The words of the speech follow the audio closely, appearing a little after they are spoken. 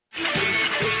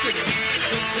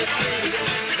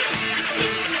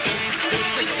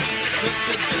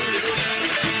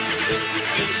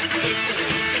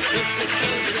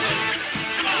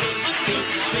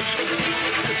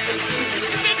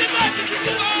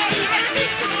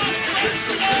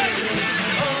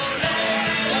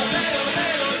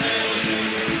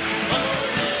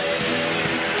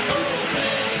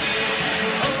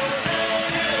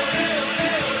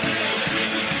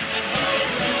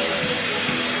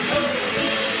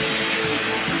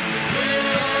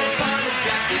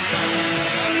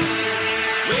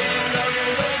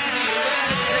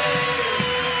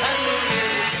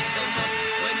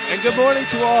Good morning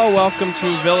to all. Welcome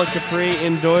to Villa Capri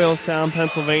in Doylestown,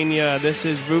 Pennsylvania. This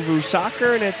is Vuvu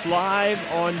Soccer, and it's live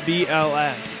on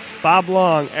BLS. Bob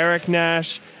Long, Eric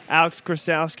Nash, Alex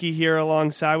Chrostowski here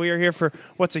alongside. We are here for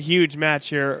what's a huge match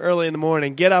here early in the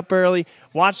morning. Get up early,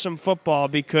 watch some football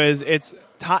because it's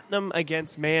Tottenham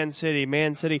against Man City.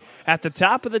 Man City at the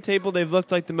top of the table. They've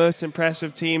looked like the most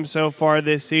impressive team so far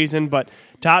this season, but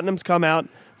Tottenham's come out.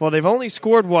 Well, they've only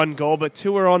scored one goal, but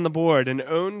two are on the board. An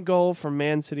own goal from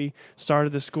Man City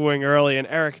started the scoring early. And,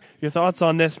 Eric, your thoughts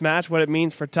on this match, what it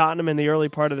means for Tottenham in the early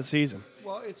part of the season?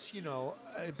 Well, it's,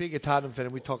 being a Tottenham fan,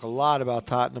 we talk a lot about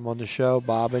Tottenham on the show,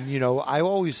 Bob. And, I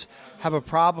always have a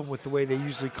problem with the way they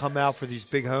usually come out for these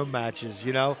big home matches,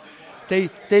 They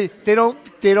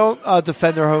don't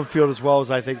defend their home field as well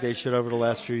as I think they should over the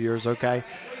last few years, okay?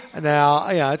 And now,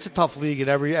 it's a tough league,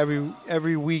 and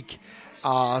every week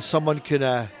someone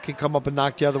can come up and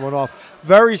knock the other one off.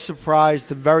 Very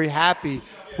surprised and very happy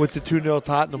with the 2-0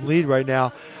 Tottenham lead right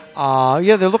now.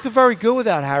 They're looking very good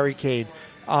without Harry Kane.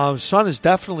 Son has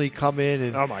definitely come in.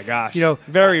 And, oh, my gosh.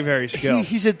 Very, very skilled.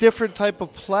 He's a different type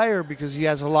of player because he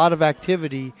has a lot of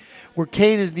activity where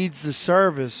Kane needs the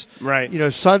service.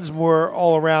 Right. Son's more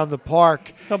all around the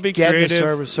park. He'll be getting creative. The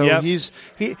service. So yep.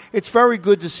 It's very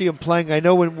good to see him playing. I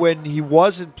know when he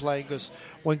wasn't playing, because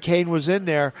when Kane was in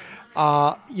there,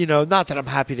 not that I'm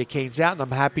happy that Kane's out, and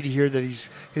I'm happy to hear that his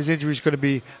injury is going to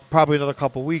be probably another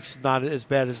couple of weeks, not as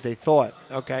bad as they thought.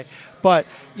 Okay, but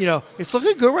it's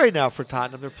looking good right now for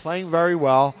Tottenham. They're playing very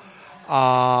well,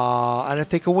 and if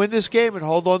they can win this game and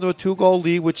hold on to a 2-goal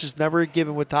lead, which is never a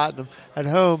given with Tottenham at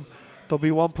home, they'll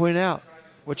be 1 point out,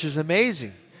 which is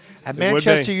amazing. And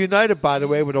Manchester United, by the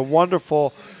way, with a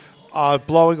wonderful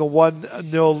blowing a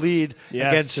 1-0 lead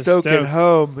against Stoke at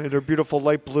home in their beautiful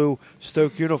light blue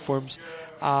Stoke uniforms,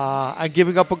 and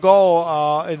giving up a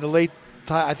goal in the late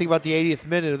time, I think about the 80th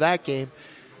minute of that game.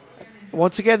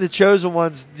 Once again, the chosen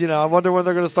ones, I wonder when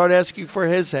they're going to start asking for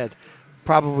his head.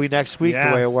 Probably next week,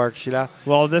 the way it works,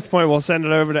 Well, at this point, we'll send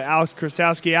it over to Alex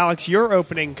Chrostowski. Alex, your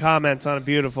opening comments on a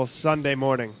beautiful Sunday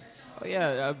morning.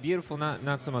 Yeah, beautiful.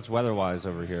 Not so much weather-wise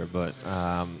over here, but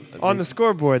on the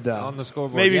scoreboard, though. On the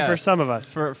scoreboard, maybe for some of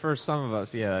us. For some of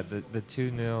us, yeah. The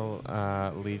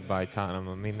 2-0 lead by Tottenham.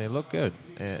 I mean, they look good,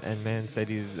 and Man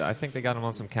City's. I think they got them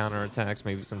on some counterattacks,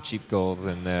 maybe some cheap goals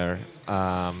in there,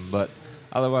 but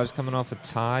otherwise, coming off a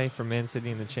tie for Man City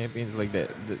in the Champions League,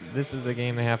 this is the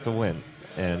game they have to win.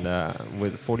 And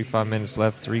with 45 minutes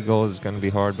left, 3 goals is going to be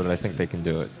hard, but I think they can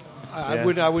do it. I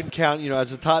wouldn't count,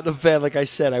 as a Tottenham fan, like I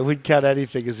said, I wouldn't count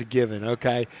anything as a given,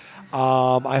 okay?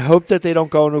 I hope that they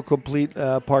don't go into a complete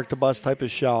park-the-bus type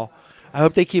of shell. I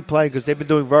hope they keep playing because they've been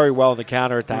doing very well in the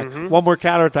counterattack. Mm-hmm. One more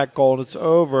counterattack goal and it's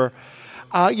over.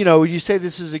 When you say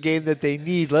this is a game that they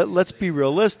need, let's be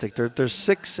realistic. They're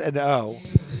 6-0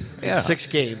 in 6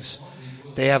 games.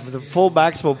 They have the full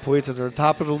maximum points and they're on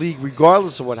top of the league.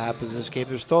 Regardless of what happens in this game,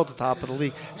 they're still at the top of the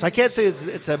league. So I can't say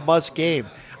it's a must game.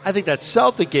 I think that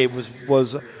Celtic game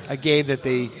was a game that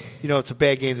they, it's a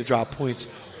bad game to drop points.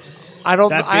 I don't.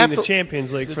 That being the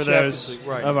Champions League for those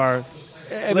of our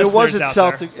listeners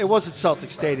out there. It wasn't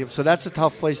Celtic Stadium, so that's a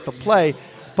tough place to play.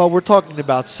 But we're talking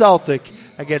about Celtic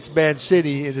against Man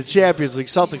City in the Champions League.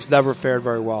 Celtic's never fared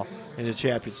very well in the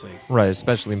Champions League. Right,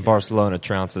 especially in Barcelona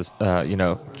trounces,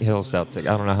 kill Celtic.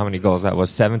 I don't know how many goals that was,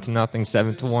 7-0,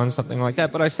 7-1, something like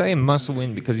that. But I say must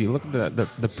win because you look at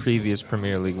the previous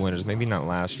Premier League winners, maybe not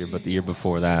last year, but the year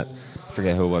before that. I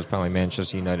forget who it was, probably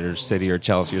Manchester United or City or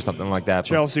Chelsea or something like that.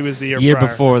 Chelsea was the year prior.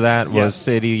 Before that was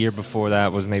City. Year before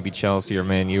that was maybe Chelsea or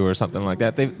Man U or something like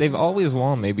that. They've always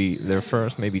won maybe their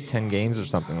first 10 games or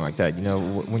something like that.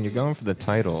 When you're going for the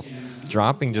title,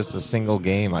 dropping just a single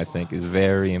game, I think, is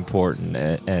very important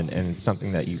and it's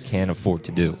something that you can't afford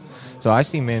to do. So I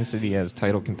see Man City as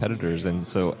title competitors, and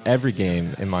so every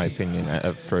game, in my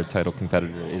opinion, for a title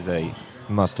competitor is a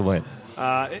must-win.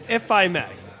 If I may.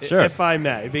 Sure. If I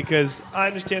may, because I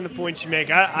understand the points you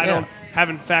make. I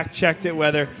haven't fact-checked it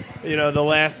whether, the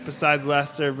last, besides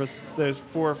Leicester, there's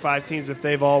 4 or 5 teams, if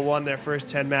they've all won their first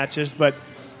 10 matches. But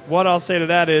what I'll say to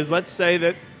that is, let's say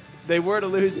that they were to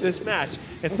lose this match.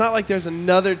 It's not like there's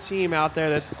another team out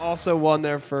there that's also won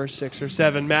their first 6 or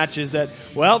 7 matches that,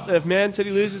 if Man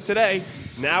City loses today,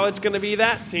 now it's going to be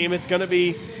that team. It's going to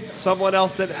be someone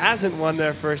else that hasn't won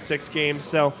their first 6 games.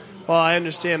 So while I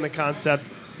understand the concept,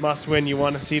 must win, you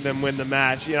want to see them win the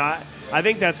match. I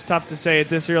think that's tough to say at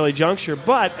this early juncture.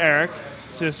 But, Eric,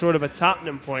 to sort of a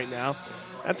Tottenham point now,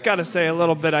 that's got to say a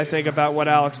little bit, I think, about what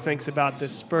Alex thinks about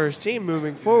this Spurs team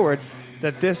moving forward,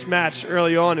 that this match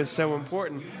early on is so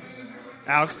important.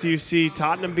 Alex, do you see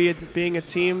Tottenham being a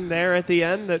team there at the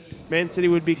end that Man City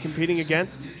would be competing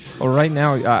against? Well, right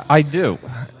now, I do.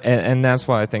 And that's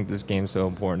why I think this game's so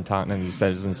important. Tottenham, you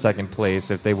said, is in second place.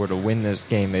 If they were to win this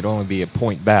game, they'd only be a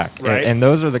point back. Right. And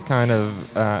those are the kind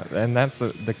of and that's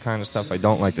the kind of stuff I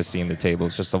don't like to see in the table.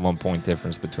 It's just a 1 point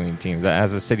difference between teams.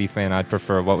 As a City fan, I'd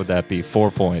prefer, what would that be?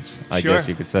 4 points, I guess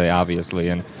you could say, obviously.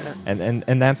 And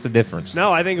that's the difference.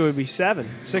 No, I think it would be 7.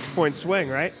 6 point swing,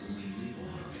 right?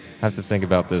 I have to think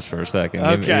about this for a second.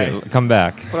 Okay. Come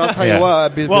back. But I'll tell you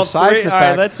what, Well, besides 3, the all fact...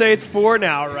 right, let's say it's 4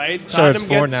 now, right? Sure, it's Tottenham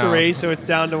 4 gets now. 3, so it's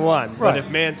down to 1. Right. But if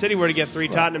Man City were to get 3,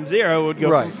 Tottenham 0, it would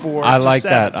go from 4 I to like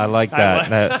 7. that. I like that.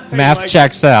 That I math like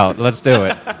checks out. Let's do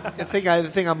it. The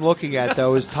thing I'm looking at,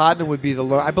 though, is Tottenham would be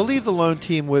I believe the lone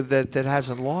team that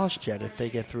hasn't lost yet if they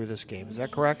get through this game. Is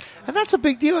that correct? And that's a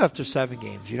big deal after 7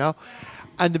 games, you know?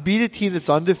 And to beat a team that's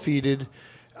undefeated,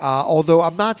 although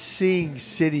I'm not seeing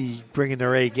City bringing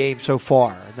their A game so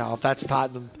far. Now, if that's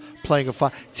Tottenham playing a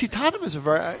fun... See, Tottenham is a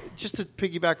very... Just to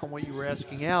piggyback on what you were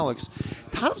asking, Alex,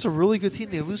 Tottenham's a really good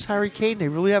team. They lose Harry Kane. They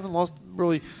really haven't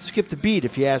skipped a beat,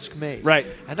 if you ask me. Right.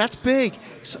 And that's big.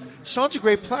 Son's a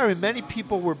great player, and many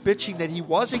people were bitching that he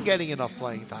wasn't getting enough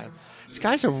playing time. This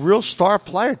guy's a real star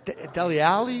player. Dele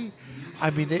Alli, I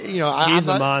mean, he's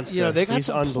a monster. They got He's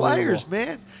some players,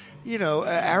 man.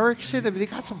 Eriksson. I mean, they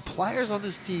got some players on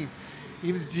this team.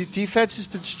 Even the defense has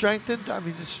been strengthened. I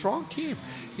mean, it's a strong team.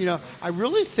 I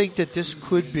really think that this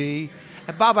could be.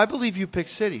 And Bob, I believe you picked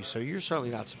City, so you're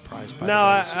certainly not surprised by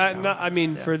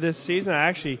for this season, I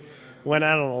actually went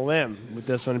out on a limb with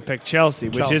this one and picked Chelsea,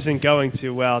 which isn't going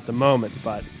too well at the moment.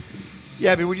 But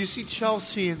yeah, I mean, when you see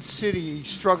Chelsea and City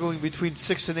struggling between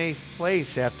 6th and 8th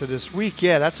place after this week,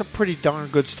 that's a pretty darn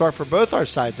good start for both our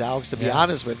sides, Alex, to be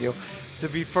honest with you. To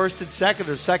be 1st and 2nd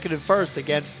or 2nd and 1st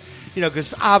against,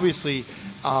 because obviously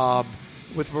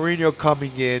with Mourinho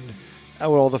coming in with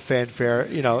all the fanfare,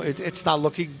 it's not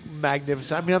looking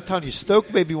magnificent. I mean, I'm telling you,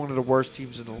 Stoke may be one of the worst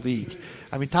teams in the league.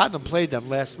 I mean, Tottenham played them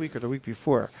last week or the week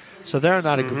before, so they're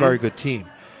not a very good team.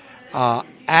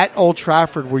 At Old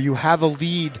Trafford, where you have a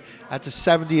lead at the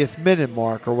 70th minute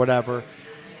mark or whatever,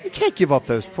 you can't give up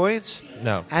those points.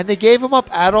 No. And they gave them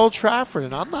up at Old Trafford,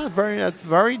 and I'm not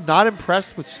very not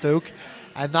impressed with Stoke.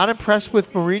 I'm not impressed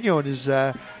with Mourinho and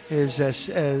his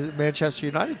Manchester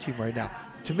United team right now.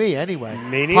 To me, anyway.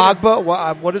 Me neither.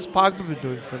 Pogba, what has Pogba been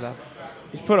doing for them?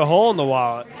 He's put a hole in the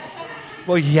wallet.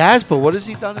 Well, he has, but what has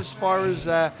he done as far as...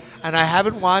 and I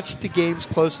haven't watched the games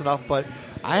close enough, but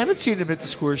I haven't seen him hit the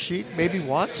score sheet. Maybe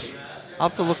once. I'll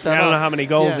have to look that up. I don't know how many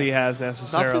goals he has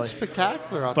necessarily. Nothing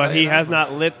spectacular. But he has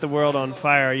not lit the world on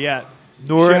fire yet.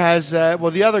 Nor has...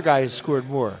 the other guy has scored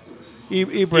more.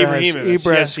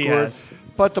 Ibra has scored.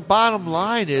 But the bottom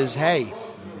line is, hey,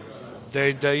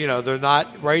 they're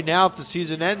not right now. If the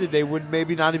season ended, they would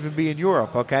maybe not even be in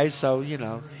Europe. Okay, so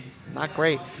not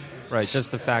great. Right,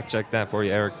 just to fact check that for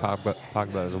you, Eric Pogba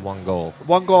has 1 goal.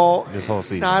 1 goal this whole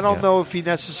season. Now I don't know if he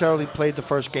necessarily played the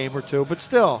first game or 2, but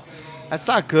still, that's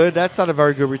not good. That's not a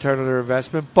very good return on their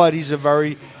investment. But he's a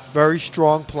very, very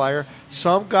strong player.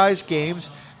 Some guys' games,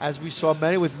 as we saw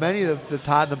with many of the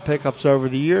Tottenham pickups over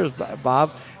the years,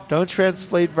 Bob, don't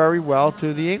translate very well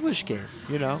to the English game.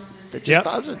 It just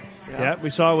doesn't. Yeah, we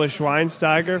saw it with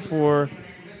Schweinsteiger for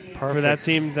that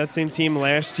team, that same team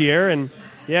last year, and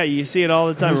you see it all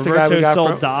the time. Roberto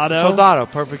Soldado,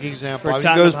 perfect example. He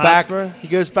goes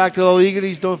back to La Liga, and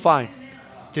he's doing fine.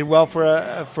 Did well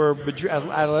for Madrid,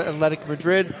 Athletic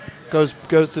Madrid. Goes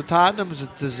to Tottenham. It was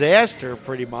a disaster,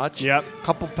 pretty much. Yep.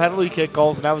 Couple penalty kick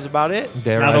goals, and that was about it.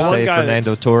 Dare I say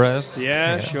Fernando Torres?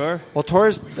 Yeah, sure. Well,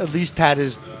 Torres at least had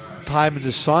his time in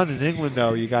the sun in England,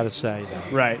 though. You got to say,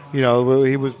 though. Right.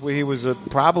 He was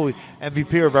probably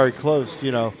MVP or very close.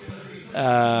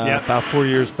 About 4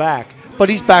 years back. But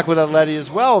he's back with Atleti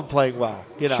as well and playing well.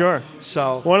 Sure.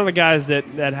 So one of the guys that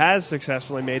has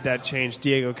successfully made that change,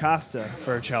 Diego Costa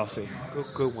for Chelsea.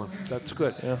 Good one. That's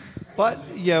good. Yeah. But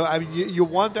I mean, you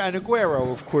wonder, and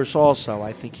Aguero, of course, also.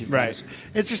 I think right.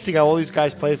 Interesting how all these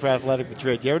guys played for Athletic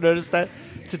Madrid. You ever notice that?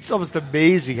 It's almost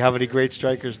amazing how many great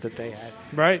strikers that they had.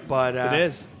 Right. But it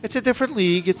is. It's a different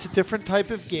league. It's a different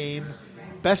type of game.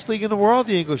 Best league in the world,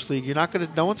 the English league.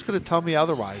 No one's going to tell me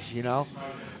otherwise.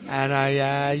 And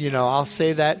I'll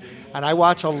say that. And I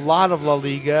watch a lot of La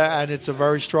Liga, and it's a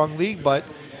very strong league. But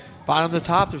bottom to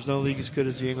top, there's no league as good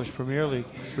as the English Premier League,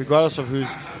 regardless of who is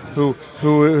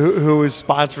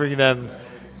sponsoring them.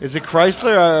 Is it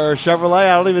Chrysler or Chevrolet?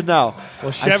 I don't even know.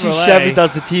 Well, Chevrolet, I see Chevy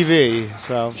does the TV.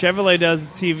 So Chevrolet does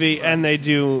the TV, and they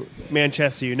do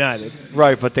Manchester United.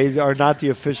 Right, but they are not the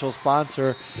official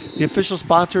sponsor. The official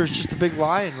sponsor is just a big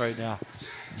lion right now.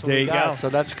 There you go. So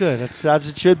that's good. That's as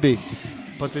it should be.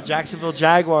 but the Jacksonville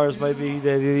Jaguars might be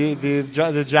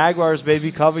the Jaguars may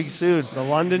be coming soon. The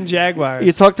London Jaguars.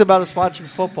 You talked about us watching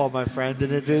football, my friend,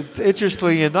 and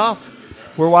interestingly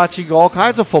enough, we're watching all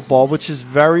kinds of football, which is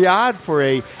very odd for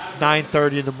a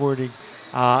 9:30 in the morning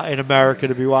in America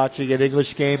to be watching an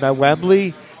English game at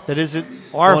Wembley that isn't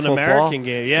our an football. American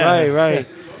game, yeah. Right.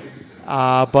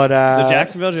 Yeah. But the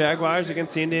Jacksonville Jaguars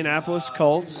against the Indianapolis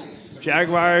Colts.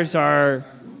 Jaguars are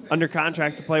under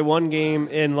contract to play one game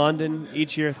in London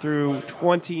each year through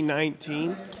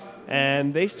 2019,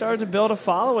 and they started to build a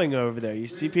following over there. You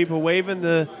see people waving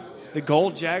the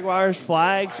gold Jaguars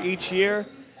flags each year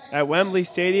at Wembley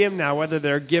Stadium. Now, whether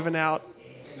they're given out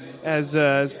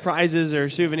as prizes or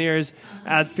souvenirs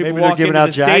as people walk into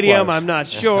the stadium, I'm not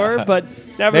sure, but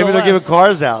nevertheless. Maybe they're giving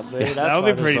cars out. That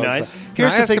would be pretty nice. Can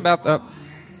I ask about the...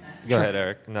 Go ahead,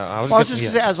 Eric. No, I was just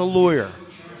going to say, as a lawyer,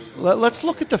 let's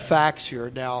look at the facts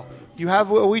here now.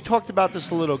 We talked about this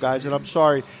a little, guys, and I'm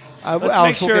sorry. Let's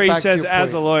make sure he says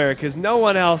as a lawyer, because no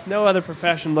other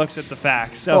profession looks at the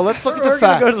facts. So let's look at the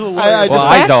facts. Go to the lawyer.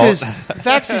 The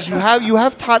facts is you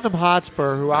have Tottenham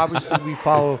Hotspur, who obviously we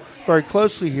follow very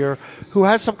closely here, who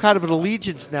has some kind of an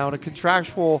allegiance now and a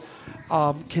contractual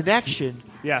connection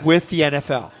with the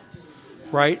NFL.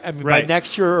 Right? I mean, by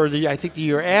next year or I think the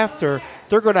year after,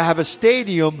 they're going to have a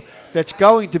stadium that's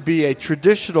going to be a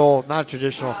traditional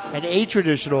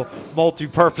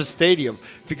multi-purpose stadium,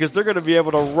 because they're going to be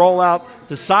able to roll out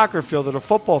the soccer field and a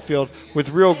football field with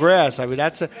real grass. I mean,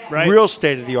 that's a real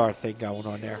state-of-the-art thing going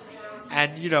on there.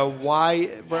 And, why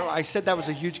I said that was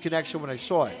a huge connection when I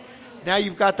saw it. Now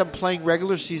you've got them playing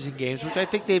regular season games, which I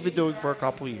think they've been doing for a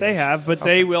couple of years. They have, but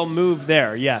they will move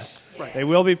there, yes. Right. They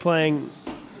will be playing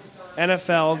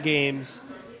NFL games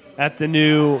at the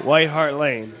new White Hart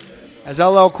Lane. As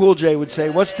LL Cool J would say,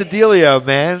 what's the dealio,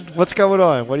 man? What's going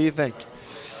on? What do you think?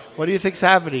 What do you think's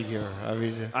happening here?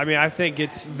 I think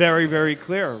it's very, very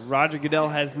clear. Roger Goodell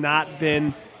has not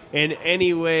been in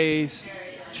any ways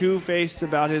two-faced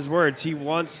about his words. He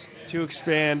wants to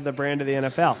expand the brand of the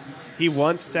NFL. He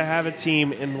wants to have a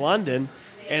team in London,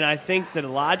 and I think the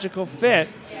logical fit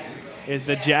is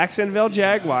the Jacksonville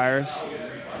Jaguars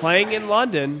playing in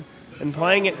London and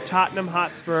playing at Tottenham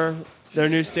Hotspur, their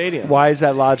new stadium. Why is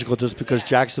that logical? Just because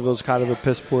Jacksonville's kind of a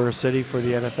piss-poor city for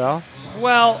the NFL?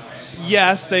 Well,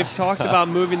 yes, they've talked about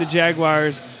moving the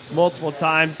Jaguars multiple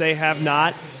times. They have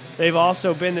not. They've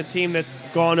also been the team that's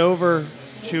gone over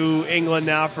to England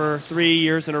now for 3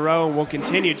 years in a row and will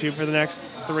continue to for the next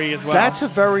 3 as well. That's a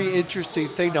very interesting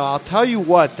thing. Now, I'll tell you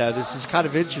what, though, this is kind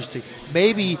of interesting.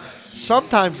 Maybe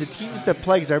sometimes the teams that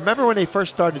play, because I remember when they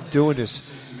first started doing this,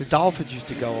 the Dolphins used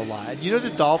to go a lot. And the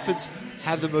Dolphins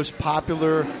have the most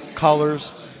popular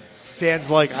colors. Fans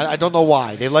like, I don't know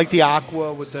why. They like the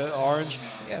aqua with the orange.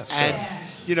 Yeah, sure.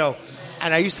 And,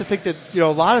 and I used to think that, a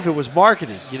lot of it was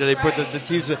marketing. They put the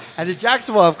teams, and the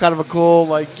Jacksonville have kind of a cool,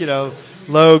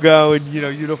 logo and,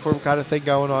 uniform kind of thing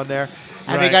going on there.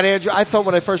 And they got Andrew. I thought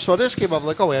when I first saw this game, I'm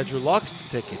like, oh, Andrew Luck's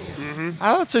the ticket here. Mm-hmm.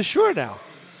 I'm not so sure now.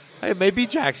 It may be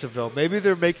Jacksonville. Maybe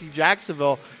they're making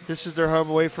Jacksonville. This is their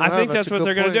home away from home. I think that's what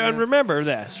they're going to do. And remember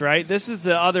this, right? This is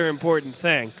the other important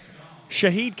thing.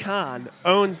 Shahid Khan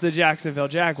owns the Jacksonville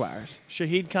Jaguars.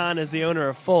 Shahid Khan is the owner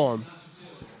of Fulham.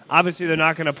 Obviously, they're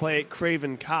not going to play at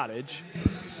Craven Cottage,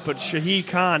 but Shahid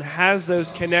Khan has those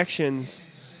connections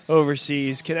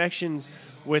overseas, connections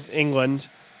with England,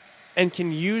 and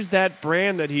can use that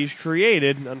brand that he's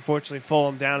created. Unfortunately,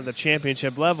 Fulham down at the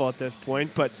championship level at this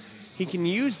point, but he can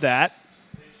use that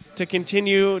to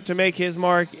continue to make his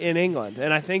mark in England.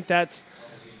 And I think that's,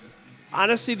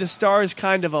 honestly, the stars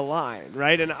kind of align,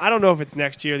 right? And I don't know if it's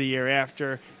next year or the year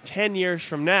after, 10 years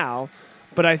from now,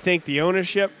 but I think the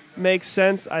ownership makes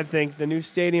sense. I think the new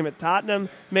stadium at Tottenham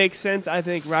makes sense. I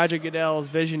think Roger Goodell's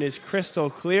vision is crystal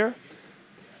clear.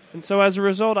 And so as a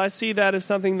result, I see that as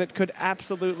something that could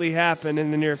absolutely happen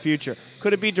in the near future.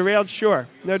 Could it be derailed? Sure.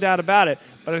 No doubt about it.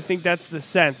 But I think that's the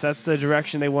sense. That's the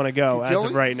direction they want to go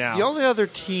of right now. The only other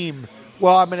team,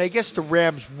 I guess the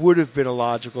Rams would have been a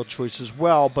logical choice as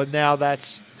well, but now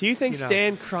that's... Do you think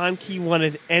Stan Kroenke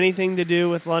wanted anything to do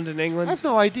with London, England? I have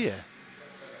no idea.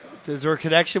 Is there a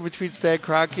connection between Stan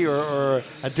Kroenke or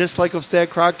a dislike of Stan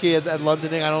Kroenke and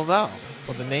London? I don't know.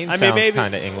 Well, the name sounds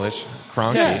kind of English.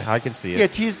 Kroenke, yeah. I can see it. Yeah,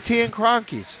 T and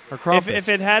Kroenkes. If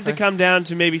it had to come down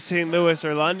to maybe St. Louis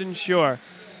or London, sure.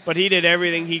 But he did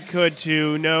everything he could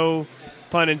to, no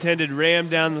pun intended, ram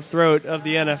down the throat of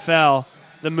the NFL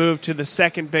the move to the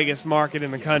second biggest market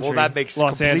in the country, Well, that makes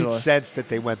Los complete Angeles. sense that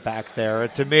they went back there,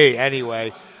 to me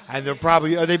anyway. And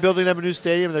are they building them a new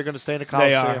stadium? They're going to stay in the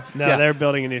Coliseum? They are. No, they're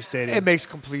building a new stadium. It makes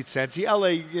complete sense. The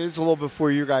LA, it's a little before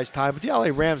your guys' time, but the LA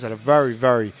Rams had a very,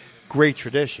 very great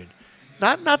tradition.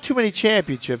 not too many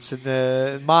championships in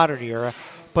the modern era,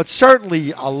 but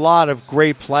certainly a lot of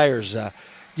great players.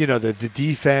 The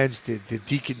defense, the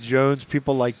Deacon Jones,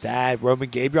 people like that, Roman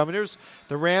Gabriel. I mean, there's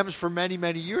the Rams for many,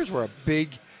 many years were a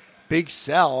big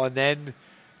sell, and then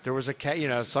there was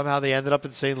somehow they ended up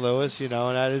in St. Louis, and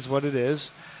that is what it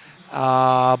is.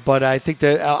 But I think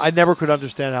that I never could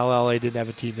understand how LA didn't have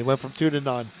a team. They went from 2 to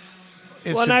none.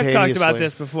 Well, and I've talked about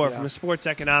this before from a sports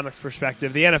economics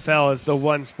perspective. The NFL is the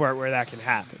one sport where that can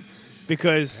happen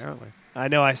because. Apparently. I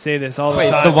know I say this all the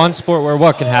time. The one sport where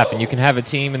what can happen? You can have a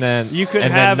team and then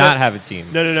not have a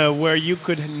team. No. Where you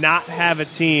could not have a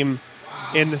team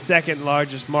in the second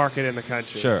largest market in the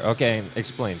country. Sure. Okay.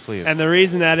 Explain, please. And the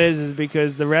reason that is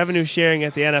because the revenue sharing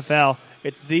at the NFL,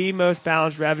 it's the most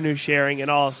balanced revenue sharing in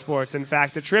all of sports. In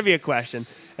fact, a trivia question.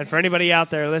 And for anybody out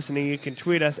there listening, you can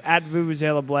tweet us at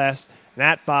Vuvuzela Blast and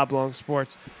at Bob Long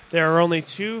Sports. There are only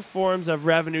 2 forms of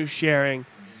revenue sharing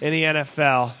in the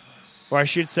NFL. Or I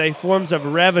should say forms of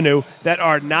revenue that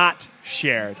are not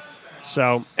shared.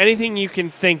 So anything you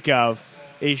can think of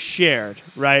is shared,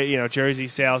 right? Jersey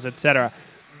sales, etc.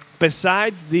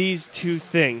 Besides these 2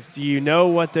 things, do you know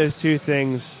what those 2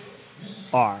 things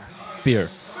are? Beer.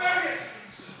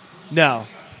 No.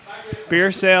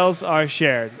 Beer sales are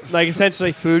shared. Like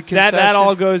essentially food concession? that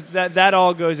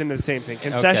all goes into the same thing.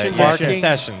 Concessions are shared.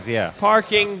 Concessions, yeah.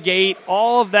 Parking, gate,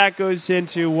 all of that goes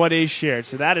into what is shared.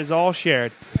 So that is all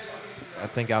shared. I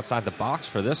think outside the box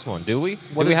for this one. Do we?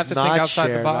 What do we have to think outside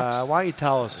shared? the box? Why don't you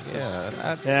tell us?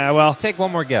 Well, take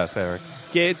one more guess, Eric.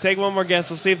 Take one more guess.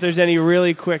 We'll see if there's any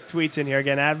really quick tweets in here.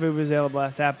 Again, at Vuvuzela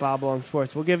Blast, at Bob Long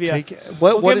Sports. We'll give you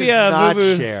what is not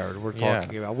shared we're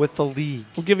talking about with the league.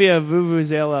 We'll give you a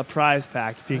Vuvuzela prize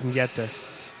pack if you can get this.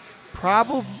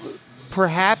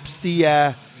 Perhaps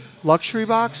the luxury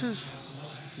boxes?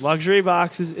 Luxury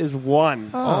boxes is one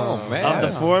man. of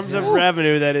the forms of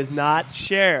revenue that is not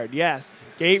shared. Yes,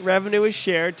 gate revenue is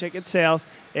shared, ticket sales,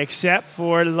 except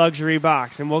for the luxury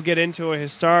box. And we'll get into a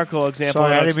historical example.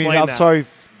 I'm sorry,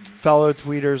 fellow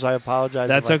tweeters. I apologize.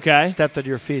 That's okay. I stepped on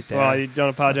your feet there. Well, you don't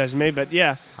apologize to me, but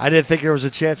yeah. I didn't think there was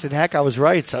a chance in heck I was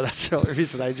right, so that's the only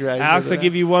reason I dragged Alex, I'll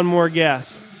give you one more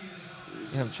guess.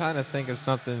 Yeah, I'm trying to think of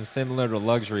something similar to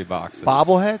luxury boxes.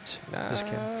 Bobbleheads? Nah, just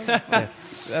kidding.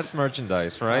 That's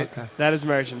merchandise, right? Okay. That is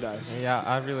merchandise. Yeah,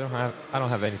 I don't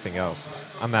have anything else.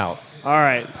 I'm out. All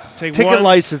right. Ticket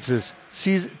licenses.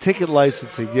 Ticket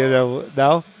licensing,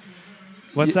 no?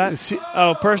 What's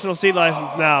that? Personal seat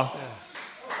license, no.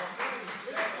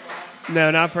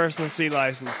 No, not personal seat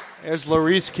license. There's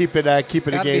Larice keeping a game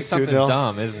 2-0. It's something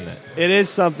dumb, isn't it? It is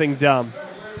something dumb.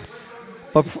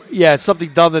 But, it's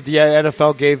something dumb that the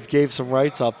NFL gave some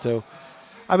rights up to.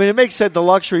 I mean, it makes sense, the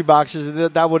luxury boxes, and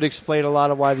that would explain a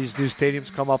lot of why these new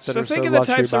stadiums come up that are so luxury box think of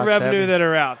the types of revenue heavy. that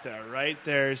are out there, right?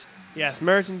 There's,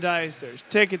 merchandise, there's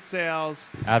ticket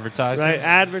sales. Advertisements. Right,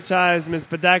 advertisements,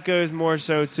 but that goes more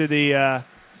so to the,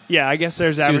 I guess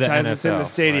there's advertisements in the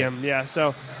stadium. Right. Yeah,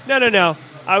 so, no.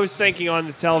 I was thinking on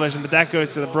the television, but that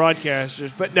goes to the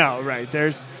broadcasters. But no, right,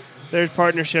 there's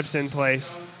partnerships in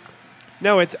place.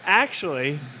 No, it's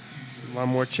actually, one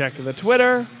more check of the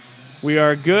Twitter. We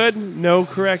are good. No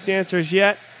correct answers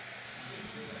yet.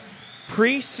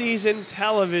 Preseason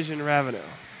television revenue.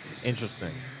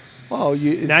 Interesting. Well,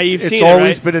 you've seen it's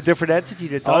always been a different entity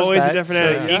that does always that. A different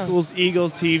entity. Equals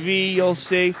Eagles TV, you'll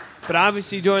see. But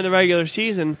obviously during the regular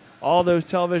season, all those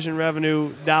television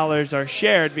revenue dollars are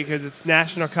shared because it's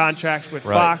national contracts with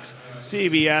Fox,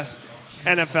 CBS,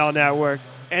 NFL Network,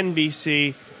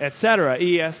 NBC, etc.,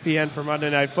 ESPN for Monday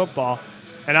Night Football.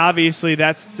 And obviously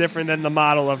that's different than the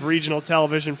model of regional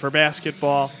television for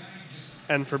basketball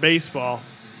and for baseball,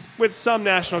 with some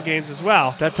national games as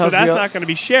well. So that's not going to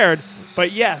be shared.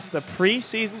 But yes, the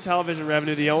preseason television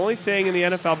revenue, the only thing in the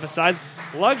NFL besides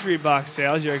luxury box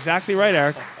sales, you're exactly right,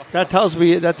 Eric. That tells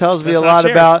me a lot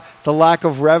about the lack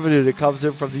of revenue that comes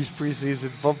in from these preseason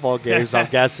football games,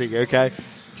 I'm guessing, okay?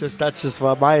 That's just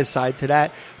my aside to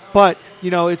that. But,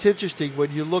 it's interesting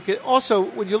when you look at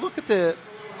the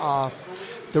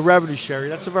revenue sharing.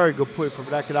 That's a very good point from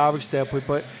an economic standpoint.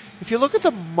 But if you look at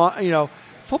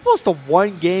football's the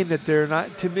one game that they're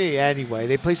not, to me anyway,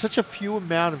 they play such a few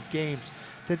amount of games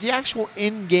that the actual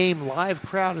in-game live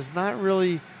crowd is not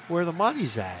really where the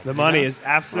money's at. The money is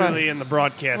absolutely in the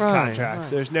broadcast contracts.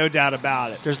 Right. There's no doubt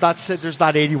about it. There's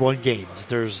not 81 games.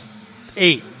 There's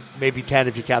 8, maybe 10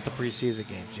 if you count the preseason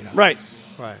games. Right.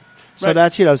 So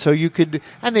that's so you could,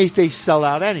 and they sell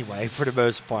out anyway for the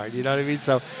most part. You know what I mean?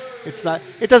 So it's not.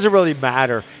 It doesn't really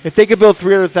matter if they could build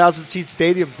 300,000 seat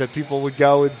stadiums that people would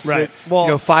go and sit,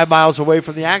 Well, 5 miles away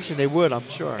from the action. They would, I'm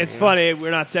sure. It's funny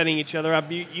we're not setting each other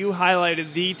up. You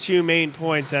highlighted the two main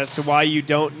points as to why you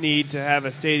don't need to have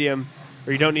a stadium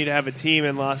or you don't need to have a team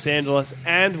in Los Angeles,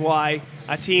 and why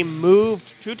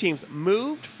two teams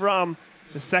moved from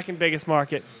the second biggest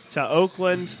market to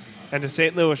Oakland and to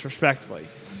St. Louis, respectively.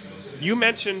 You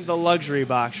mentioned the luxury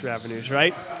box revenues,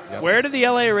 right? Yep. Where did the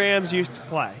LA Rams used to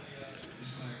play?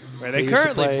 Where they used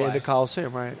currently to play play? in the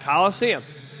Coliseum, right? Coliseum.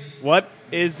 What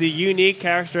is the unique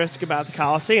characteristic about the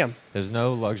Coliseum? There's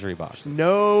no luxury boxes.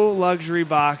 No luxury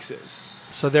boxes.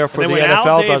 So therefore, And the then when Al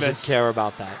NFL doesn't Davis- care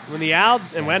about that.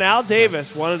 When Al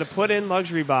Davis wanted to put in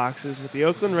luxury boxes with the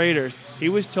Oakland Raiders, he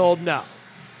was told no.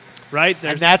 Right?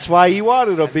 And that's why he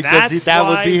wanted them, because that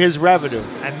would be his revenue.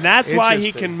 And that's why he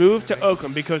Interesting. can move to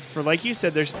Oakland, because for, like you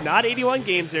said, there's not 81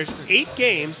 games, there's 8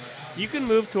 games. You can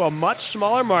move to a much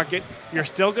smaller market. You're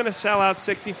still going to sell out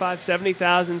 65,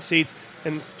 70,000 seats.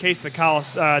 In the case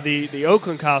of the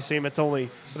Oakland Coliseum, it's only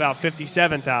about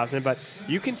 57,000. But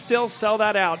you can still sell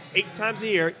that out 8 times a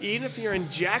year, even if you're in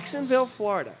Jacksonville,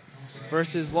 Florida,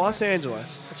 versus Los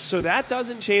Angeles. So that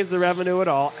doesn't change the revenue at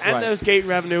all. And Right. those gate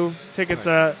revenue tickets,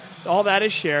 all that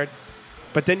is shared.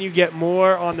 But then you get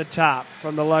more on the top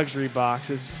from the luxury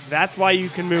boxes. That's why you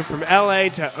can move from L.A.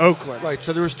 to Oakland. Right,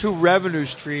 so there was 2 revenue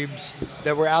streams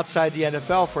that were outside the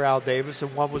NFL for Al Davis,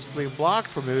 and one was being blocked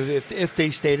from him if they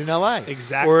stayed in L.A.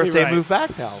 Exactly or if they right. moved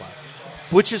back to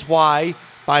L.A. Which is why,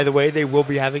 by the way, they will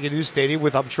be having a new stadium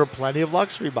with, I'm sure, plenty of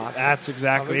luxury boxes. That's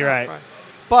exactly coming up, right.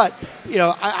 But,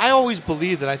 I always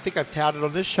believe that, I think I've touted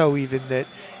on this show even, that,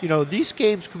 these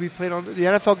games could be played on, the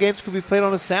NFL games could be played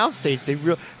on a soundstage,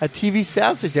 a TV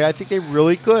soundstage. I think they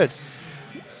really could.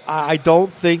 I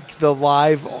don't think the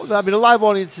live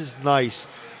audience is nice,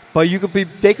 but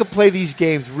they could play these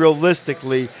games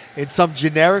realistically in some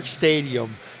generic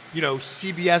stadium,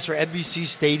 CBS or NBC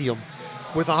stadium,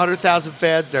 with 100,000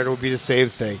 fans there. It would be the same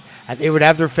thing. And they would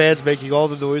have their fans making all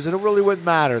the noise, and it really wouldn't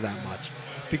matter that much,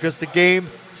 because the game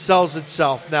sells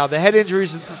itself. Now, the head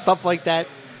injuries and stuff like that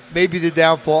may be the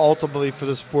downfall ultimately for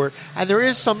the sport. And there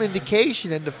is some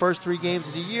indication in the first 3 games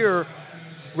of the year,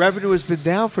 revenue has been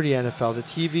down for the NFL. The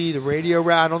TV, the radio,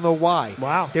 I don't know why.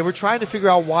 Wow. They were trying to figure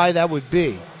out why that would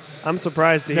be. I'm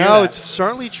surprised to hear No, that. it's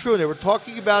certainly true. They were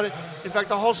talking about it. In fact,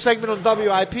 the whole segment on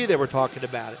WIP, they were talking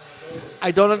about it.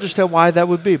 I don't understand why that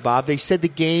would be, Bob. They said the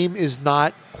game is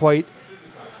not quite,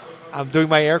 I'm doing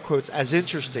my air quotes, as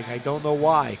interesting. I don't know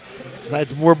why.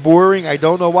 It's more boring. I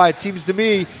don't know why. It seems to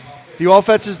me the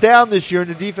offense is down this year and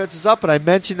the defense is up, and I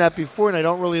mentioned that before, and I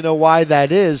don't really know why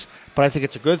that is, but I think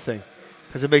it's a good thing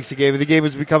because it makes the game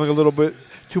is becoming a little bit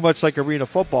too much like arena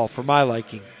football for my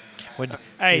liking.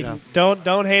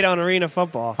 Don't hate on arena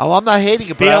football. Oh, I'm not hating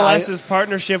it, but BLS's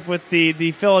partnership with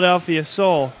the Philadelphia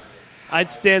Soul,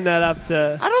 I'd stand that up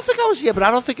to. I don't think I was. Yeah, but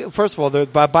I don't think. First of all,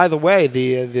 by the way,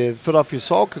 the Philadelphia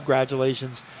Soul,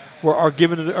 congratulations, are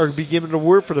given an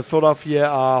award for the Philadelphia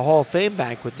Hall of Fame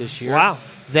banquet this year. Wow.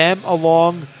 Them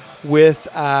along with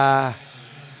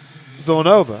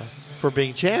Villanova for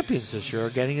being champions this year, are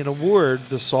getting an award.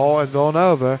 The Soul and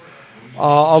Villanova,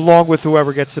 along with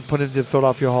whoever gets to put into the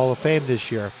Philadelphia Hall of Fame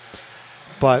this year.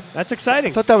 But That's I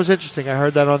exciting. thought that was interesting. I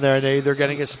heard that on there, and they're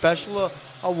getting a special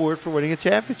award for winning a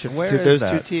championship Where to is those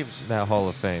that, 2 teams. That Hall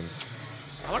of Fame?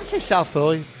 I want to say South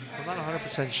Philly. I'm not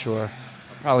 100% sure.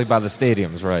 Probably by the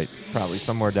stadiums, right? Probably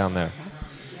somewhere down there.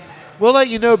 We'll let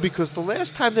you know, because the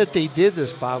last time that they did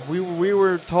this, Bob, we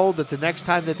were told that the next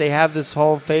time that they have this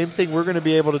Hall of Fame thing, we're going to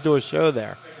be able to do a show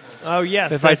there. Oh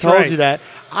yes, If I that's told right. you that,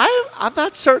 I'm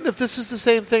not certain if this is the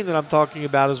same thing that I'm talking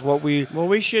about as what we. Well,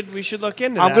 we should look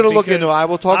into. I'm that going to look because into it. I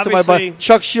will talk to my obviously buddy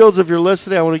Chuck Shields. If you're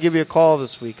listening, I want to give you a call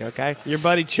this week. Okay. Your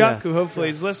buddy Chuck, Yeah. who hopefully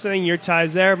is listening, your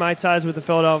ties there, my ties with the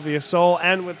Philadelphia Soul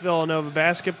and with Villanova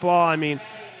basketball. I mean,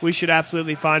 we should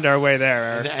absolutely find our way there,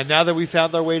 Eric. And now that we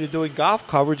found our way to doing golf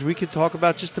coverage, we can talk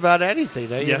about just about anything.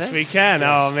 Don't you Yes, think? we can. Yes.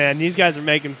 Oh man, these guys are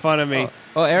making fun of me.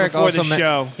 Well, Eric before also the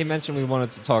show. he mentioned we wanted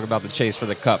to talk about the chase for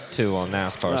the cup too on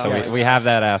NASCAR, so yes. we have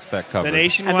that aspect covered. The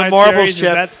nationwide And the Marbles series, is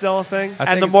Chip- that still a thing? I And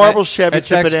think the it's Marbles it's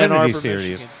Championship at Ann Xfinity Arbor, Series.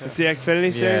 Michigan. It's the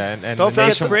Xfinity series. Yeah, and Don't It's not a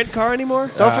forget the- sprint car anymore.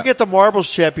 Don't forget the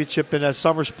Marbles Championship in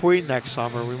Summers Point next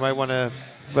summer. We might want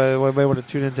to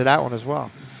tune into that one as well.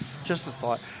 Just a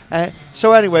thought.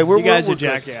 So anyway, You guys we're are good.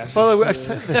 jackasses. Well,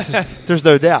 there's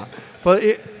no doubt. But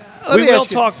We will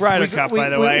talk Ryder Cup, by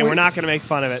the way, and we're not going to make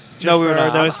fun of it. Just we're for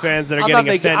not. those fans that are I'm getting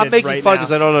not offended I'm making right fun now.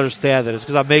 because I don't understand it. It's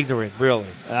because I'm ignorant, really,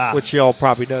 Ah. which you all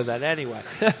probably know that anyway.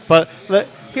 But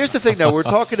here's the thing, though. We're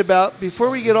talking about, before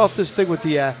we get off this thing with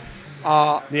the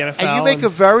NFL and you make a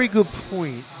very good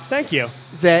point Thank you.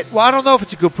 Well, I don't know if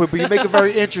it's a good point, but you make a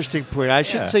very interesting point. I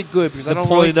shouldn't say good because I don't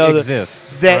really point know exists,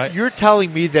 that right? You're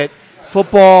telling me that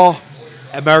football,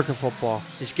 American football,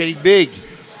 is getting big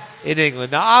in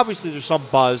England. Now, obviously, there's some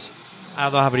buzz. I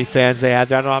don't know how many fans they have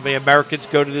there. I don't know how many Americans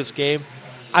go to this game.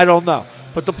 I don't know.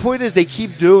 But the point is they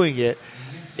keep doing it.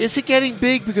 Is it getting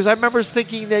big? Because I remember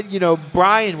thinking that,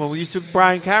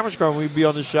 Brian Cameron's growing, we'd be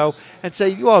on the show and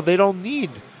say, well, they don't need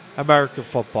American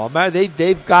football.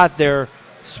 They've got their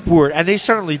sport, and they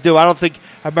certainly do. I don't think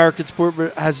American sport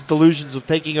has delusions of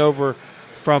taking over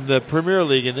from the Premier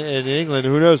League in England.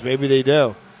 Who knows? Maybe they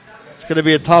do. It's going to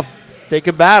be a tough. They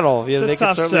can battle. It's they a tough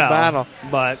can certainly sell, battle.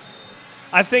 But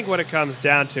I think what it comes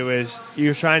down to is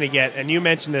you're trying to get, and you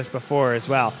mentioned this before as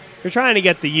well, you're trying to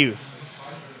get the youth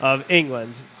of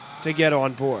England to get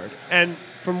on board. And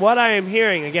from what I am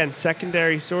hearing, again,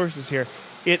 secondary sources here,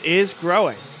 it is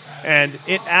growing. And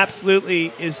it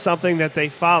absolutely is something that they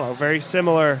follow. Very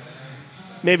similar,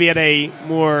 maybe at a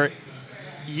more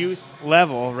youth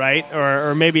level, right?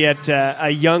 Or maybe at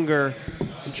a younger,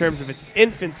 in terms of its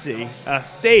infancy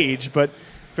stage, but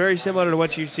very similar to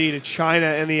what you see to China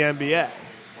and the NBA.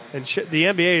 And the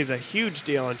NBA is a huge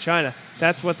deal in China.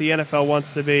 That's what the NFL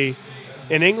wants to be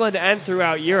in England and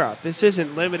throughout Europe. This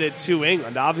isn't limited to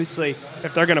England. Obviously,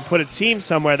 if they're going to put a team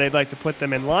somewhere, they'd like to put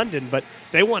them in London, but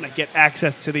they want to get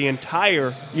access to the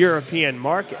entire European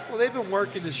market. Well, they've been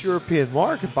working this European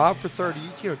market, Bob, for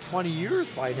 20 years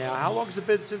by now. How long has it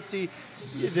been since the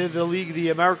league, the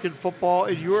American Football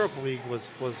in Europe League was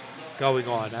going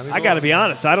on? I got to be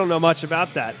honest, I don't know much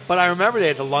about that. But I remember they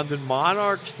had the London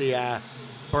Monarchs, the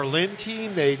Berlin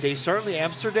team. They certainly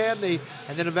Amsterdam. And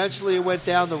then eventually it went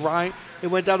down the Rhine. It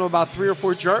went down to about 3 or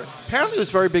 4. Apparently, it was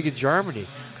very big in Germany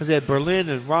because they had Berlin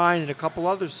and Rhine and a couple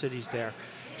other cities there.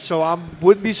 So I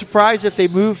wouldn't be surprised if they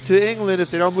move to England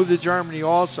if they don't move to Germany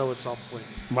also at some point.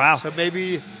 Wow. So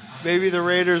maybe the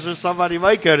Raiders or somebody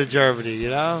might go to Germany.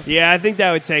 Yeah, I think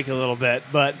that would take a little bit,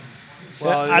 but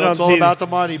well, I don't it's all about the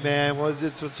money, man. Well,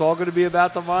 it's all going to be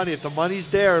about the money. If the money's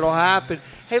there, it'll happen.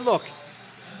 Hey, look.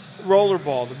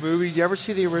 Rollerball, the movie. You ever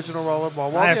see the original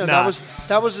Rollerball? Well, I have not.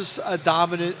 That was a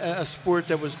dominant sport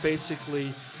that was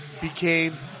basically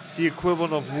became the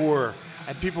equivalent of war,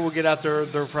 and people would get out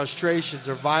their frustrations.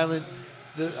 A violent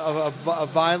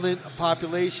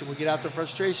population would get out their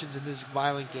frustrations in this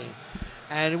violent game,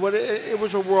 and it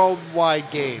was a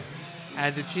worldwide game.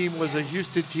 And the team was a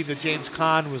Houston team that James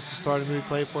Caan was the starting movie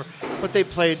played for, but they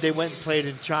went and played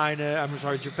in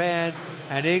Japan,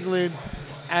 and England.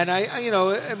 And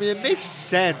it makes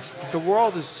sense. The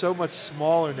world is so much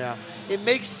smaller now. It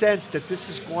makes sense that this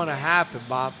is going to happen,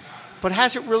 Bob. But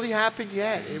has it really happened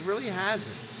yet? It really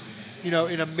hasn't. In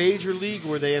a major league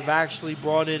where they have actually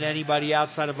brought in anybody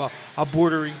outside of a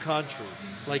bordering country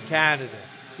like Canada,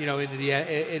 into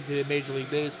the Major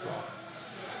League Baseball.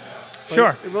 But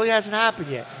sure. It really hasn't happened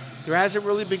yet. There hasn't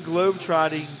really been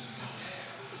globetrotting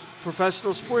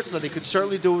professional sports. Now, they could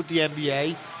certainly do it with the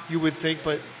NBA, you would think,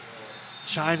 but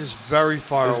China's very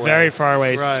far away. It's very far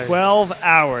away. It's right. 12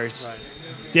 hours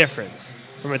difference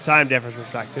from a time difference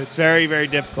perspective. It's very, very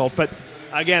difficult. But,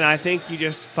 again, I think you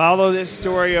just follow this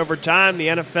story over time. The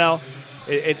NFL,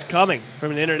 it's coming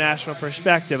from an international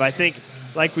perspective. I think,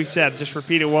 like we said, just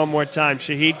repeat it one more time,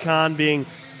 Shahid Khan being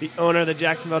the owner of the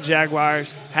Jacksonville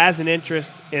Jaguars has an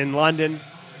interest in London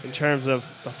in terms of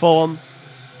the Fulham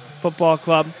Football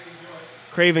Club.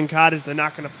 Craven Cottage, they're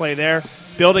not going to play there.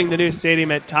 Building the new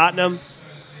stadium at Tottenham.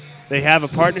 They have a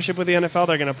partnership with the NFL.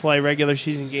 They're going to play regular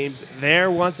season games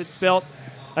there once it's built.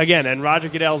 Again, and Roger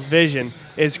Goodell's vision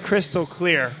is crystal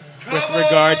clear with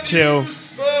regard to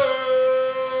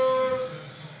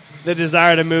the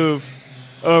desire to move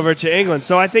over to England.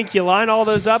 So I think you line all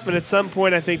those up, and at some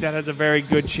point I think that has a very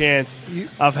good chance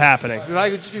of happening.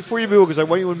 Just before you move, because I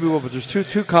want you to move over, there's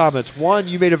two comments. One,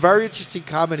 you made a very interesting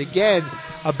comment again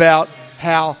about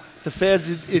how the fans,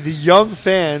 the young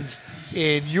fans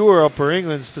in Europe or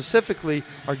England specifically,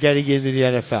 are getting into the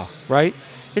NFL, right?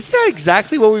 Isn't that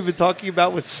exactly what we've been talking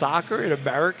about with soccer in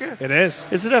America? It is.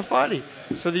 Isn't that funny?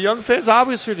 So the young fans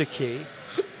obviously are the key.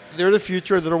 They're the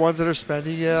future. They're the ones that are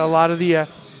spending a lot of the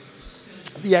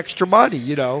extra money,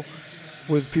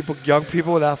 with young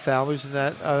people without families and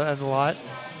that and a lot.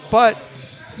 But,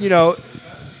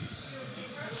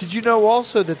 did you know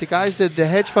also that the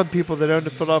hedge fund people that own the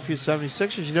Philadelphia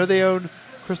 76ers, they own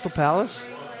Crystal Palace?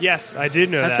 Yes, I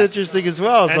did know That's that. That's interesting as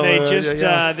well.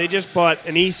 And they just bought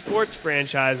an esports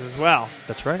franchise as well.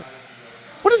 That's right.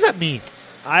 What does that mean?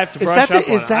 I have to brush up on it.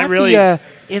 Is that the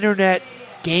internet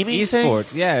gaming thing?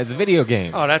 Esports, yeah, it's video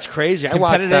games. Oh, that's crazy. I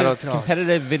watched that all the time.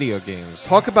 Competitive video games.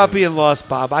 Talk about being lost,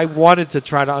 Bob. I wanted to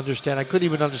try to understand. I couldn't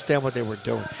even understand what they were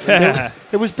doing.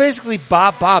 It was basically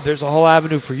Bob. There's a whole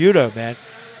avenue for you, though, man.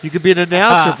 You could be an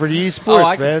announcer for the esports,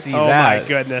 I man. can see Oh, that. my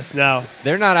goodness, no.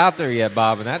 They're not out there yet,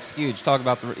 Bob, and that's huge. Talk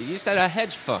about you said a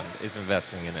hedge fund is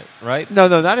investing in it, right? No,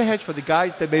 not a hedge fund. The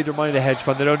guys that made their money, the hedge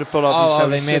fund that owned the Philadelphia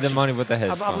 76ers. They made the money with the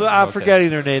hedge fund. I'm Okay. forgetting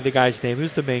their name, the guy's name.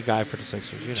 Who's the main guy for the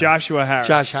Sixers? You know. Joshua Harris.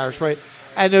 Josh Harris, right?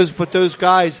 And those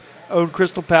guys own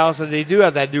Crystal Palace, and they do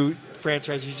have that new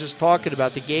franchise he's just talking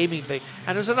about, the gaming thing.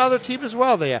 And there's another team as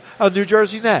well. They have New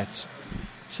Jersey Nets.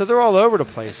 So they're all over the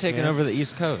place. They're taking over the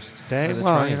East Coast. They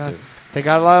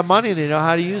got a lot of money and they know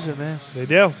how to use it, man. They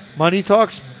do. Money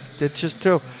talks. It's just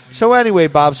true. So anyway,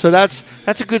 Bob, so that's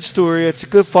a good story. It's a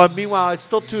good fun. Meanwhile, it's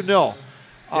still 2-0.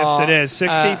 Yes, it is.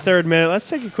 63rd minute. Let's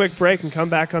take a quick break and come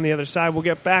back on the other side. We'll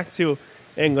get back to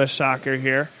English soccer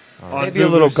here. On Maybe a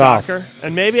Vuvu little golf. Soccer,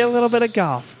 and maybe a little bit of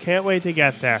golf. Can't wait to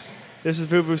get there. This is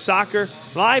Vuvu Soccer,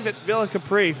 live at Villa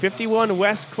Capri, 51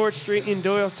 West Court Street in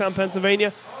Doylestown,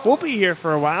 Pennsylvania. We'll be here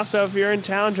for a while, so if you're in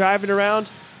town driving around,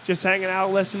 just hanging out,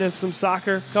 listening to some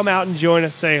soccer, come out and join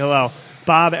us, say hello.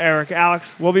 Bob, Eric,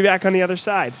 Alex, we'll be back on the other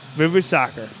side. Vuvu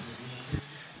Soccer.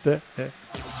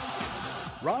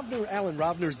 Rovner, Allen,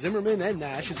 Rovner, Zimmerman, and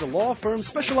Nash is a law firm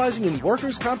specializing in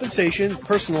workers' compensation,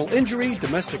 personal injury,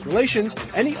 domestic relations,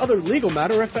 any other legal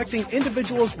matter affecting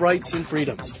individuals' rights and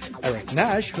freedoms. Eric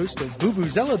Nash, host of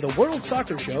Vuvuzela, the World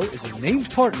Soccer Show, is a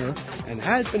named partner and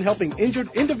has been helping injured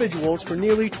individuals for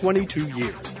nearly 22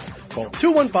 years. Call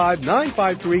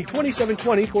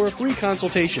 215-953-2720 for a free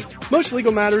consultation. Most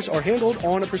legal matters are handled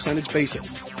on a percentage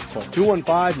basis. Call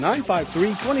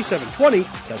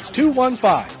 215-953-2720. That's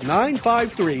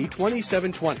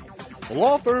 215-953-2720. The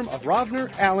law firm of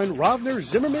Rovner, Allen, Rovner,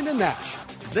 Zimmerman, and Nash.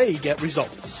 They get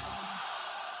results.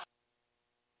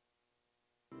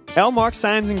 Elmark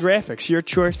Signs and Graphics, your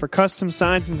choice for custom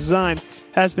signs and design,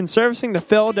 has been servicing the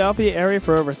Philadelphia area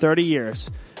for over 30 years.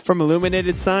 From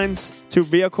illuminated signs to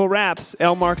vehicle wraps,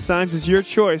 Elmark Signs is your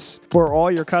choice for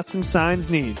all your custom signs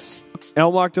needs.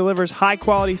 Elmark delivers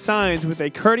high-quality signs with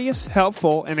a courteous,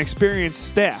 helpful, and experienced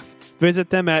staff. Visit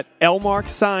them at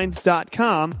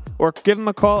elmarksigns.com or give them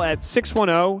a call at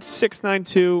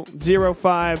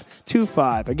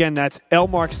 610-692-0525. Again, that's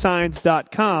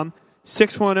elmarksigns.com.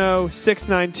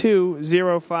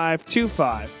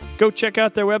 610-692-0525. Go check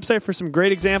out their website for some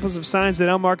great examples of signs that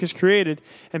Elmark has created,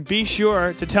 and be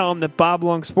sure to tell them that Bob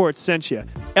Long Sports sent you.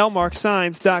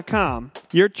 elmarksigns.com,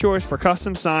 your choice for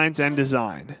custom signs and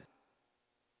design.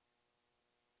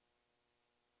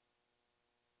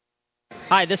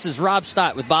 Hi, this is Rob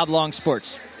Stott with Bob Long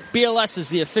Sports. BLS is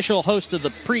the official host of the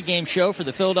pregame show for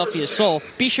the Philadelphia Soul.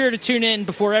 Be sure to tune in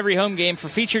before every home game for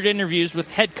featured interviews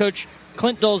with head coach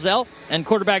Clint Dolzell and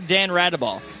quarterback Dan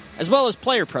Radeball, as well as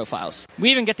player profiles. We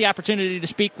even get the opportunity to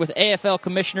speak with AFL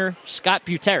Commissioner Scott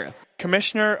Butera.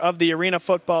 Commissioner of the Arena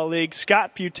Football League,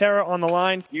 Scott Butera on the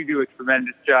line. You do a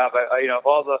tremendous job. Of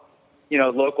all the,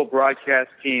 local broadcast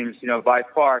teams, by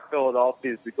far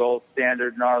Philadelphia is the gold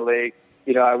standard in our league.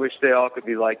 I wish they all could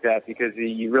be like that because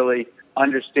you really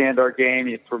understand our game,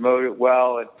 you promote it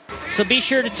well. And so be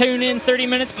sure to tune in 30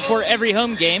 minutes before every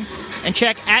home game and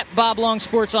check at Bob Long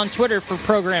Sports on Twitter for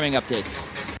programming updates.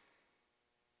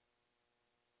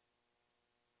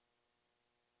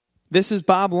 This is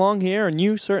Bob Long here, and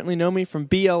you certainly know me from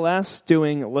BLS,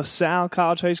 doing LaSalle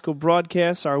College High School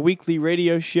broadcasts, our weekly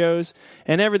radio shows,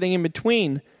 and everything in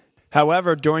between.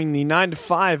 However, during the 9 to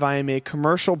 5, I am a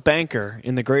commercial banker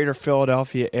in the greater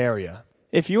Philadelphia area.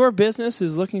 If your business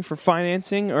is looking for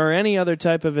financing or any other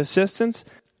type of assistance,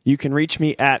 you can reach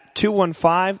me at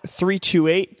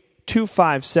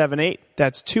 215-328-2578.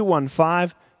 That's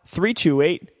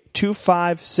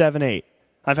 215-328-2578.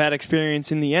 I've had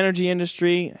experience in the energy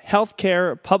industry,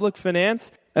 healthcare, public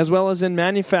finance, as well as in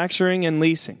manufacturing and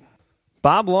leasing.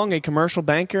 Bob Long, a commercial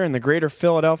banker in the greater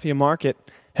Philadelphia market,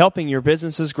 helping your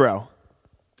businesses grow.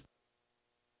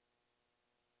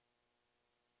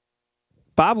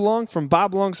 Bob Long from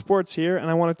Bob Long Sports here, and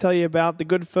I want to tell you about the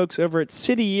good folks over at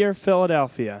City Year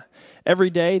Philadelphia.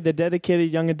 Every day, the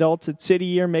dedicated young adults at City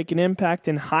Year make an impact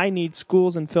in high-need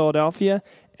schools in Philadelphia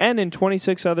and in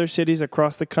 26 other cities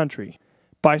across the country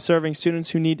by serving students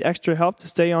who need extra help to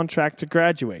stay on track to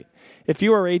graduate. If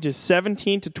you are ages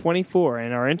 17 to 24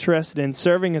 and are interested in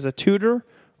serving as a tutor,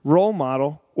 role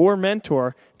model, or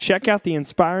mentor, check out the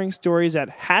inspiring stories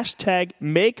at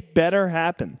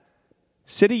 #MakeBetterHappen.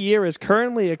 City Year is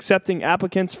currently accepting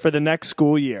applicants for the next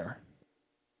school year.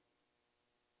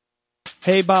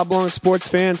 Hey Bob Long sports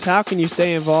fans, how can you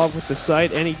stay involved with the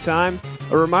site anytime?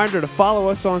 A reminder to follow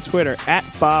us on Twitter at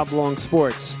Bob Long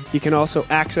Sports. You can also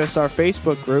access our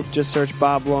Facebook group. Just search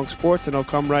Bob Long Sports and it'll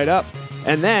come right up.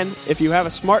 And then, if you have a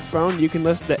smartphone, you can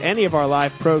listen to any of our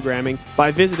live programming by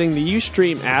visiting the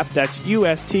Ustream app, that's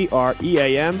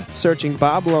USTREAM, searching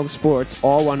Bob Long Sports,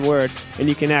 all one word, and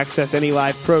you can access any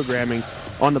live programming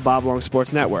on the Bob Long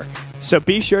Sports Network. So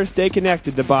be sure to stay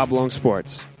connected to Bob Long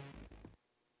Sports.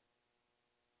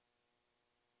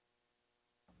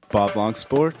 Bob Long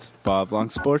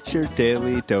Sports, your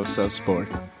daily dose of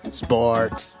sports.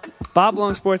 Sports.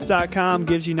 BobLongSports.com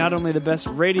gives you not only the best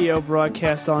radio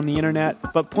broadcasts on the internet,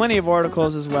 but plenty of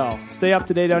articles as well. Stay up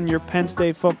to date on your Penn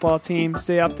State football team,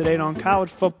 stay up to date on college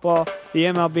football, the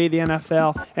MLB, the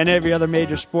NFL, and every other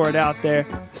major sport out there.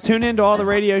 Just tune in to all the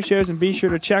radio shows and be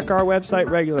sure to check our website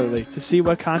regularly to see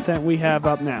what content we have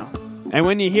up now. And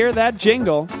when you hear that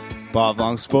jingle, Bob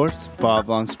Long Sports,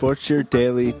 your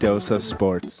daily dose of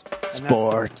sports.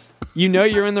 Sports. You know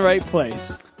you're in the right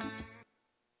place.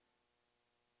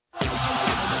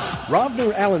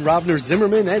 Rovner, Allen, Rovner,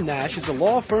 Zimmerman, and Nash is a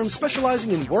law firm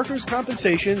specializing in workers'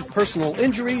 compensation, personal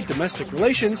injury, domestic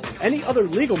relations, any other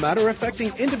legal matter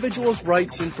affecting individuals'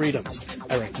 rights and freedoms.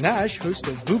 Eric Nash, host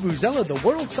of Vuvu Soccer, the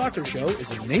World Soccer Show, is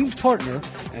a named partner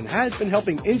and has been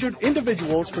helping injured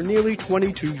individuals for nearly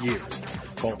 22 years.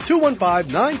 Call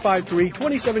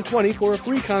 215-953-2720 for a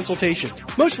free consultation.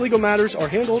 Most legal matters are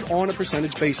handled on a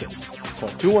percentage basis. Call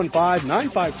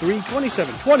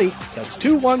 215-953-2720. That's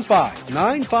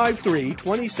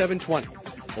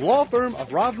 215-953-2720. The law firm of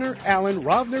Rovner, Allen,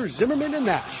 Rovner, Zimmerman, and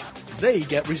Nash. They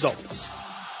get results.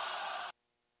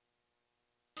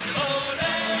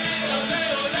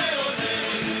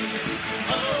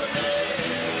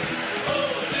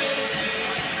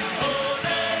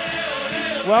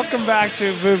 Welcome back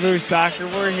to Vuvu Soccer.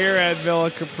 We're here at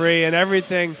Villa Capri, and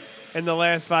everything in the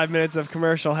last 5 minutes of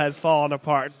commercial has fallen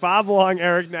apart. Bob Long,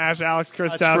 Eric Nash, Alex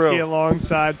Chrostowski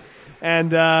alongside.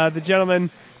 And the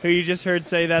gentleman who you just heard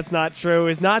say that's not true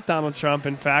is not Donald Trump,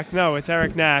 in fact. No, it's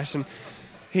Eric Nash, and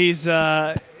he's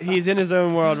in his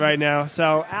own world right now.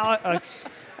 So, Alex,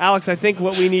 I think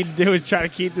what we need to do is try to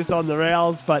keep this on the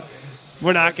rails, but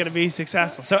we're not going to be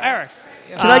successful. So, Eric.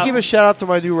 Can I give a shout-out to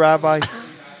my new rabbi?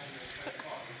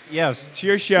 Yes. It's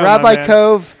your show, Rabbi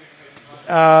Cove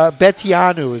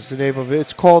Betianu is the name of it.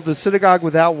 It's called the Synagogue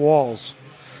Without Walls.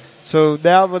 So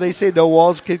now when they say no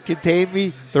walls can contain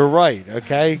me, they're right,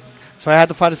 okay? So I had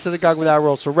to find a synagogue without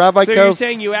walls. So Rabbi Cove... So you're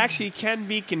saying you actually can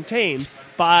be contained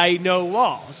by no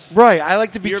walls. Right. I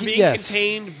like to be... You're being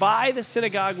contained by the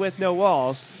synagogue with no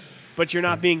walls, but you're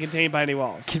not being contained by any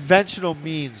walls. Conventional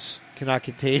means cannot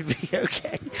contain me,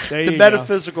 okay? There the you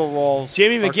metaphysical walls.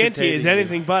 Jimmy McGinty is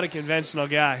anything but a conventional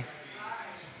guy.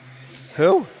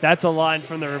 Who? That's a line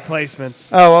from The Replacements.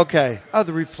 Oh, okay. Oh,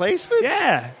 The Replacements?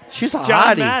 Yeah. She's a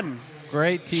John hottie. Madden.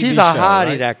 Great TV She's show, a hottie,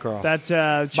 right? that girl. That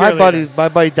my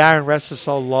buddy Darren rest his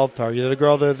soul loved her. You know the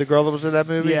girl that was in that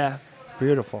movie? Yeah.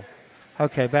 Beautiful.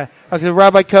 Okay,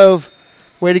 Rabbi Cove,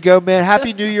 way to go, man.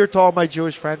 Happy New Year to all my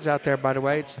Jewish friends out there, by the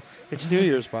way. It's New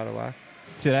Year's, by the way.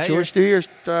 Today? Jewish New Year's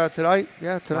tonight.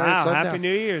 Yeah, tonight. Wow, Sunday. Happy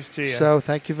New Year's to you. So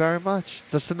thank you very much.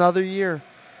 Just another year.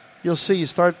 You'll see. You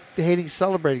start hating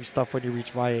celebrating stuff when you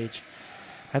reach my age.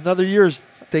 Another years,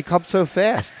 they come so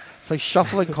fast. It's like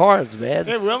shuffling cards, man.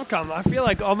 It will come. I feel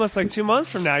like almost like 2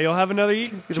 months from now, you'll have another year.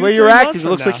 The way you're acting, it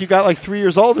looks like you got like 3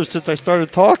 years older since I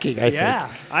started talking, I think.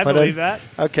 Yeah, I believe that.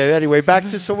 Okay, anyway, back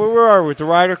to, so where are we? With the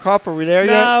Ryder Cup? Are we there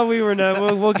yet? No, we were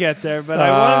not. We'll get there. But I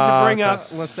wanted to bring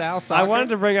up LaSalle Soccer. I wanted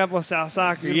to bring up LaSalle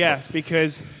Soccer, yes,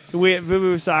 because we at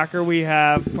Vuvu Soccer, we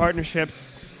have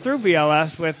partnerships through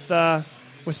BLS with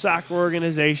soccer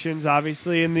organizations,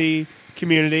 obviously, in the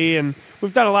community, and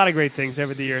we've done a lot of great things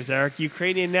over the years, Eric.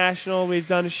 Ukrainian National, we've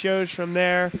done shows from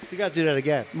there. We got to do that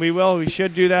again. We will. We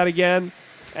should do that again.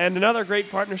 And another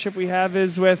great partnership we have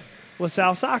is with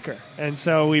LaSalle Soccer. And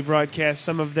so we broadcast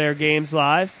some of their games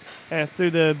live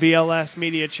through the BLS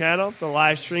media channel, the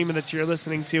live stream that you're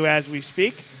listening to as we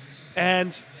speak.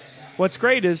 And what's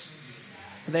great is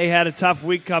they had a tough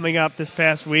week coming up this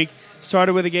past week.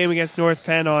 Started with a game against North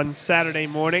Penn on Saturday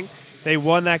morning. They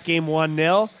won that game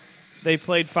 1-0. They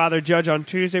played Father Judge on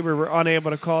Tuesday. We were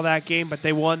unable to call that game, but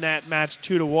they won that match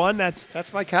 2-1.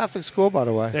 That's my Catholic school, by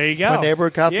the way. There you it's go. My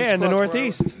neighborhood Catholic school. Yeah, in the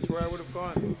Northeast. That's where I would have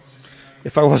gone.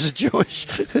 If I wasn't Jewish,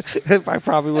 I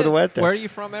probably would have went there. Where are you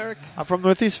from, Eric? I'm from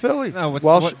Northeast Philly. No,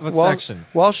 what section?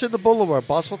 Welsh in the Boulevard.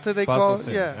 Bustleton, they call it.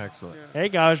 Yeah. Yeah. Excellent. There you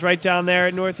go. I was right down there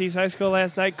at Northeast High School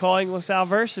last night calling LaSalle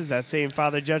versus that same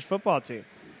Father Judge football team.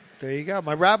 There you go.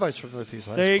 My rabbi's from Northeast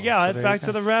High School. There you go. That's back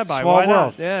to the rabbi. Small Why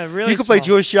world. not? Yeah, really. You can play small.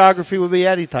 Jewish geography with me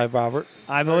anytime, Robert.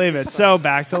 I believe it. So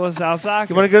back to LaSalle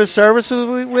Soccer. You want to go to service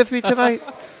with me tonight?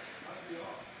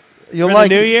 You'll For like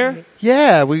the new it. year?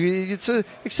 Yeah,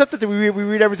 except that we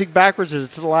read everything backwards and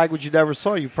it's in a language you never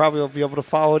saw. You probably won't be able to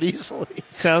follow it easily.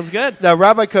 Sounds good. Now,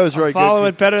 Rabbi Cove's very good. Follow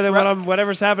it better than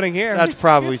whatever's happening here. That's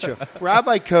probably true.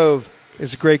 Rabbi Cove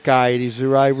is a great guy, and he's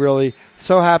really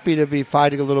so happy to be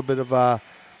fighting a little bit of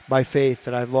my faith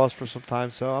that I've lost for some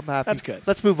time. So I'm happy. That's good.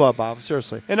 Let's move on, Bob.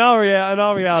 Seriously. In all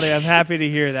reality, I'm happy to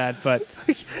hear that. But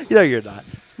You're not.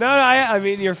 no, I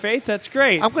mean your faith. That's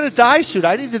great. I'm going to die soon.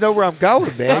 I need to know where I'm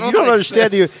going, man. You don't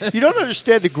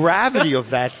understand the gravity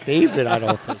of that statement. I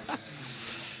don't think.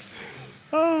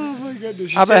 Oh my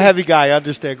goodness! I'm a heavy guy. I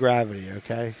understand gravity.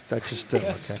 Okay, that's just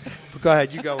okay. But go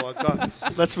ahead. You go on. Go.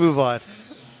 Let's move on.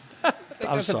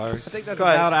 I'm sorry. I think that's Go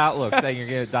ahead. about outlook saying you're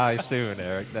going to die soon,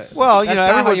 Eric. Well, that's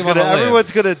not how you wanna live.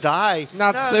 everyone's going to die.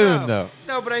 Not soon, though.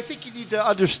 No, but I think you need to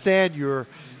understand your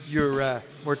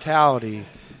mortality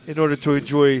in order to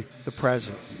enjoy the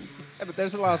present. Yeah, but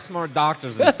there's a lot of smart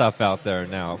doctors and stuff out there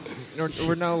now.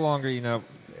 We're no longer, in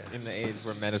the age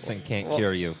where medicine can't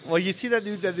cure you. Well, you see that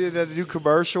new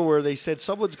commercial where they said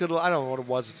someone's going to, I don't know what it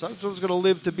was, someone's going to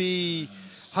live to be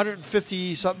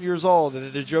 150-something years old,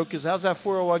 and the joke is, how's that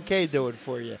 401k doing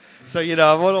for you? So, I'm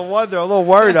a little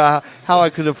worried how I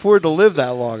could afford to live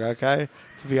that long, okay,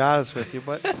 to be honest with you.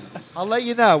 But I'll let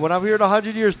you know. When I'm here in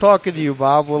 100 years talking to you,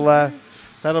 Bob,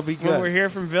 that'll be good. When we're here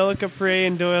from Villa Capri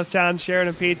and Doylestown sharing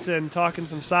a pizza and talking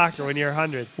some soccer when you're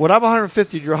 100. When I'm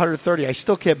 150 and you're 130, I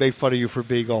still can't make fun of you for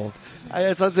being old.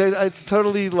 It's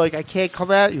totally like I can't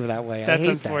come at you that way. That's I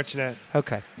hate unfortunate. That.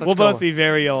 Okay, we'll both be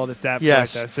very old at that point,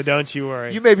 though, so don't you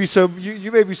worry. You may be so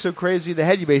crazy in the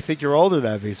head, you may think you're older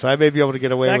than me, so I may be able to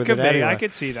get away with it anyway. I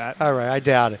could see that. All right, I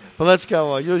doubt it. But let's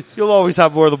go on. You'll always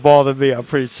have more of the ball than me, I'm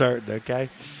pretty certain, okay?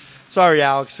 Sorry,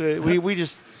 Alex.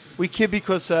 We kid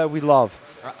because we love.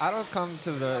 I don't come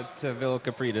to Villa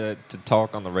Capri to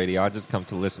talk on the radio. I just come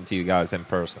to listen to you guys in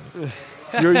person.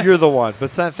 You're the one.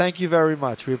 But thank you very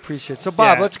much. We appreciate it. So,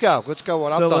 Bob, let's go. Let's go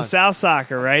on. I'm done. So, LaSalle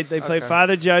Soccer, right? They play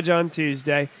Father Judge on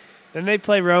Tuesday. Then they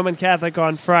play Roman Catholic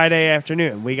on Friday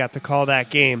afternoon. We got to call that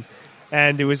game.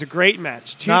 And it was a great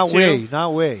match. 2-2.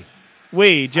 Not we.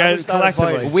 We,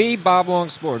 collectively. We, Bob Long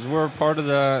Sports, we're part of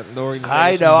the organization.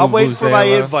 I know. I'm waiting for my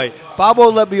invite. Bob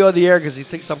won't let me on the air because he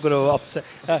thinks I'm going to upset.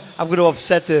 I'm going to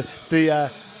upset the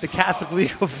Catholic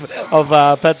League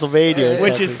of Pennsylvania.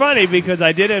 Which is funny because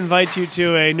I did invite you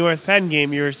to a North Penn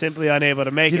game. You were simply unable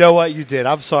to make it. You know what? You did.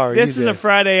 I'm sorry. This is a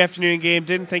Friday afternoon game.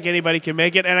 Didn't think anybody could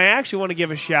make it. And I actually want to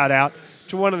give a shout-out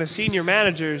to one of the senior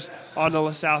managers on the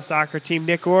LaSalle soccer team,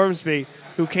 Nick Ormsby,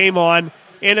 who came on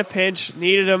in a pinch,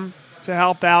 needed him to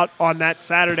help out on that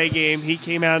Saturday game. He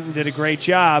came out and did a great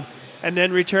job and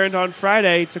then returned on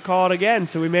Friday to call it again.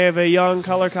 So we may have a young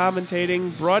color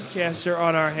commentating broadcaster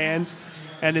on our hands,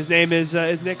 and his name is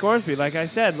Nick Ormsby. Like I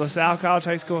said, LaSalle College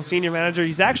High School senior manager.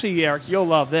 He's actually, Eric, you'll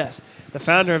love this, the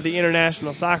founder of the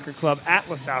International Soccer Club at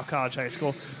LaSalle College High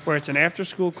School, where it's an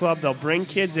after-school club. They'll bring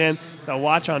kids in. They'll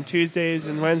watch on Tuesdays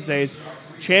and Wednesdays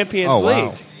Champions League.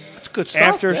 Wow. That's good stuff,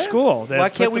 after man. school. Why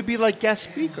can't we be like guest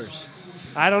speakers?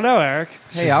 I don't know, Eric.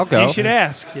 Hey, I'll go. You should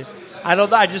ask. I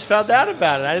don't know. I just found out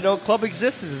about it. I didn't know a club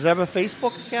existed. Does it have a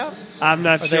Facebook account? I'm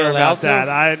not sure about that.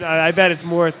 I bet it's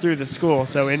more through the school,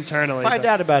 so internally. Find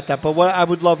out about that. But what I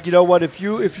would love, you know what? If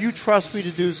you trust me to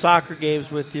do soccer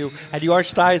games with you, and the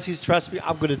Archdiocese trusts me,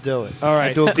 I'm going to do it. All right,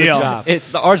 I do a good job.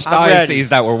 It's the Archdiocese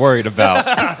that we're worried about.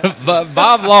 But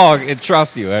Bob Long, it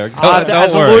trusts you, Eric. Don't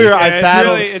as worry. a lawyer, I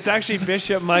battled. It's actually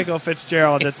Bishop Michael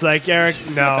Fitzgerald. It's like, Eric,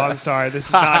 no, I'm sorry. This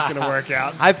is not going to work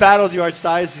out. I battled the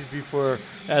Archdiocese before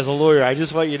as a lawyer. I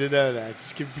just want you to know that.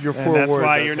 Just give your forewarned. That's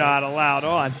why you're not allowed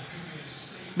on.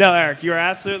 No, Eric, you're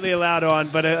absolutely allowed on,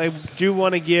 but I do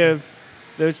want to give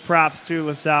those props to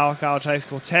LaSalle College High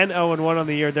School. 10-0-1 on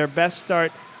the year. Their best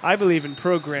start, I believe, in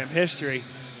program history.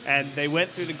 And they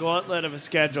went through the gauntlet of a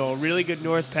schedule, a really good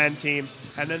North Penn team,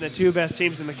 and then the two best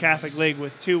teams in the Catholic League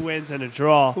with 2 wins and a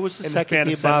draw. Who was the second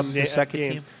team, Bob? The second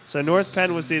team? So North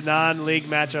Penn was the non-league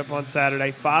matchup on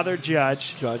Saturday. Father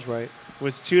Judge. Judge, right.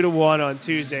 Was 2-1 on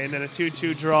Tuesday, and then a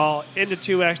 2-2 draw into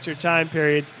 2 extra time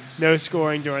periods. No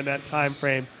scoring during that time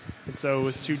frame, and so it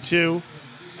was 2-2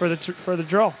 for the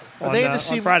draw. Are they in the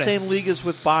same league as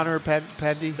with Bonner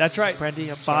Prendy? That's right.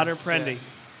 Prendy, Bonner Prendy.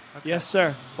 Yeah. Okay. Yes,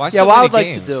 sir. Why so many I would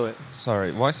games? Like to do it.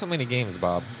 Sorry, why so many games,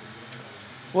 Bob?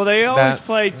 Well, they always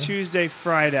play Tuesday,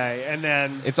 Friday, and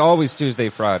then it's always Tuesday,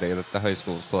 Friday that the high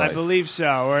schools play. I believe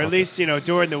so, or at least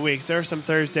during the weeks. There are some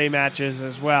Thursday matches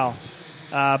as well.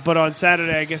 But on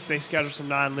Saturday, I guess they scheduled some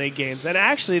non-league games. And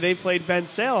actually, they played Ben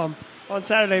Salem on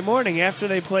Saturday morning after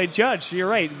they played Judge. So you're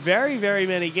right, very, very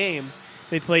many games.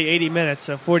 They play 80 minutes,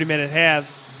 so 40-minute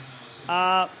halves.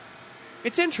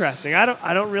 It's interesting.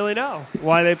 I don't really know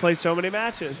why they play so many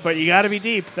matches, but you got to be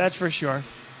deep, that's for sure.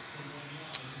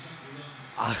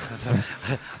 I'm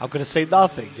going to say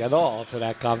nothing at all to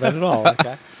that comment at all.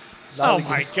 Okay. Oh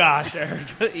my gosh, Eric!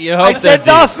 I said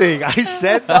nothing. I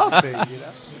said nothing.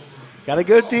 Got to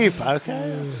go deep.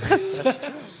 Okay. That's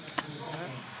true.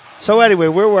 So anyway,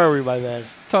 where were we, my man?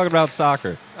 Talking about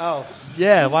soccer. Oh,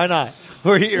 yeah. Why not?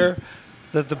 We're here.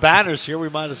 The banner's here. We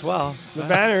might as well. The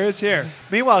banner is here.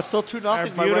 Meanwhile, it's still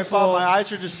 2-0. Beautiful. My eyes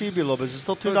are deceiving me a little bit. It's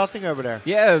still 2-0 over there.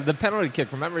 Yeah, the penalty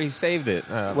kick. Remember, he saved it.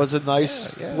 Was it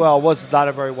nice? Yeah. Well, it was not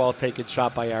a very well taken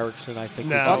shot by Eriksson, I think.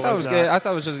 No, I thought that was not. good. I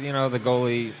thought it was just, the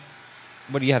goalie.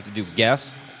 What do you have to do?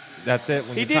 Guess? That's it?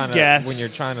 He did guess. When you're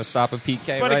trying to stop a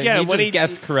PK, But right? again, he just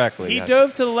guessed correctly. He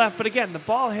dove to the left, but again, the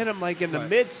ball hit him like in the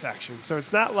midsection, so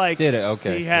it's not like Did it?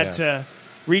 Okay, he had to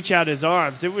reach out his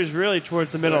arms. It was really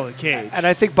towards the middle of the cage. And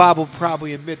I think Bob will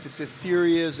probably admit that the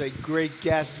theory is a great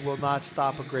guess will not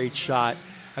stop a great shot.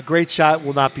 A great shot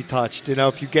will not be touched.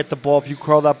 If you get the ball, if you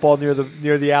curl that ball near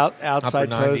the outside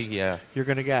 90, post, yeah. you're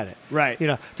going to get it. Right.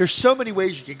 There's so many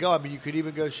ways you can go. I mean, you could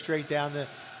even go straight down the.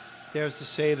 There's the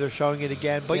save. They're showing it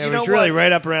again. But it was really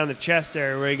right up around the chest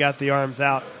area where he got the arms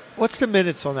out. What's the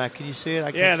minutes on that? Can you see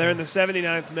it? They're in the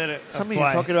 79th minute of play.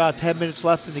 You're talking about 10 minutes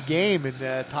left in the game, and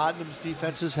Tottenham's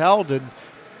defense is held, and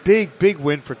big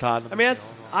win for Tottenham. I mean,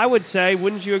 I would say,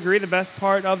 wouldn't you agree, the best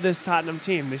part of this Tottenham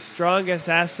team, the strongest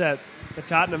asset that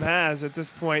Tottenham has at this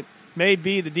point may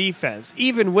be the defense,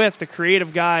 even with the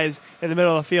creative guys in the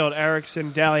middle of the field,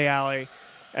 Eriksson, Dele Alli,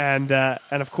 and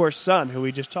of course Son, who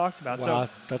we just talked about. Wow,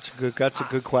 that's a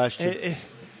good question.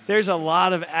 There's a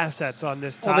lot of assets on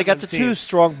this Tottenham Well, they got the team. two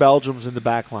strong Belgians in the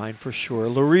back line for sure.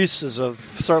 Lloris is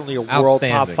certainly a world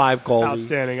top 5 goalie.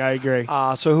 Outstanding, I agree.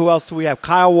 So who else do we have?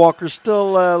 Kyle Walker's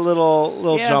still a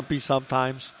little jumpy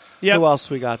sometimes. Yep. Who else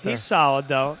we got there? He's solid,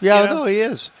 though. Yeah, no, he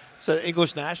is. He's an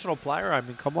English national player. I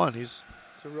mean, come on. He's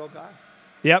a real guy.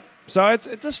 Yep. So it's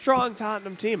a strong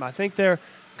Tottenham team. I think they're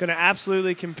going to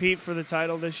absolutely compete for the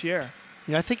title this year.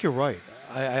 Yeah, I think you're right.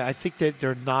 I think that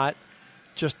they're not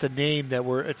just a name that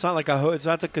we're. It's not like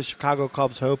the Chicago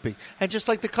Cubs hoping, and just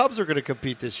like the Cubs are going to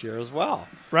compete this year as well.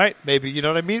 Right. Maybe you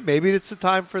know what I mean. Maybe it's the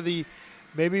time for the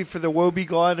woe be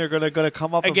gone. They're going to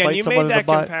come up Again, and bite you someone made in the that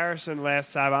butt. comparison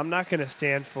last time. I'm not going to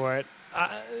stand for it.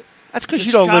 That's because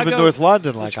you don't live in North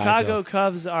London like I do. The Chicago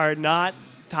Cubs are not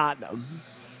Tottenham.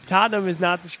 Tottenham is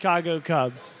not the Chicago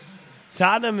Cubs.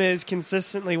 Tottenham is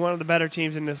consistently one of the better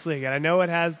teams in this league, and I know it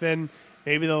has been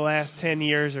maybe the last 10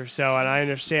 years or so, and I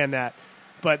understand that.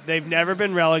 But they've never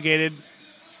been relegated.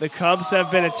 The Cubs have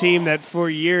been a team that for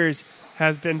years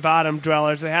has been bottom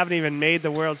dwellers. They haven't even made the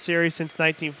World Series since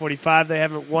 1945. They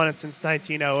haven't won it since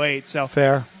 1908. So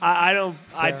fair. I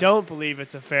don't believe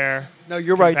it's a fair. No,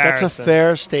 you're right. comparison. That's a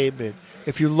fair statement.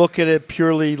 If you look at it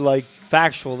purely like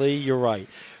factually, you're right.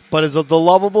 But as the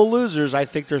lovable losers, I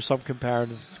think there's some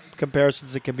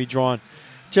comparisons that can be drawn.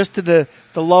 Just to the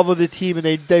love of the team, and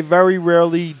they very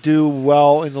rarely do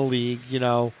well in the league,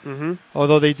 Mm-hmm.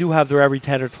 Although they do have their every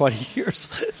 10 or 20 years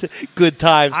good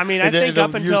times. I mean, I think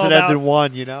up until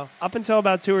up until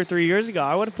about 2 or 3 years ago,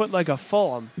 I would have put like a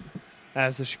Fulham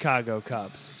as the Chicago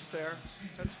Cubs.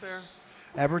 That's fair.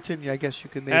 Everton, I guess you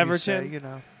could maybe say,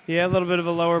 Yeah, a little bit of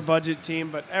a lower budget team,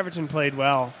 but Everton played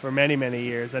well for many, many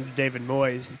years under David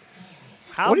Moyes.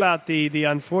 How about the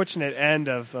unfortunate end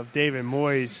of David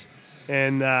Moyes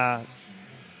in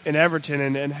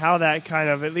Everton and how that kind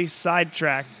of at least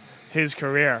sidetracked his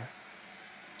career?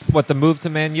 What, the move to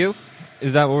Man U?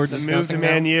 Is that what we're discussing? The move to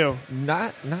Man U.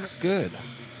 Not good.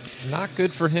 Not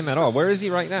good for him at all. Where is he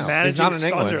right now? Managing He's not in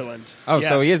England. Sunderland. Oh, yes.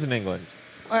 so he is in England.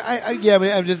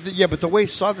 But the way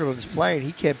Sunderland's playing,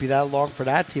 he can't be that long for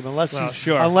that team unless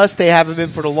they have him in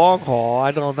for the long haul.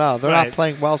 I don't know. They're not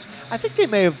playing well. I think they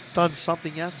may have done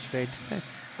something yesterday.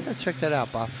 Check that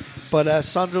out, Bob. But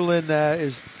Sunderland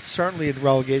is certainly in the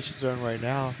relegation zone right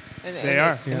now. They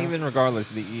are. And even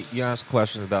regardless, you asked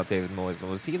questions about David Moyes.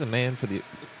 Was he the man for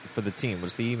the team?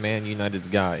 Was he Man United's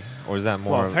guy? Or is that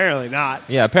more... Well, apparently not.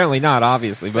 Yeah, apparently not,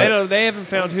 obviously. But they haven't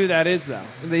found who that is, though.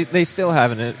 They still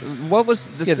haven't. What was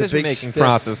the decision-making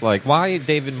process like? Why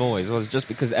David Moyes? Was it just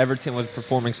because Everton was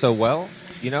performing so well,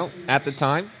 at the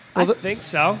time? I think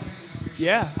so.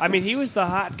 Yeah. I mean, he was the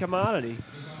hot commodity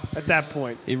at that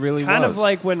point. He really kind was. of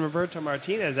like when Roberto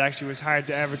Martinez actually was hired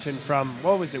to Everton from,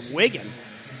 Wigan,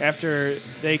 after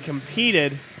they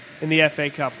competed in the FA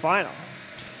Cup final.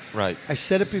 Right. I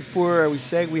said it before.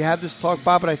 We have this talk,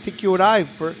 Bob, but I think you and I,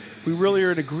 we really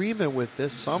are in agreement with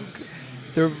this.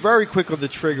 They're very quick on the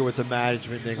trigger with the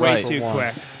management thing. Way for too one.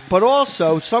 quick. But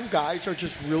also, some guys are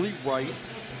just really right,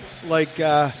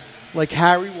 like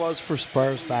Harry was for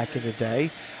Spurs back in the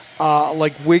day.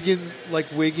 Like Wigan,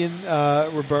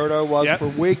 Roberto was for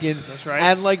Wigan. That's right.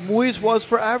 And like Moyes was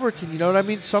for Everton. You know what I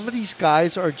mean? Some of these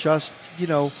guys are just,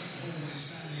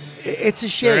 it's a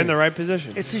shame. They're in the right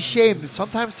position. It's a shame that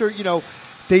sometimes they're,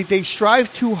 they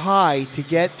strive too high to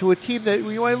get to a team that,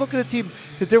 when I look at a team,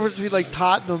 the difference between like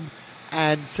Tottenham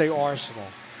and, say, Arsenal,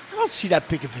 I don't see that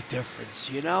big of a difference,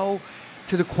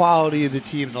 to the quality of the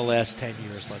team in the last 10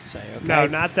 years, let's say. Okay? No,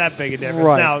 not that big a difference.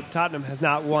 Right. Now, Tottenham has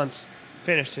not once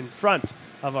finished in front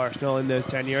of Arsenal in those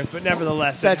 10 years, but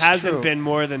nevertheless, That's it hasn't true. been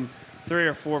more than 3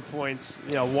 or 4 points,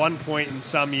 1 point in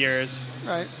some years.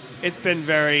 Right. It's been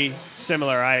very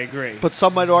similar, I agree. But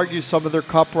some might argue some of their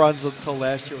cup runs until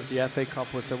last year with the FA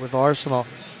Cup with Arsenal,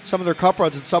 some of their cup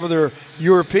runs and some of their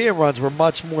European runs were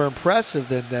much more impressive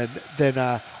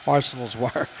than Arsenal's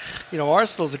were.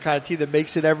 Arsenal's the kind of team that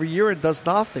makes it every year and does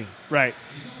nothing. Right.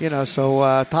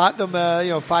 So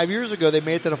Tottenham, 5 years ago, they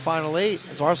made it to the final 8.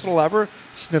 Has Arsenal ever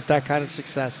sniffed that kind of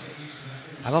success?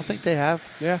 I don't think they have.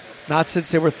 Yeah. Not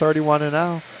since they were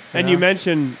 31-0. And you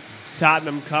mentioned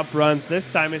Tottenham Cup runs. This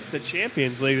time it's the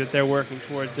Champions League that they're working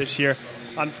towards this year.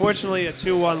 Unfortunately, a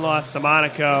 2-1 loss to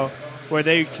Monaco, where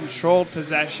they controlled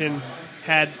possession,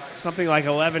 had something like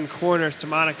 11 corners to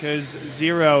Monaco's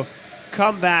 0,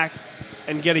 come back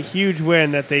and get a huge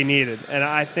win that they needed. And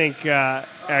I think,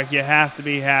 Eric, you have to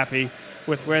be happy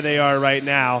with where they are right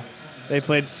now. They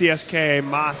played CSKA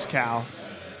Moscow,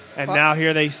 and now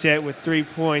here they sit with 3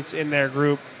 points in their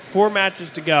group. 4 matches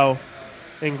to go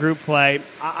in group play.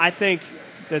 I think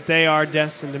that they are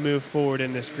destined to move forward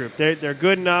in this group. They're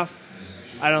good enough.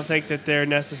 I don't think that there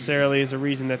necessarily is a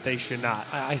reason that they should not.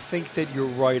 I think that you're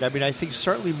right. I mean, I think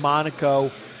certainly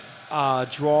Monaco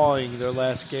drawing their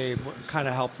last game kind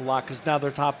of helped a lot because now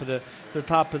they're top of the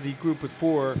group with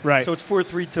 4. Right. So it's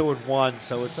 4-3, 2, and 1.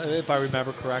 So it's, if I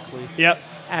remember correctly. Yep.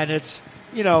 And it's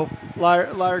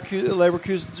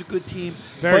Leverkusen's a good team.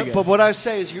 Very good. But what I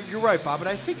say is you're right, Bob. And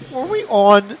I think did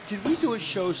we do a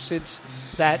show since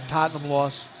that Tottenham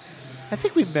loss? I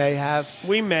think we may have.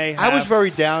 I was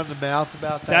very down in the mouth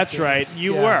about that. That's game. right.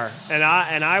 You were, and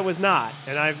I was not.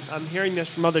 And I'm hearing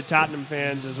this from other Tottenham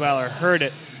fans as well, or heard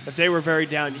it, that they were very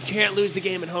down. You can't lose the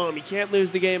game at home. You can't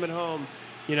lose the game at home.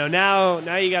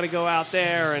 Now you got to go out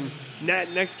there, and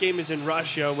next game is in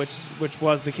Russia, which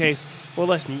was the case. Well,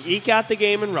 listen, you eke out the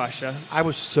game in Russia. I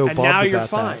was so and bummed now you're about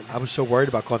fine. that. I was so worried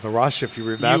about going to Russia, if you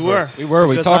remember. You were.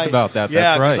 We talked about that.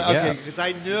 That's right. Because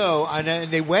I knew,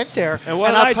 and they went there. And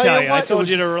what did I tell you? I told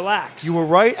you to relax. You were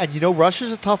right, and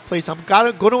Russia's a tough place. I'm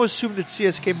going to assume that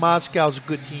CSKA Moscow is a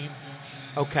good team.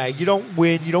 Okay, you don't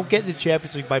win. You don't get in the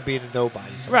Champions League by being a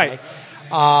nobodies. Okay? Right.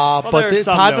 But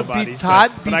Tottenham beat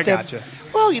them. I gotcha.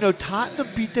 Well, Tottenham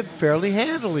beat them fairly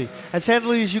handily. As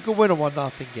handily as you can win a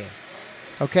 1-0 game.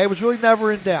 Okay, it was really never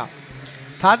in doubt.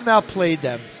 Tottenham outplayed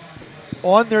them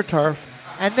on their turf,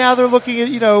 and now they're looking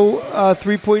at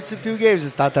 3 points in 2 games.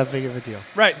 It's not that big of a deal.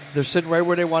 Right. They're sitting right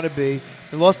where they want to be.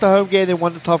 They lost the home game. They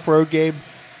won the tough road game.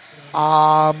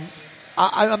 I'm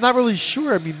not really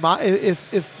sure. I mean,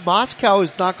 if Moscow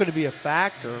is not going to be a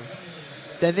factor,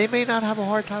 then they may not have a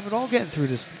hard time at all getting through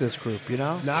this group,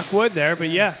 Knock wood there, but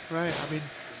yeah. Right. I mean,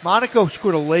 Monaco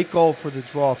scored a late goal for the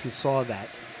draw, if you saw that.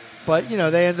 But,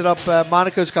 they ended up,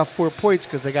 Monaco's got 4 points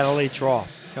because they got a late draw.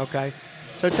 Okay?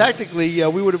 So technically,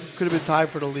 we could have been tied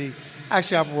for the lead.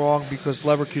 Actually, I'm wrong because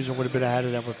Leverkusen would have been ahead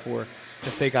of them with 4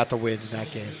 if they got the win in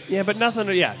that game. Yeah, but nothing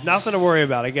to worry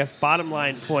about. I guess bottom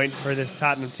line point for this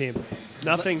Tottenham team.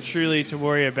 Nothing truly to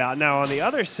worry about. Now, on the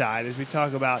other side, as we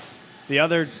talk about the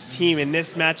other team in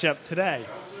this matchup today,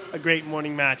 a great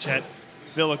morning match at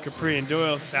Villa Capri in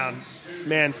Doylestown,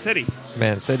 Man City.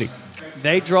 Man City.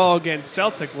 They draw against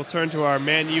Celtic. We'll turn to our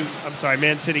Man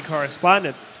City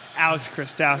correspondent, Alex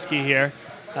Chrostowski here.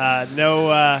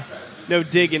 No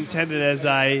dig intended as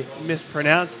I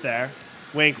mispronounced there.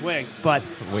 Wink, wink. But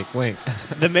wink, wink.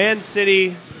 The Man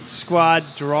City squad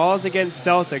draws against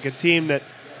Celtic, a team that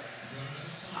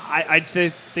I'd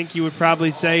think you would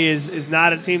probably say is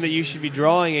not a team that you should be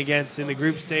drawing against in the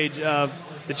group stage of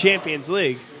the Champions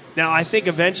League. Now, I think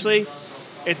eventually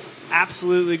it's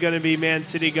absolutely going to be Man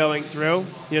City going through.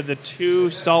 The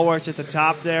 2 stalwarts at the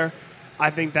top there.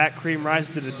 I think that cream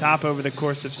rises to the top over the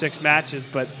course of 6 matches,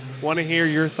 but want to hear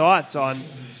your thoughts on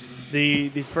the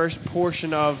first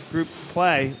portion of group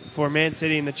play for Man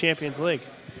City in the Champions League.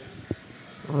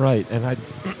 Right, and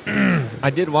I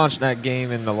did watch that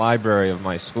game in the library of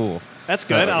my school. That's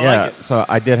good. I yeah, like it. so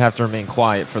I did have to remain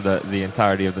quiet for the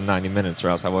entirety of the 90 minutes, or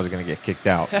else I wasn't going to get kicked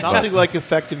out. Nothing like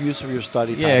effective use of your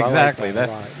study time. Yeah, exactly. I like that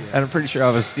a lot, yeah. And I'm pretty sure I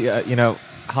was,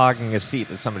 hogging a seat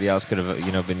that somebody else could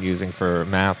have, been using for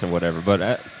math or whatever.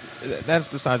 But that's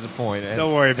besides the point. And,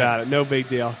 don't worry about it. No big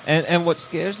deal. And what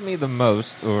scares me the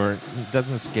most, or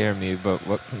doesn't scare me, but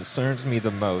what concerns me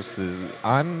the most is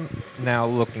I'm now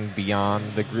looking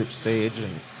beyond the group stage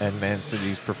and Man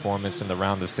City's performance in the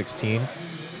round of 16.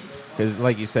 Because,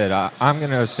 like you said, I'm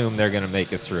going to assume they're going to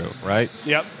make it through, right?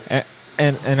 Yep.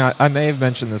 And I may have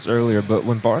mentioned this earlier, but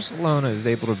when Barcelona is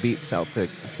able to beat Celtic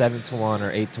 7-1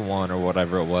 or 8-1 or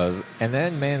whatever it was, and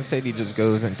then Man City just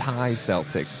goes and ties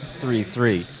Celtic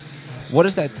 3-3, what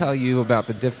does that tell you about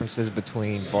the differences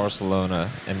between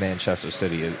Barcelona and Manchester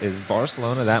City? Is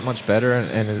Barcelona that much better,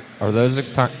 and are those the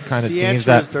kind of the teams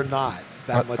answer that is they're not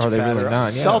that much are they better? really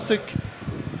not? Yeah.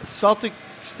 Celtic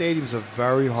Stadium is a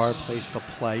very hard place to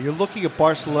play. You're looking at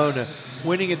Barcelona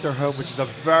winning at their home, which is a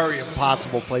very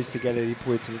impossible place to get any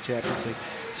points in the Champions League.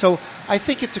 So I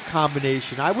think it's a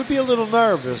combination. I would be a little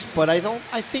nervous, but I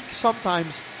think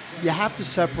sometimes you have to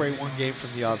separate one game from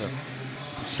the other.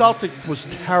 Celtic was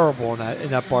terrible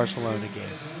in that Barcelona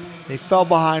game. They fell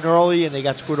behind early and they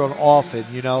got scored on often.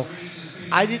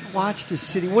 I didn't watch the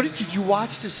City. Did you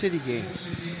watch the City game?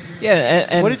 Yeah,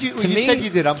 and what did you? You said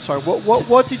you did. I'm sorry.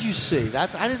 What did you see?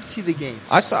 I didn't see the game.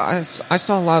 I saw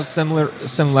a lot of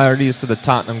similarities to the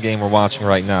Tottenham game we're watching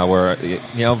right now, where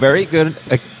very good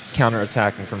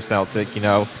counterattacking from Celtic.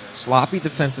 Sloppy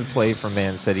defensive play from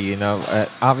Man City.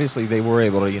 Obviously they were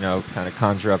able to kind of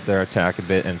conjure up their attack a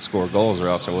bit and score goals, or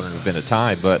else it wouldn't have been a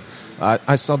tie. But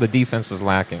I saw the defense was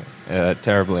lacking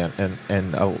terribly,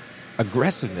 and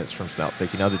aggressiveness from Celtic.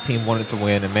 The team wanted to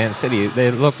win, and Man City, they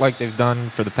look like they've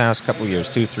done for the past couple of years,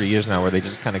 2-3 years now, where they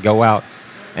just kind of go out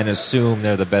and assume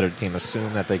they're the better team,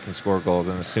 assume that they can score goals,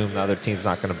 and assume the other team's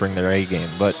not going to bring their A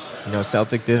game. But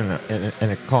Celtic did,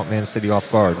 and it caught Man City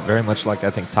off guard, very much like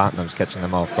I think Tottenham's catching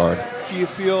them off guard. Do you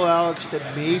feel, Alex, that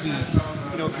maybe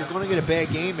if you're going to get a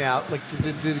bad game out, like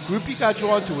the group you got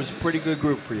drawn to was a pretty good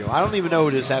group for you? I don't even know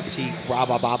who this FC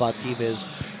Rabababa team is.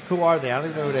 Who are they? I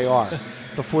don't even know who they are.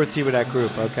 The fourth team of that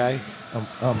group, okay?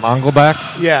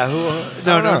 Mongelbach? Yeah.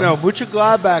 No.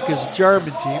 Mönchengladbach is a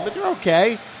German team, but they're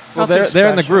okay. Well, they're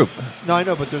in the group. No, I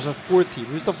know, but there's a fourth team.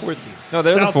 Who's the fourth team? No,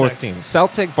 they're the fourth team.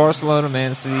 Celtic, Barcelona,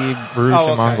 Man City, Bruges,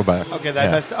 and Mongelbach.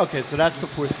 Okay, so that's the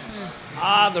fourth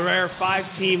team. The rare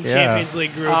 5-team Champions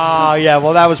League group. Yeah,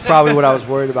 well, that was probably what I was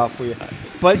worried about for you.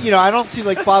 But, I don't see,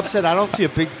 like Bob said, I don't see a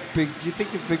big, do you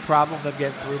think the big problem them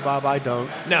getting through, Bob? I don't.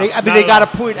 No. They got a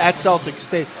point at Celtic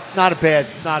State. Not a bad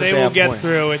point. They will get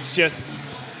through. It's just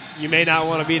you may not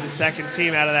want to be the second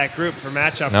team out of that group for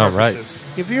matchup purposes.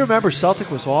 Right. If you remember, Celtic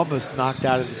was almost knocked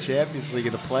out of the Champions League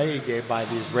in the playing game by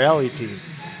the Israeli team.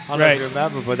 I don't know if you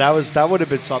remember, but that would have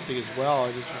been something as well,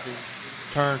 an interesting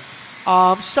turn.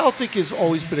 Celtic has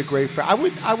always been a great friend. I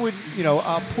would,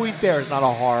 a point there is not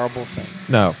a horrible thing.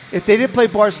 No. If they didn't play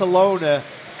Barcelona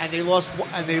and they lost,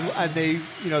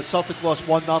 Celtic lost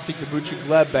 1-0 to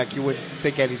Mönchengladbach, you wouldn't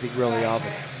think anything really of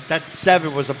it. That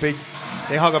 7 was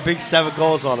they hung a big 7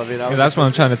 goals on them. That's what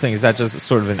I'm trying to think. Is that just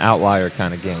sort of an outlier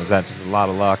kind of game? Is that just a lot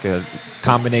of luck, a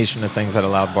combination of things that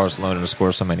allowed Barcelona to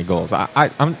score so many goals? I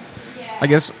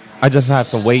guess I just have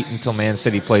to wait until Man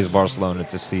City plays Barcelona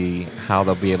to see how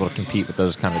they'll be able to compete with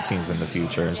those kind of teams in the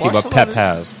future and see what Pep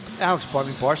has. Alex,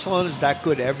 Barcelona's that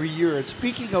good every year. And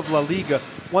speaking of La Liga,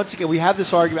 once again, we have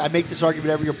this argument. I make this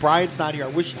argument every year. Brian's not here. I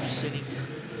wish he was sitting here.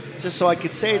 Just so I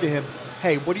could say to him,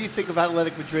 hey, what do you think of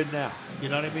Athletic Madrid now? You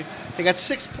know what I mean? They got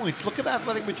 6 points. Look at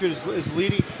Athletic Madrid is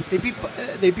leading. They beat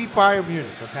Bayern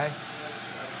Munich, okay?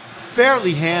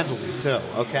 Fairly handily, too,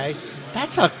 okay?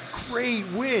 That's a great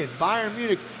win. Bayern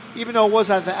Munich, even though it was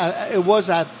at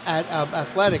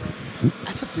Athletic,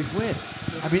 that's a big win.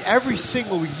 I mean, every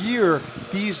single year,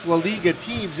 these La Liga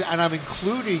teams, and I'm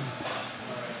including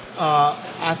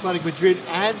Athletic Madrid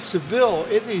and Seville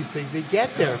in these things, they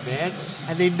get there, man,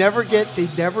 and they never get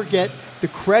the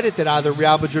credit that either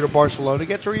Real Madrid or Barcelona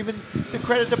gets, or even the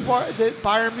credit that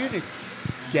Bayern Munich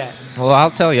get. Well, I'll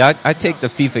tell you, I take the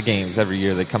FIFA games every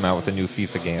year. They come out with a new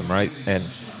FIFA game, right? And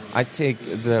I take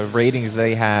the ratings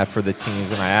they have for the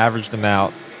teams, and I average them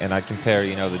out, and I compare,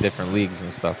 the different leagues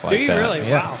and stuff like that. Do you really?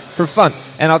 Yeah, Wow. for fun.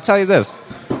 And I'll tell you this.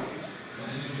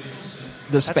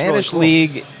 The Spanish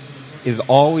league is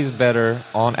always better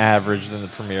on average than the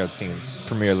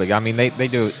Premier League. I mean, they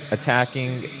do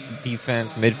attacking,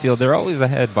 defense, midfield. They're always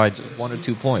ahead by just 1 or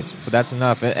 2 points, but that's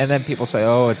enough. And then people say,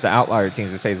 oh, it's the outlier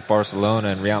teams. They say it's Barcelona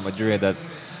and Real Madrid.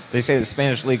 They say the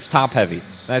Spanish league's top heavy.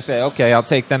 And I say, okay, I'll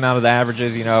take them out of the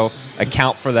averages,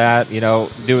 account for that,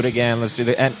 do it again, let's do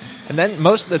that. And And then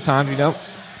most of the times,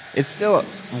 it's still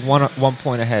 1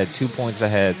 point ahead, 2 points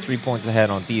ahead, 3 points ahead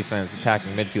on defense,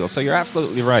 attacking midfield. So you're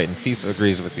absolutely right, and FIFA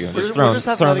agrees with you. I'm just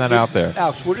throwing that out there.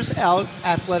 Alex, where does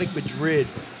Athletic Madrid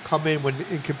come in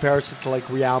in comparison to like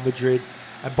Real Madrid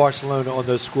and Barcelona on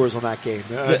those scores on that game,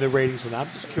 the ratings on that?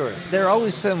 I'm just curious. They're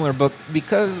always similar, but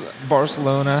because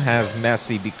Barcelona has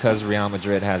Messi, because Real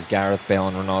Madrid has Gareth Bale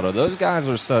and Ronaldo, those guys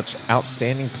are such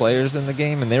outstanding players in the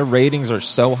game, and their ratings are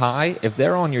so high. If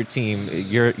they're on your team,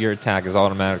 your attack is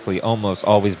automatically almost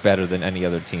always better than any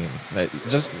other team.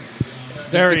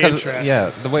 Very interesting.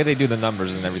 Yeah, the way they do the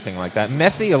numbers and everything like that.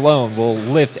 Messi alone will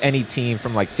lift any team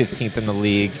from like 15th in the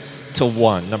league to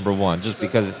number one, just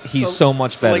because he's so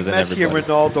much better than Messi everybody. and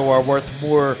Ronaldo are worth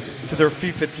more to their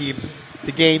FIFA team,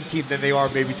 the game team, than they are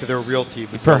maybe to their real team.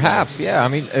 Perhaps, yeah. I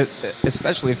mean,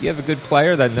 especially if you have a good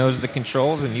player that knows the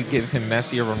controls and you give him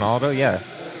Messi or Ronaldo, yeah,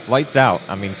 lights out.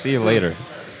 I mean, see you later.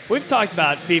 We've talked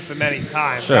about FIFA many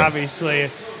times. Sure. Obviously,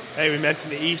 we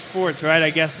mentioned the esports, right?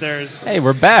 I guess Hey,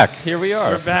 we're back. Here we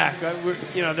are. We're back.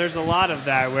 There's a lot of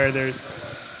that where there's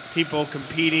people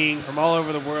competing from all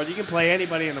over the world. You can play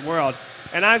anybody in the world.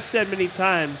 And I've said many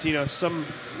times, some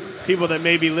people that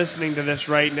may be listening to this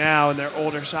right now and they're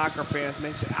older soccer fans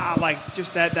may say,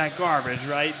 just that garbage,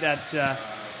 right? That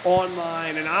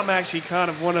online. And I'm actually kind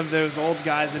of one of those old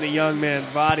guys in a young man's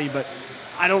body, but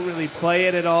I don't really play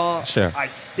it at all. Sure. I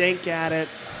stink at it.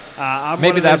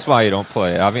 Maybe that's why you don't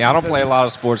play it. I mean, I don't play a lot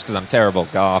of sports because I'm terrible.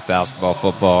 Golf, basketball,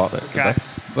 football. Okay.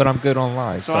 But I'm good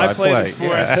online, so I play the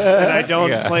sports and I don't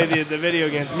Yeah. play the video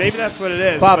games. Maybe that's what it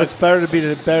is. Bob, it's better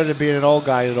to be an old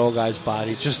guy in an old guy's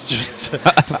body. Just to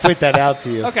point that out to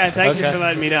you. Okay, thank you for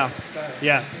letting me know.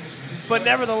 Yes. But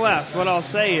nevertheless, what I'll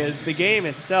say is the game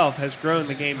itself has grown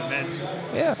the game immensely.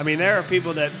 Yeah. I mean, there are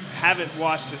people that haven't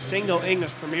watched a single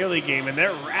English Premier League game, and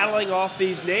they're rattling off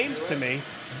these names to me,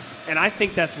 and I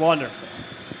think that's wonderful.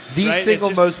 The right?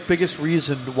 single most biggest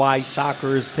reason why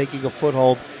soccer is taking a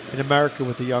foothold in America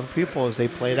with the young people is they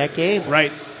play that game.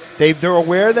 Right. They're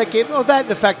aware of that game. Oh, that and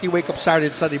the fact you wake up Saturday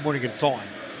and Sunday morning and it's on.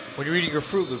 When you're eating your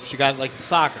Fruit Loops, you got like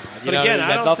soccer. But again, you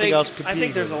got nothing else competing. I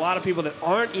think there's a lot of people that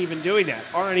aren't even doing that,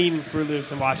 aren't eating Fruit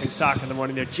Loops and watching soccer in the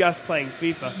morning. They're just playing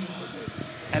FIFA.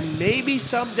 And maybe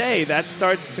someday that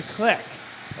starts to click.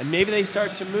 And maybe they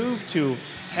start to move to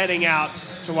heading out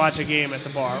to watch a game at the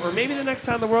bar. Or maybe the next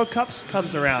time the World Cup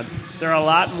comes around, they're a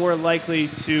lot more likely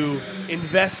to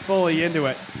invest fully into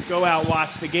it, go out,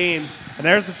 watch the games. And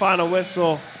there's the final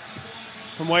whistle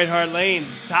from White Hart Lane.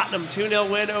 Tottenham 2-0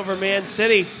 win over Man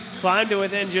City. Climbed to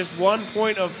within just 1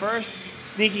 point of first,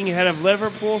 sneaking ahead of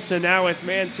Liverpool. So now it's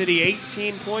Man City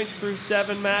 18 points through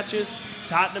 7 matches,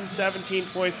 Tottenham 17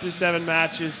 points through 7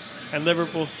 matches, and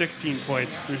Liverpool 16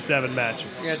 points through 7 matches.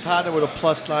 Yeah, Tottenham with a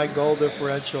 +9 goal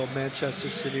differential,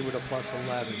 Manchester City with a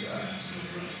 +11.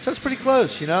 So it's pretty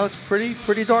close, It's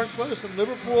pretty darn close. And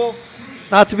Liverpool,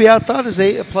 not to be outdone, is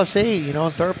 +8,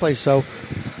 in third place. So,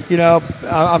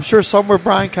 I'm sure somewhere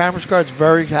Brian Cameron's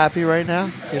very happy right now,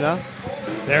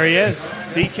 There he is,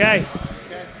 BK. I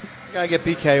gotta get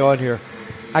BK on here.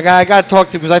 I got to talk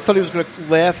to him because I thought he was going to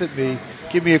laugh at me,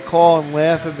 give me a call and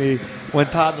laugh at me when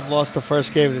Tottenham lost the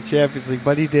first game of the Champions League,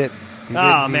 but he didn't.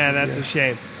 Man, that's a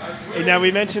shame. Now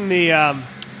we mentioned the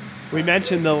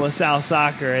LaSalle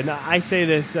Soccer, and I say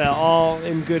this all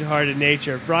in good-hearted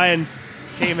nature. Brian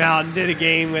came out and did a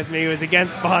game with me. It was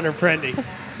against Bonner Prendy.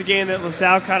 It's a game that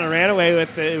LaSalle kind of ran away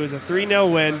with. It was a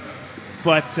 3-0 win,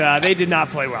 but they did not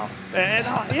play well. And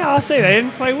I'll say they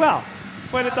didn't play well.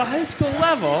 But at the high school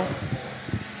level,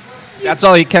 that's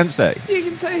all you can say. You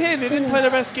can say, hey, they didn't play their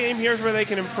best game. Here's where they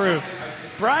can improve.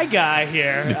 Bry Guy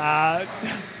here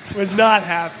was not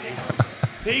happy.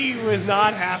 He was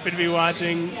not happy to be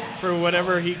watching for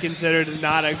whatever he considered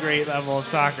not a great level of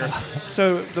soccer.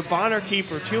 So the Bonner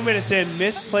keeper, 2 minutes in,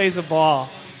 misplays a ball,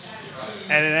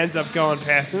 and it ends up going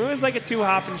past him. It was like a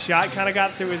 2-hopping shot, kind of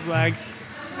got through his legs.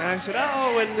 And I said,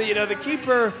 and the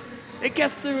keeper, it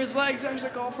gets through his legs. There's a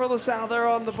goal for LaSalle. They're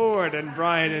on the board. And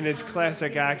Brian, in his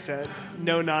classic accent,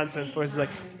 no-nonsense voice, is like,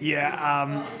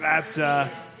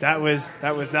 that was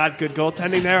not good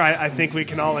goaltending there. I think we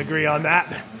can all agree on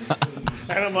that.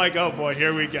 And I'm like, oh, boy,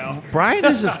 here we go. Brian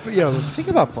is think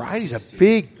about Brian. He's a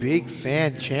big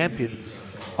fan, champion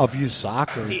of youth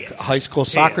soccer, high school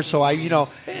soccer. So he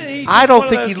I don't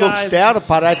think he looks down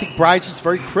upon it. I think Brian's just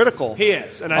very critical. He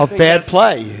is, and I of think bad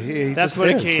play. He that's just what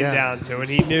is, it came down to, and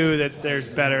he knew that there's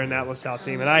better in that LaSalle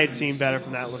team, and I had seen better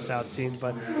from that LaSalle team,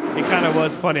 but it kind of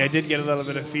was funny. I did get a little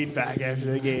bit of feedback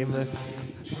after the game.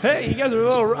 Hey, you guys are a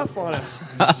little rough on us.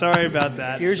 Sorry about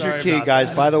that. Here's your key,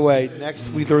 guys. By the way, next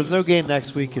week there's no game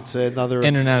next week. It's another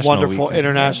wonderful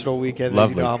international weekend.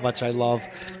 Lovely. You know how much I love.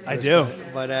 I do.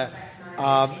 But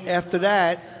after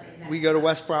that, we go to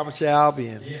West Bromwich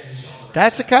Albion.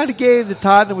 That's the kind of game that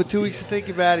Tottenham, with 2 weeks to think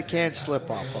about it, can't slip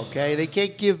up. Okay, they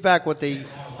can't give back what they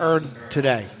earned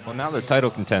today. Well, now they're title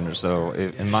contenders, so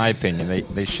in my opinion,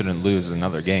 they shouldn't lose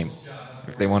another game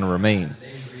if they want to remain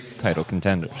title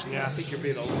contenders. Yeah, I think you're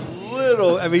being a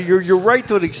little. I mean, you're right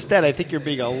to an extent. I think you're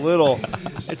being a little.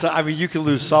 I mean, you can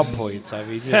lose some points. I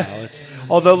mean, you know, it's.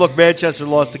 Although, look, Manchester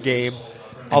lost a game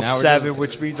of 7,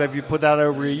 which means if you put that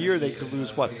over a year, they could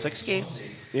lose 6 games.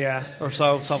 Yeah, or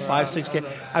some 5-6 games.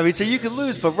 I mean, so you can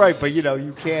lose, but you know,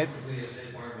 you can't.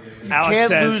 You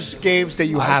can't lose games that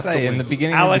you have to win. In the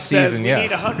beginning Alex of the season, says we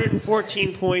need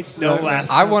 114 points, no less.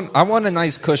 I want a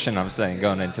nice cushion, I'm saying,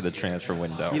 going into the transfer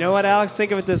window. You know what, Alex?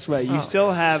 Think of it this way. You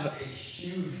still have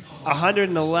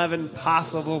 111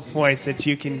 possible points that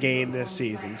you can gain this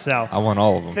season. So I want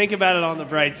all of them. Think about it on the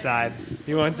bright side.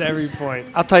 He wants every point.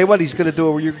 I'll tell you what he's going to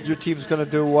do. Your team's going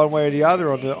to do one way or the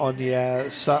other on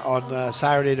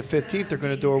Saturday the 15th. They're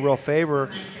going to do a real favor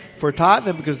for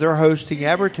Tottenham because they're hosting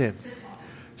Everton.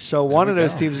 So one of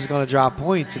those teams is going to drop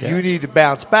points, and you need to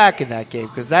bounce back in that game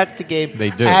because that's the game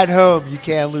they do. At home you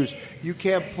can't lose. You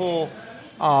can't pull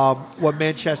what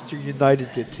Manchester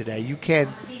United did today. You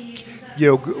can't,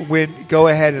 go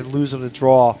ahead and lose on a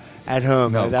draw at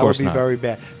home. No, that would be very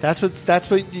bad. That's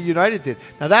what United did.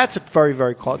 Now that's a very,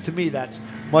 very to me that's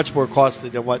much more costly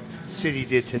than what City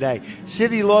did today.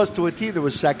 City lost to a team that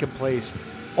was second place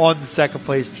on the second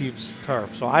place team's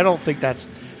turf. So I don't think that's.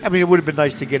 I mean, it would have been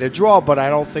nice to get a draw, but I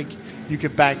don't think you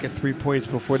could bank at 3 points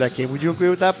before that game. Would you agree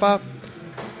with that, Bob?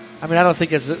 I mean, I don't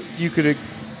think you could.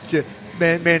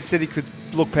 Man City could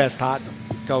look past Tottenham,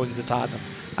 going to Tottenham.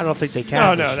 I don't think they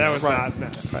can. No, that was not. No.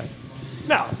 Right.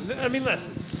 No, I mean,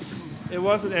 listen. It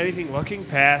wasn't anything looking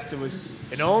past. It was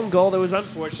an own goal that was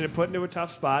unfortunate, put into a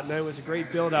tough spot, and then it was a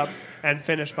great build-up and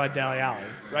finished by Dele Alli,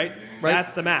 right?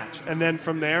 That's the match. And then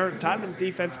from there, Tottenham's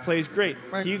defense plays great.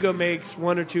 Right. Hugo makes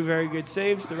 1 or 2 very good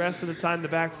saves. The rest of the time, the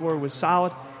back four was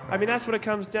solid. I mean, that's what it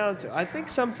comes down to. I think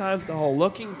sometimes the whole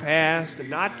looking past and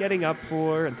not getting up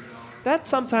for, and that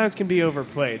sometimes can be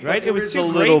overplayed, right? It was a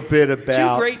little bit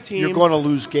about 2 great teams. You're going to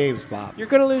lose games, Bob. You're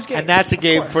going to lose games. And that's a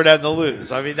game for them to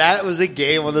lose. I mean, that was a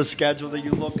game on the schedule that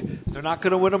you look, they're not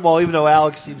going to win them all, even though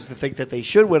Alex seems to think that they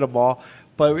should win them all.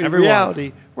 But in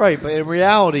reality,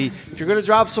 if you're going to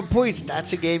drop some points,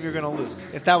 that's a game you're going to lose.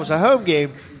 If that was a home game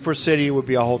for City, it would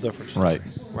be a whole different story.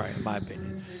 Right, in my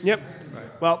opinion. Yep.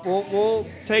 Right. Well, we'll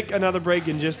take another break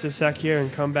in just a sec here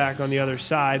and come back on the other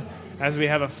side as we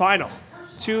have a final.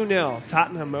 2-0,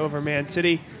 Tottenham over Man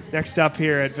City. Next up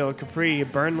here at Villa Capri,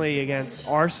 Burnley against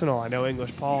Arsenal. I know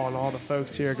English Paul and all the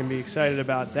folks here are going to be excited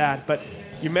about that. But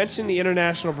you mentioned the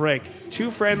international break. 2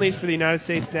 friendlies for the United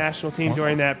States national team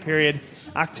during that period.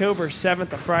 October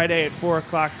 7th, a Friday at 4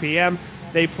 o'clock p.m.,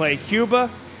 they play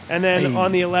Cuba. And then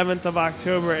on the 11th of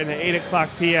October at an 8 o'clock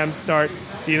p.m. start,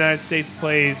 the United States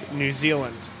plays New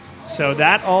Zealand. So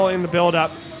that all in the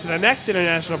build-up to the next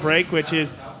international break, which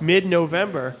is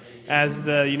mid-November, as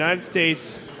the United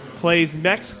States plays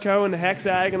Mexico in the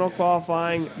hexagonal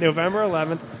qualifying November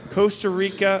 11th, Costa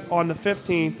Rica on the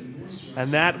 15th,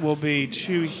 and that will be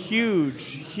 2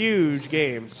 huge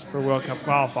games for World Cup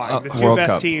qualifying. The 2 World best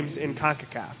Cup teams in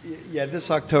CONCACAF. Yeah,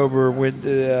 this October,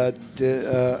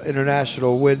 the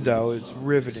international window is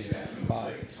riveting,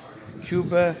 Bob.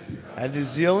 Cuba and New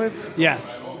Zealand?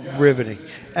 Yes. Riveting.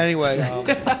 Anyway,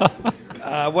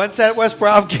 when's that West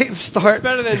Brom game start? It's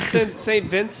better than St.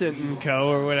 Vincent and Co.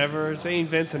 or whatever. St.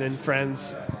 Vincent and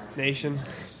Friends Nation.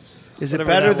 Is it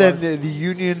better than the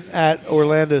Union at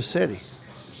Orlando City?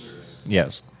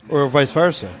 Yes. Or vice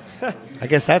versa? I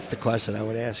guess that's the question I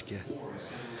would ask you.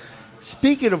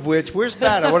 Speaking of which, where's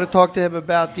Matt? I want to talk to him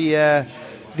about the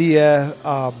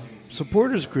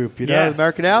supporters group, the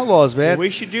American Outlaws, man. Well,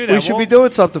 we should do that. We should be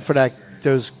doing something for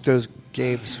those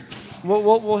games.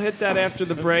 We'll hit that after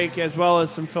the break, as well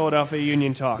as some Philadelphia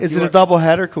Union talk. Is it a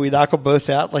doubleheader? Can we knock them both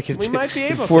out? We might be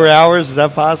able in 4 hours? Is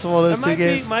that possible, those two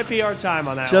games? Might be our time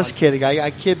on that Just one. kidding.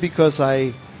 I kid because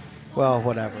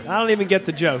whatever. I don't even get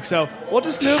the joke. So we'll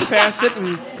just move past it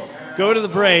and go to the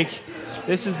break.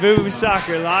 This is Vuvu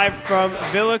Soccer live from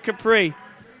Villa Capri,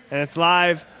 and it's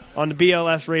live on the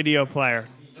BLS radio player.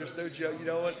 There's no joke. You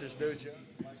know what? There's no joke.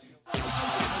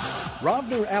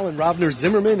 Rovner, Allen, Rovner,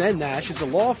 Zimmerman and Nash is a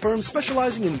law firm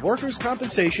specializing in workers'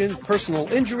 compensation,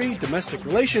 personal injury, domestic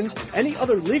relations, any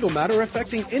other legal matter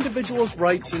affecting individuals'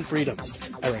 rights and freedoms.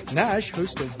 Eric Nash,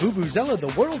 host of Vuvu Soccer,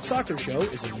 the World Soccer Show,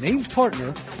 is a named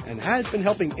partner and has been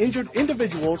helping injured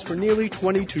individuals for nearly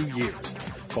 22 years.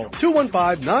 Call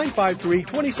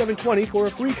 215-953-2720 for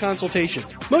a free consultation.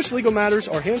 Most legal matters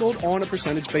are handled on a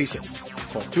percentage basis.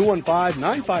 Call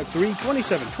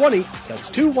 215-953-2720. That's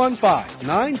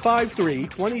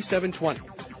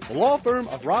 215-953-2720. The law firm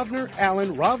of Rovner,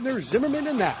 Allen, Rovner, Zimmerman,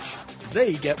 and Nash.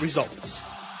 They get results.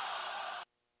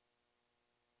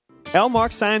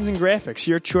 Elmark Signs and Graphics,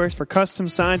 your choice for custom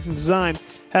signs and design,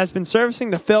 has been servicing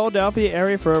the Philadelphia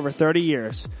area for over 30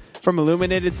 years. From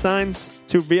illuminated signs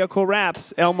to vehicle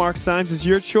wraps, Elmark Signs is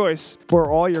your choice for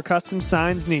all your custom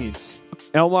signs needs.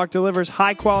 Elmark delivers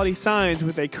high-quality signs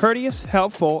with a courteous,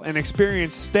 helpful, and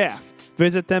experienced staff.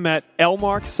 Visit them at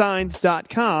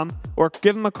elmarksigns.com or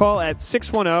give them a call at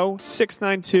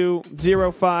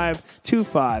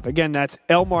 610-692-0525. Again, that's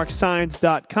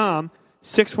elmarksigns.com.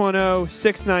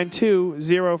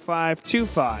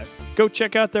 610-692-0525. Go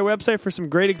check out their website for some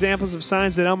great examples of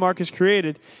signs that Elmark has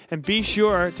created, and be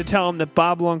sure to tell them that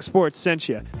Bob Long Sports sent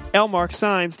you.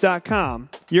 elmarksigns.com,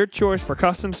 your choice for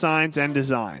custom signs and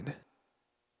design.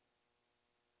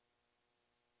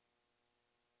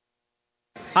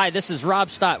 Hi, this is Rob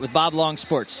Stott with Bob Long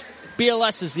Sports.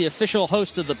 BLS is the official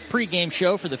host of the pregame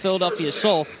show for the Philadelphia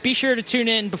Soul. Be sure to tune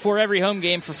in before every home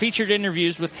game for featured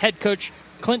interviews with head coach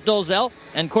Clint Dolzell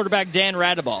and quarterback Dan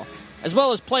Radeball, as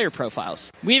well as player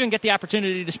profiles. We even get the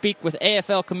opportunity to speak with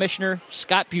AFL Commissioner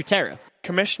Scott Butera.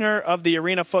 Commissioner of the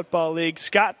Arena Football League,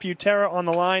 Scott Butera on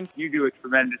the line. You do a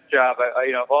tremendous job.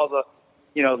 Of all the,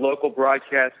 local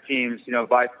broadcast teams,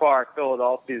 by far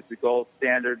Philadelphia is the gold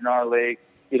standard in our league.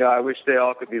 I wish they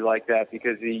all could be like that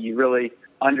because you really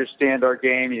understand our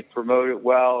game, you promote it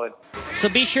well. So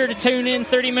be sure to tune in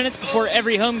 30 minutes before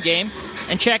every home game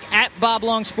and check at Bob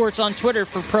Long Sports on Twitter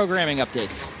for programming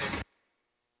updates.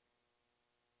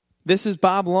 This is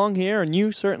Bob Long here, and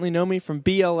you certainly know me from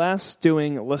BLS,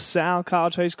 doing LaSalle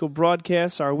College High School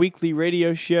broadcasts, our weekly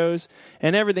radio shows,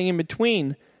 and everything in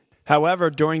between. However,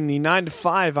 during the 9 to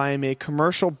 5, I am a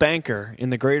commercial banker in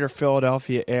the greater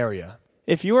Philadelphia area.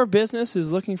 If your business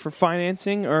is looking for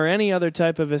financing or any other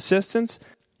type of assistance,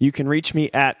 you can reach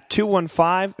me at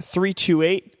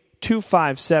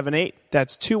 215-328-2578.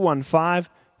 That's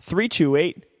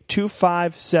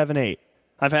 215-328-2578.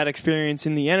 I've had experience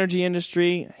in the energy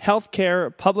industry,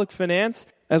 healthcare, public finance,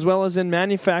 as well as in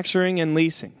manufacturing and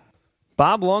leasing.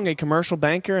 Bob Long, a commercial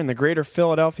banker in the greater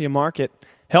Philadelphia market,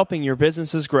 helping your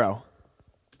businesses grow.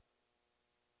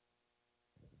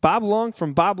 Bob Long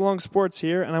from Bob Long Sports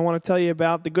here, and I want to tell you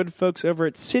about the good folks over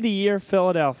at City Year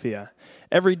Philadelphia.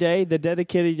 Every day, the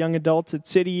dedicated young adults at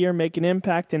City Year make an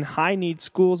impact in high-need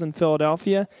schools in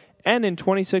Philadelphia and in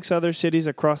 26 other cities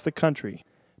across the country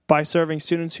by serving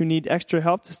students who need extra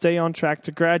help to stay on track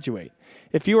to graduate.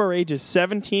 If you are ages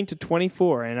 17 to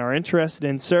 24 and are interested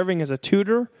in serving as a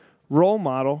tutor, role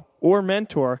model, or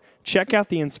mentor, check out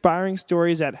the inspiring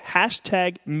stories at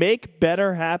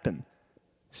 #MakeBetterHappen.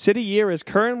 City Year is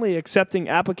currently accepting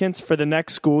applicants for the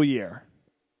next school year.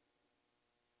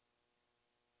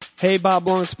 Hey Bob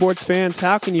Long Sports fans,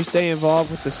 how can you stay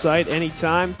involved with the site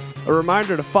anytime? A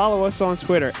reminder to follow us on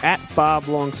Twitter at Bob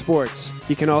Long Sports.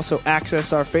 You can also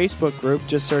access our Facebook group.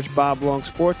 Just search Bob Long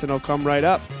Sports and it'll come right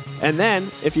up. And then,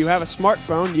 if you have a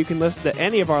smartphone, you can listen to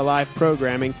any of our live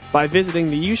programming by visiting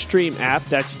the Ustream app,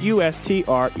 that's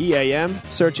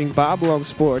USTREAM, searching Bob Long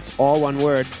Sports, all one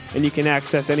word, and you can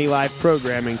access any live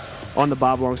programming on the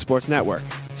Bob Long Sports Network.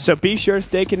 So be sure to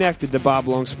stay connected to Bob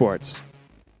Long Sports.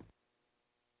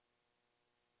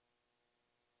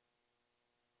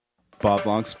 Bob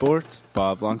Long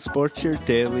Sports, your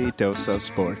daily dose of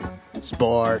sports.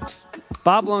 Sports.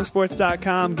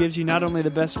 BobLongSports.com gives you not only the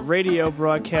best radio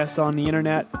broadcasts on the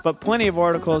internet, but plenty of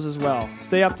articles as well.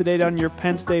 Stay up to date on your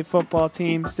Penn State football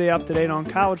team, stay up to date on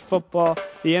college football,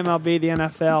 the MLB, the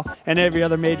NFL, and every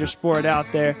other major sport out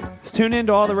there. Just tune in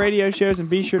to all the radio shows and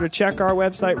be sure to check our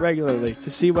website regularly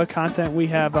to see what content we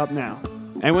have up now.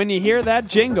 And when you hear that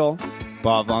jingle,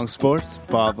 Bob Long Sports,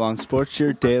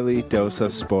 your daily dose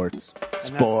of sports.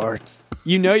 Sports.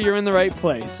 You know you're in the right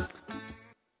place.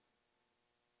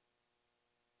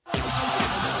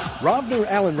 Rovner,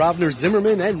 Allen, Rovner,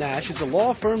 Zimmerman, and Nash is a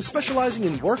law firm specializing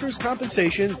in workers'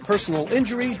 compensation, personal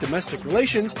injury, domestic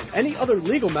relations, any other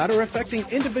legal matter affecting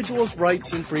individuals'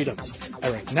 rights and freedoms.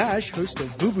 Eric Nash, host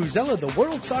of Vuvu Soccer, the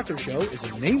World Soccer Show, is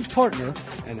a named partner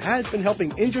and has been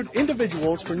helping injured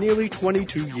individuals for nearly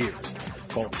 22 years.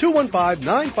 Call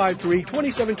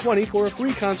 215-953-2720 for a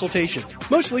free consultation.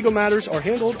 Most legal matters are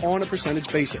handled on a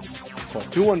percentage basis. Call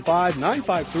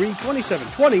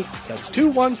 215-953-2720. That's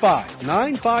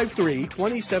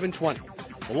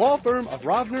 215-953-2720. The law firm of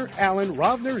Rovner, Allen,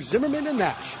 Rovner, Zimmerman, and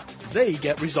Nash. They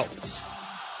get results.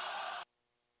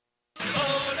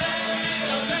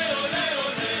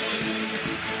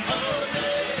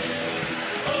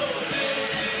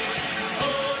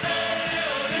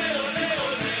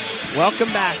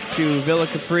 Welcome back to Villa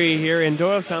Capri here in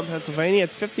Doylestown, Pennsylvania.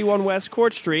 It's 51 West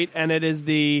Court Street, and it is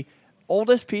the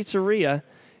oldest pizzeria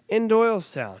in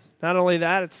Doylestown. Not only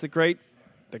that, it's the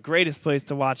greatest place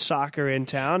to watch soccer in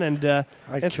town, and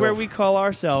it's where we call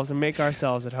ourselves and make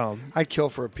ourselves at home. I'd kill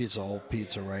for a whole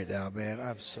pizza right now, man.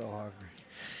 I'm so hungry.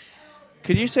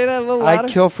 Could you say that a little louder?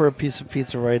 I'd kill for a piece of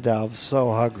pizza right now. I'm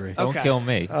so hungry. Don't kill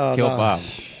me. Kill Bob.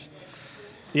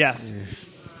 Yes.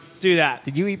 Do that.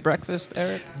 Did you eat breakfast,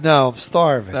 Eric? No, I'm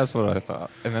starving. That's what I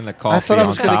thought. And then the coffee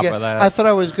on top of that. I thought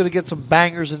I was going to get some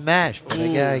bangers and mash, but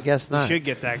I guess not. We should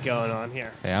get that going on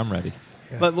here. Hey, I'm ready.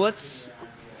 Yeah. But let's,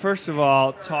 first of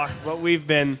all, talk what we've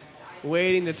been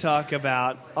waiting to talk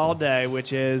about all day,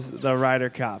 which is the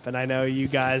Ryder Cup. And I know you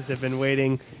guys have been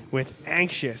waiting with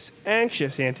anxious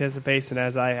anticipation,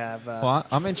 as I have. Well,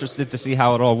 I'm interested to see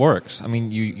how it all works. I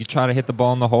mean, you try to hit the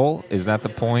ball in the hole. Is that the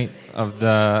point of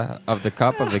the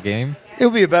cup, of the game? It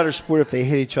would be a better sport if they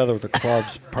hit each other with the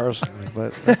clubs, personally.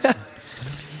 But that's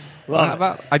well, how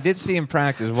about, I did see in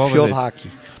practice. What field was it?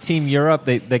 hockey. Team Europe,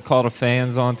 they called the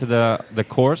fans onto the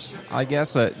course, I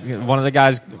guess. One of the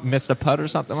guys missed a putt or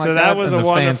something like that. So that was and a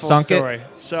the fans wonderful sunk story. It.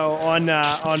 So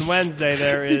on Wednesday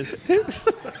there is...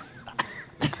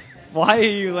 Why are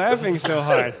you laughing so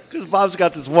hard? Because Bob's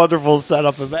got this wonderful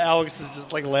setup, and Alex is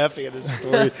just like laughing at his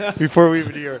story before we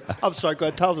even hear it. I'm sorry, go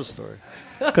ahead, tell the story.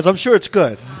 Because I'm sure it's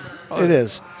good. It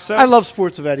is. So, I love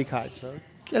sports of any kind, so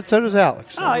does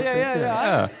Alex. So. Oh,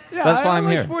 yeah. That's why I'm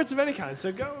like here. Sports of any kind,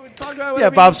 so go talk about whatever. Yeah,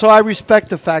 Bob, so I respect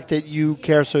the fact that you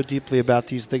care so deeply about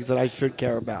these things that I should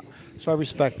care about. So I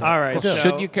respect that. All right. Well, So,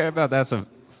 should you care about that's a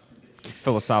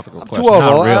philosophical I'm question. too old.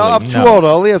 Not really, I'm too old. I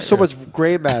only have so much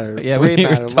gray matter. Yeah, gray we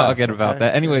were matter talking left, about okay?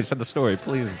 that. Anyway, so the story,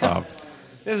 please, Bob.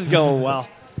 This is going well.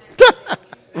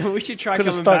 We should try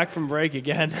Could've coming stuck- back from break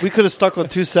again. We could have stuck on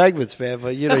 2 segments, man,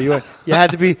 but you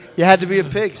had to be a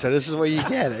pig, so this is what you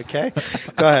get. Okay,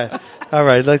 go ahead. All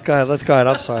right, let's go ahead.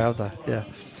 I'm sorry, I'm done. Yeah.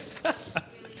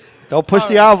 Don't push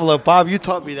the envelope, Bob. You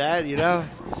taught me that. I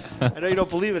know you don't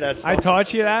believe in that stuff. I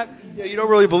taught you that? Yeah, you don't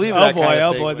really believe in Oh that boy, kind of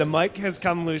oh thing. boy. The mic has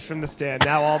come loose from the stand.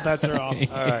 Now all bets are off.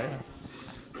 All right.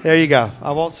 There you go.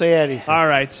 I won't say anything. All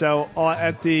right, so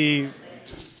at the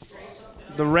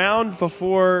round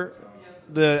before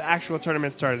the actual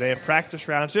tournament started, they have practice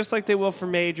rounds, just like they will for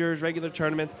majors, regular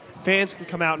tournaments. Fans can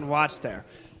come out and watch there.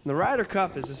 And the Ryder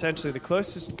Cup is essentially the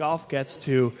closest golf gets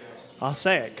to, I'll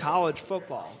say it, college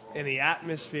football. In the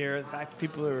atmosphere, the fact that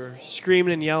people are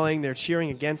screaming and yelling, they're cheering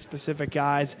against specific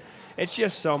guys. It's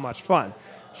just so much fun.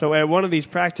 So at one of these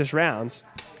practice rounds,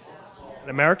 an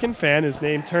American fan, his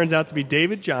name turns out to be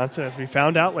David Johnson, as we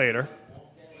found out later,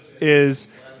 is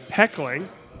heckling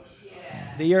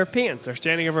the Europeans. They're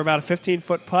standing over about a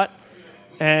 15-foot putt,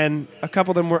 and a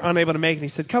couple of them were unable to make it. And he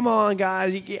said, come on,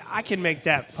 guys, I can make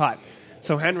that putt.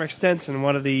 So Henrik Stenson,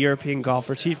 one of the European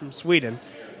golfers, he's from Sweden,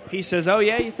 he says, oh,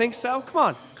 yeah, you think so?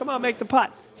 Come on, make the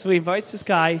putt. So he invites this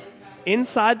guy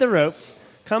inside the ropes,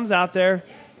 comes out there,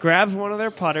 grabs one of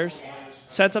their putters,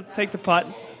 sets up to take the putt.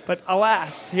 But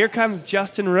alas, here comes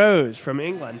Justin Rose from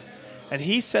England, and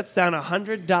he sets down a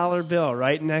 $100 bill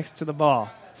right next to the ball.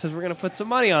 Says, we're going to put some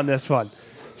money on this one.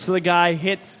 So the guy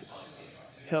hits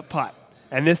a putt,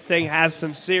 and this thing has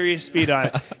some serious speed on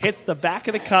it. Hits the back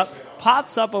of the cup,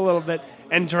 pops up a little bit,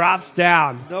 and drops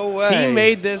down. No way. He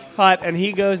made this putt, and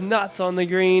he goes nuts on the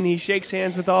green. He shakes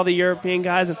hands with all the European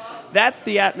guys, and that's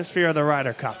the atmosphere of the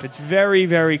Ryder Cup. It's very,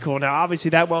 very cool. Now, obviously,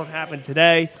 that won't happen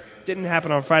today. Didn't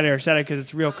happen on Friday or Saturday because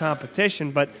it's real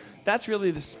competition, but that's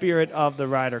really the spirit of the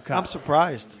Ryder Cup.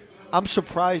 I'm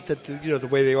surprised that the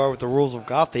way they are with the rules of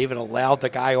golf, they even allowed the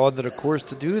guy onto the course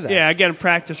to do that. Yeah, again,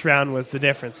 practice round was the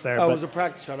difference there. Oh, it was a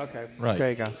practice round. Okay. Right. There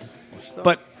you go.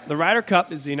 But the Ryder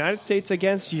Cup is the United States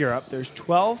against Europe. There's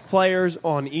 12 players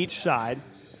on each side,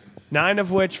 9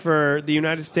 of which for the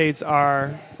United States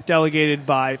are delegated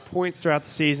by points throughout the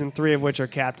season, 3 of which are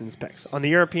captain's picks. On the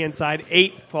European side,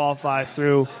 8 qualify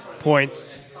through points,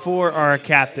 4 are a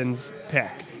captain's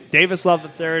pick. Davis Love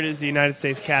III is the United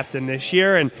States captain this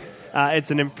year, and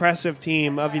it's an impressive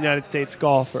team of United States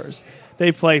golfers.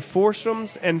 They play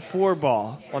foursomes and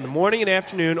 4-ball on the morning and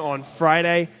afternoon on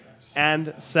Friday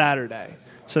and Saturday.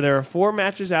 So there are 4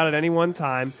 matches out at any one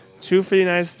time, 2 for the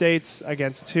United States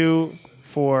against 2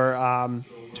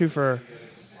 for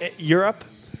Europe.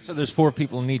 So there's 4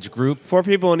 people in each group. 4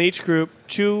 people in each group,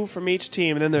 2 from each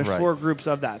team, and then there's 4 groups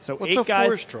of that. So What's 8 a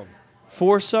guys. fourstrom?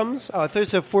 Foursomes. Oh, I thought you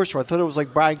said fourstrom. I thought it was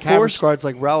like Brian Cameron's cards,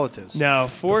 like relatives. No,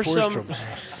 foursome.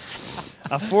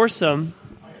 A foursome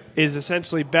is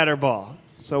essentially better ball.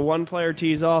 So one player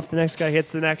tees off, the next guy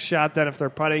hits the next shot. Then if they're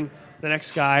putting, the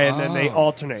next guy, and then they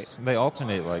alternate. They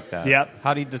alternate like that. Yep.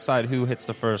 How do you decide who hits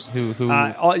the first? Who you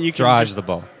can drives just- the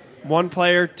ball? One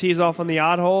player tees off on the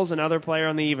odd holes, another player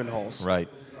on the even holes. Right.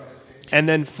 And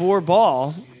then 4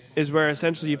 ball is where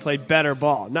essentially you play better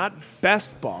ball. Not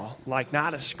best ball, like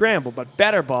not a scramble, but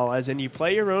better ball, as in you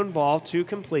play your own ball to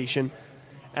completion,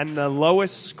 and the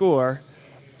lowest score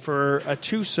for a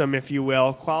twosome, if you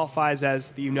will, qualifies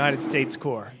as the United States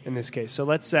score in this case. So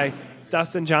let's say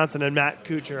Dustin Johnson and Matt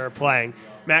Kuchar are playing.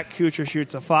 Matt Kuchar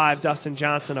shoots a 5, Dustin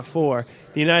Johnson a 4.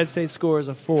 The United States score is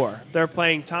a 4. They're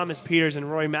playing Thomas Peters and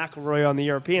Rory McIlroy on the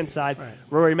European side. Right.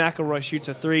 Rory McIlroy shoots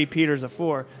a 3, Peters a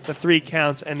 4. The 3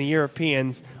 counts, and the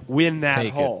Europeans win that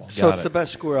hole. So it's the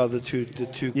best score out of the two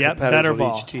competitors better on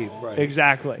ball. each team. Right.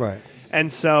 Exactly. Right.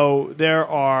 And so there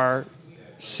are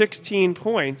 16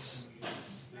 points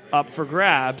up for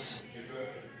grabs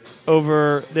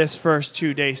over this first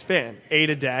 2-day span, 8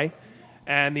 a day.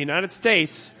 And the United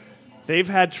States, they've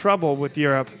had trouble with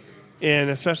Europe in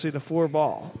especially the 4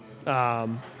 ball.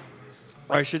 Or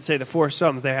I should say the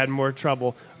 4somes. They had more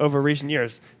trouble over recent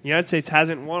years. The United States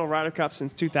hasn't won a Ryder Cup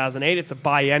since 2008. It's a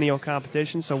biennial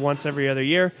competition, so once every other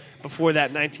year. Before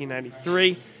that,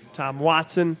 1993, Tom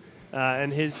Watson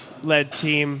and his led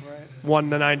team won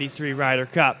the 93 Ryder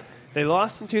Cup. They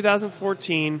lost in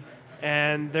 2014,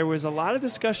 and there was a lot of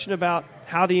discussion about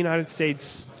how the United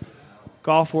States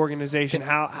golf organization,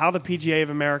 how the PGA of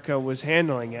America was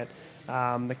handling it.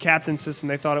 The captain system,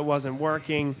 they thought it wasn't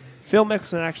working. Phil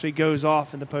Mickelson actually goes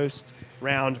off in the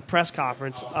post-round press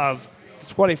conference of the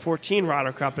 2014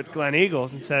 Ryder Cup at Glen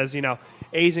Eagles and says,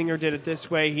 Azinger did it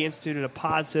this way. He instituted a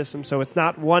pod system, so it's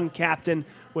not one captain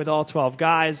with all 12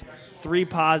 guys, 3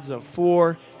 pods of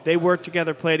 4. They work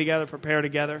together, play together, prepare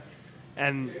together.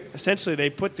 And essentially they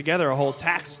put together a whole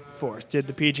task force, did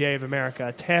the PGA of America,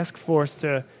 a task force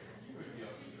to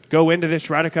go into this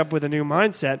Ryder Cup with a new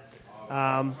mindset.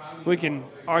 We can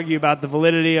argue about the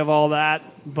validity of all that,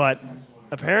 but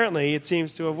apparently it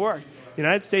seems to have worked. The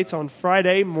United States on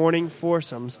Friday morning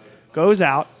foursomes goes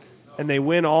out and they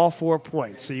win all 4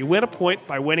 points. So you win a point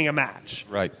by winning a match.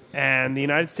 Right. And the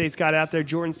United States got out there.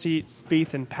 Jordan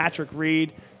Spieth and Patrick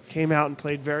Reed came out and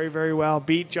played very, very well,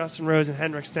 beat Justin Rose and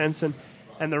Henrik Stenson,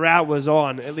 and the rout was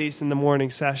on, at least in the morning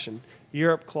session.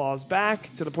 Europe claws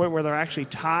back to the point where they're actually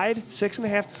tied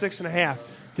 6.5 to 6.5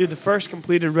 through the first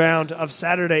completed round of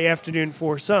Saturday afternoon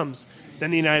foursomes.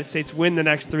 Then the United States win the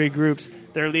next 3 groups.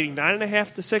 They're leading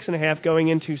 9.5 to 6.5 going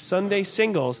into Sunday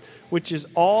singles, which is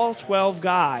all 12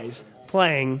 guys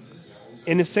playing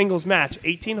in a singles match.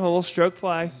 18 holes, stroke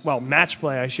play. Well, match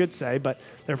play, I should say, but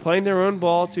they're playing their own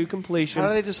ball to completion. How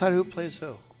do they decide who plays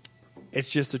who? It's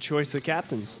just a choice of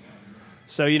captains.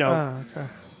 So, Okay.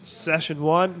 session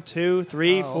 1, 2,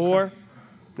 3, 4, okay.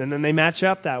 and then they match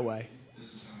up that way.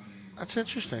 That's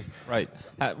interesting. Right.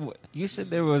 You said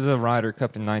there was a Ryder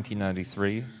Cup in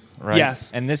 1993, right?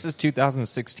 Yes. And this is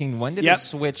 2016. When did it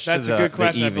switch That's to a good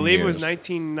question. the I even believe years? it was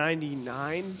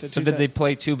 1999. So did they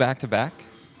play 2 back-to-back?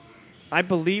 I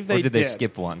believe they did. Or did they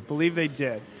skip one? I believe they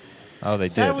did. Oh, they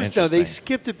did. That was Interesting. they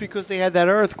skipped it because they had that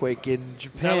earthquake in Is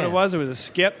Japan. that what it was? It was a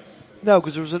skip? No,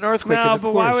 because there was an earthquake in No, the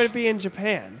but course. why would it be in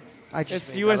Japan? It's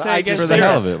the USA against For the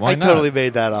hell of it. Why I not? totally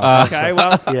made that up. Okay,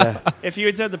 well, Yeah. if you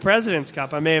had said the President's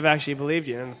Cup, I may have actually believed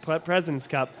you. And the President's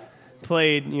Cup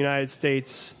played United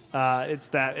States. It's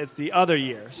the other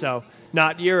year, so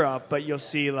not Europe, but you'll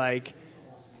see like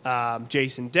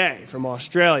Jason Day from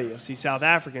Australia. You'll see South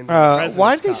Africans. in the President's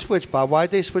Why did they Cup. switch, Bob? Why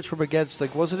did they switch from against?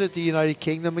 Like, wasn't it the United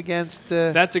Kingdom against?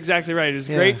 That's exactly right. It was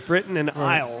Great Britain and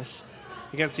Isles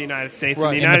against the United States.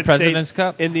 Right. And the In the United President's States,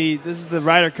 Cup? this is the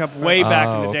Ryder Cup way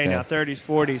back in the day okay. now, 30s,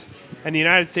 40s. And the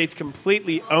United States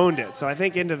completely owned it. So I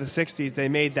think into the 60s they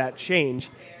made that change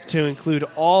to include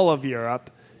all of Europe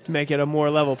to make it a more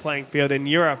level playing field. And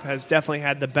Europe has definitely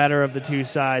had the better of the two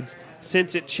sides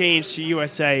since it changed to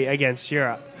USA against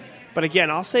Europe. But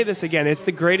again, I'll say this again, it's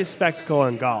the greatest spectacle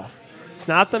in golf. It's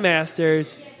not the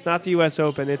Masters, it's not the U.S.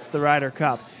 Open, it's the Ryder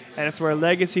Cup. And it's where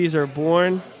legacies are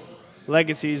born,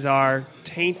 legacies are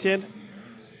tainted,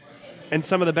 and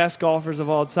some of the best golfers of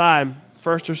all time.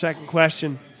 First or second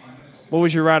question, what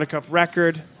was your Ryder Cup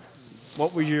record?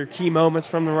 What were your key moments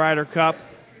from the Ryder Cup?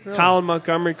 Really? Colin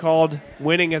Montgomery called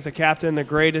winning as a captain the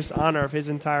greatest honor of his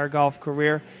entire golf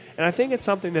career. And I think it's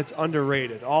something that's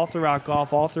underrated all throughout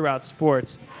golf, all throughout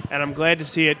sports. And I'm glad to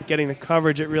see it getting the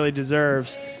coverage it really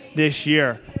deserves this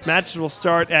year. Matches will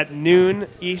start at noon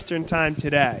Eastern time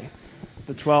today,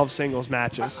 the 12 singles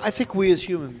matches. I think we as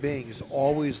human beings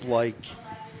always like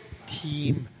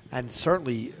team and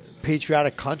certainly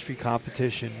patriotic country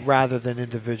competition rather than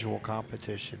individual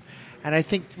competition. And I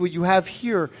think what you have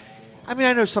here, I mean,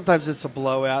 I know sometimes it's a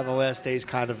blowout and the last day is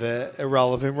kind of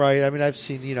irrelevant, right? I mean, I've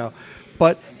seen,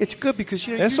 but it's good because,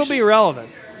 this will be irrelevant.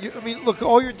 Look,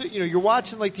 you're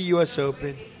watching like the U.S.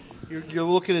 Open. You're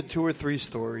looking at 2 or 3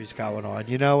 stories going on.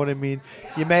 You know what I mean?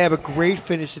 You may have a great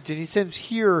finish at the end.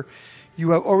 Here,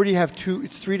 you already have 2.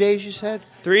 It's 3 days. You said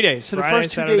 3 days. So Friday, the first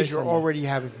 2 Saturday, days, you're Sunday. already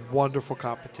having wonderful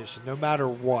competition. No matter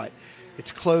what,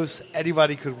 it's close.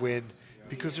 Anybody could win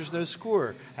because there's no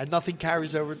score, and nothing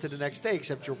carries over to the next day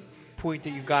except your point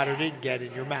that you got or didn't get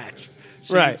in your match.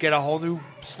 So you get a whole new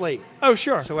slate. Oh,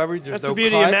 sure. So there's That's no the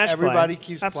beauty cut. of match play. Everybody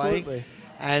keeps Absolutely. playing.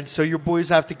 And so your boys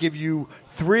have to give you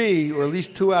 3 or at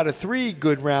least 2 out of 3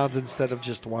 good rounds instead of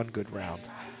just 1 good round.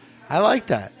 I like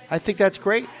that. I think that's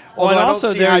great. Although I don't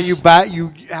see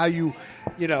how you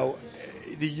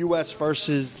the U.S.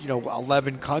 versus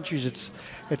 11 countries.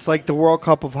 It's like the World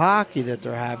Cup of hockey that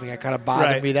they're having. It kind of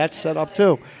bothered me. That's set up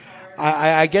too.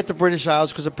 I get the British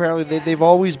Isles because apparently they've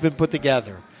always been put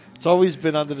together. It's always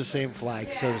been under the same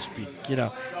flag, so to speak.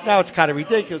 Now it's kind of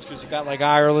ridiculous because you got like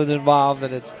Ireland involved,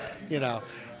 and it's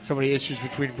so many issues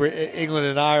between England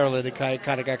and Ireland. It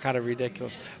kind of got kind of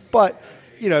ridiculous. But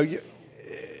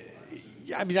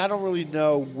I mean, I don't really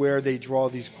know where they draw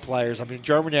these players. I mean,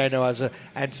 Germany I know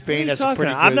and Spain has a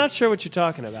pretty good. I'm not sure what you're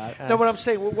talking about. No, what I'm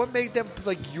saying, what made them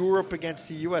like Europe against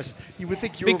the U.S.? You would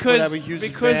think Europe would have a huge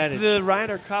advantage. Because the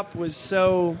Ryder Cup was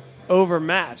so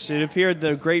overmatched. It appeared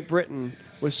that Great Britain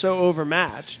was so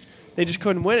overmatched. They just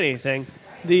couldn't win anything.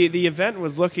 The event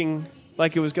was looking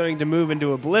like it was going to move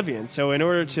into oblivion. So in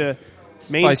order to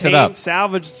maintain,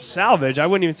 salvage, I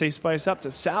wouldn't even say spice up,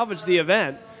 to salvage the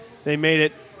event, they made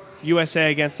it USA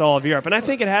against all of Europe. And I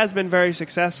think it has been very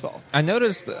successful. I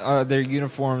noticed their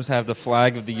uniforms have the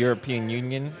flag of the European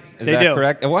Union. Is They that do.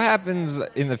 correct? And what happens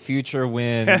in the future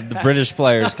when the British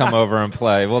players come over and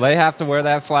play? Will they have to wear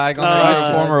that flag on their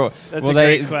uniform, or that's will a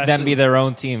they great question. then be their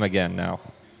own team again now?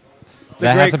 It's a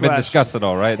That great hasn't been question. discussed at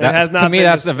all, right? It has not to me, been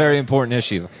that's a very important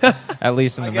issue, at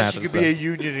least in I the guess match. you could be a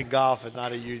union in golf and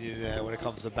not a union when it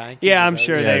comes to banking. Yeah, I'm Is that-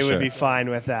 sure Yeah, they sure. would be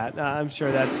fine with that. I'm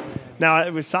sure that's now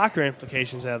with soccer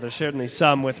implications. There's certainly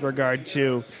some with regard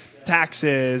to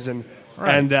taxes and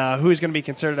who's going to be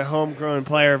considered a homegrown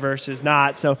player versus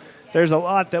not. So there's a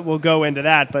lot that will go into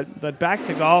that. But back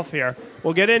to golf here.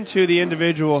 We'll get into the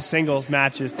individual singles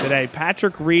matches today.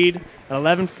 Patrick Reed at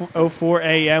 11:04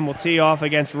 a.m. will tee off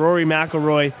against Rory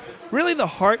McIlroy. Really, the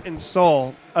heart and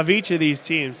soul of each of these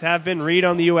teams have been Reed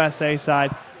on the USA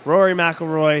side, Rory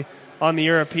McIlroy on the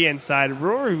European side.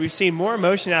 Rory, we've seen more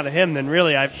emotion out of him than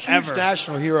really I've Huge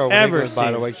national hero in England, seen.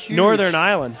 by the way. Huge, Northern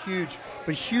Ireland.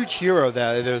 Huge hero in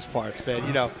those parts,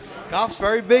 man. Golf's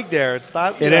very big there. It's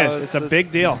not. It is. It's a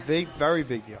big deal. It's a big, very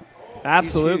big deal.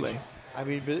 Absolutely. He's huge. I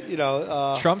mean,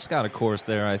 Trump's got a course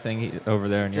there, I think, over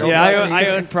there in Yeah, Europe. I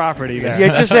own property there. Yeah,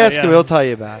 just ask him. Yeah. He'll tell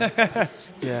you about it.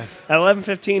 Yeah. At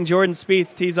 11:15, Jordan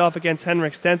Spieth tees off against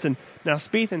Henrik Stenson. Now,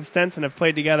 Spieth and Stenson have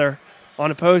played together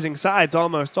on opposing sides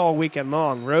almost all weekend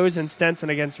long. Rose and Stenson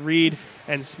against Reed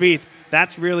and Spieth.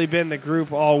 That's really been the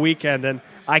group all weekend, and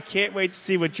I can't wait to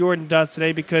see what Jordan does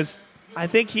today because I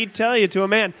think he'd tell you to a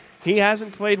man, he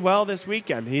hasn't played well this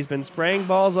weekend. He's been spraying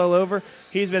balls all over.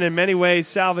 He's been in many ways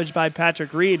salvaged by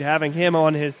Patrick Reed, having him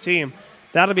on his team.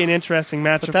 That'll be an interesting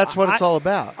matchup. But that's what it's all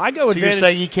about. I go so advantage. you're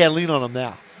saying you can't lean on him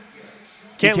now.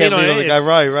 Can't you lean on the it. guy.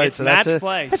 Right. It's So that's match it.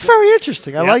 play. That's very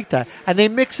interesting. I Yep. like that. And they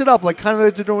mix it up, like kind of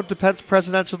like they're doing with the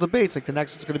presidential debates. Like the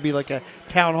next one's going to be like a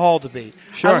town hall debate.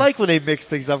 Sure. I like when they mix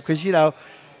things up because it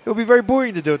would be very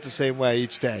boring to do it the same way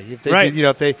each day. If they Right. did,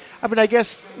 if they. I mean, I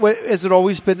guess has it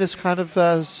always been this kind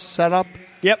of setup?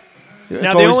 Yep. It's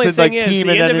Now, the always only been thing like is, team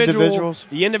the and then individual, individuals.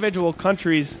 the individual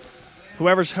countries,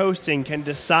 whoever's hosting, can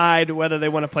decide whether they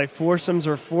want to play foursomes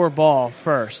or four ball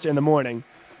first in the morning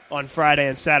on Friday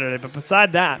and Saturday. But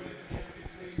beside that,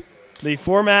 the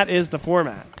format is the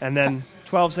format. And then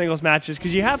 12 singles matches,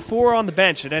 because you have 4 on the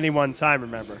bench at any one time,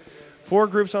 remember. 4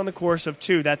 groups on the course of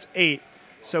 2, that's 8.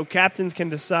 So captains can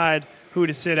decide who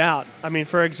to sit out. I mean,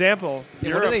 for example,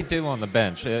 What do they do on the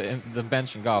bench? The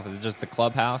bench in golf, is it just the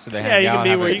clubhouse? Or they Yeah, hang you out can be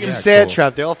have where a- you It's can- a Yeah, sand cool.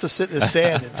 trap. They all have to sit in the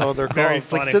sand until they're Very called.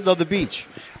 It's like funny. sitting on the beach.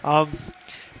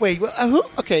 Wait, who?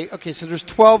 Okay. So there's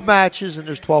 12 matches and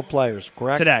there's 12 players,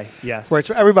 correct? Today, yes. Right.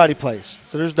 So everybody plays.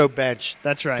 So there's no bench.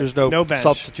 That's right. There's no bench.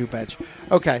 substitute bench.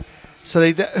 Okay. So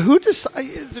who decides?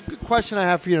 It's a good question I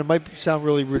have for you. It might sound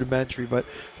really rudimentary, but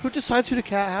who decides who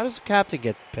how does the captain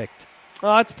get picked?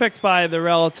 Well, it's picked by the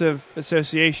relative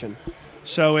association.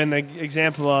 So in the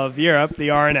example of Europe, the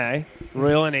RNA,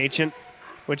 Royal and Ancient,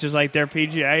 which is like their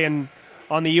PGA, and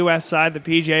on the U.S. side, the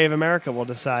PGA of America will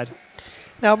decide.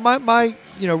 Now, my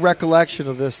recollection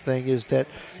of this thing is that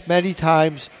many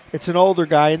times it's an older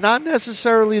guy and not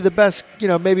necessarily the best,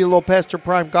 maybe a little past their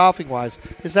prime golfing-wise.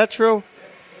 Is that true?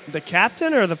 The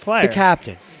captain or the player? The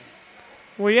captain.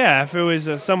 Well, yeah, if it was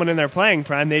someone in their playing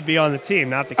prime, they'd be on the team,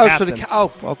 not the captain.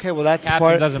 Okay, well, that's Captain the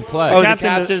part. doesn't play. Oh, the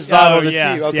captain's not on the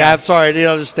team. Okay, I'm sorry, I didn't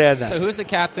understand that. So who's the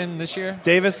captain this year?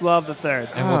 Davis Love III.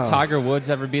 And will Tiger Woods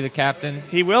ever be the captain?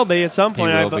 He will be at some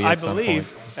point, I some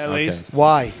believe, point. at Okay. least.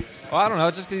 Why? Well, I don't know.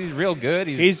 Just because he's real good.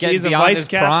 He's getting a beyond vice his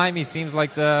cap- prime. He seems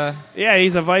like the... Yeah,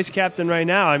 he's a vice captain right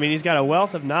now. I mean, he's got a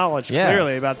wealth of knowledge,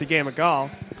 clearly, about the game of golf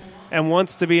and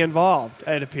wants to be involved,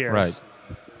 it appears. Right.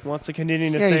 Wants to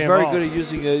continue to Yeah, stay he's very involved.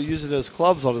 good at using those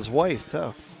clubs on his wife,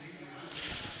 too.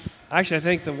 Actually, I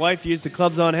think the wife used the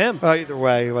clubs on him. Either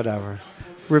way, whatever.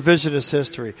 Revisionist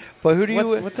history. But who do you...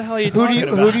 What the hell are you talking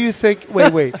about? Who do you think...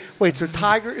 Wait. So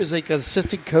Tiger is like an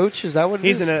assistant coach? Is that what it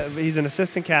is? He's an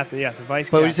assistant captain, yes, a vice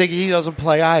But captain. you think he doesn't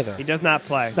play either? He does not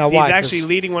play. Now, he's why? actually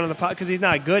leading one of the... Because he's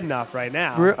not good enough right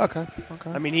now. Okay.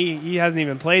 I mean, he hasn't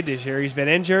even played this year. He's been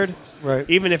injured. Right.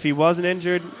 Even if he wasn't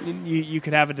injured, you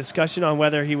could have a discussion on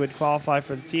whether he would qualify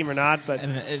for the team or not, but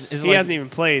Is it he hasn't even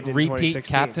played in repeat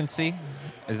 2016. captaincy?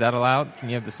 Is that allowed? Can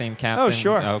you have the same captain? Oh,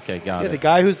 sure. Okay, got Yeah, it. the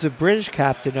guy who's the British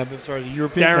captain, the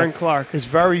European Darren captain, Clark.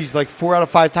 he's like 4 out of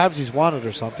 5 times he's won it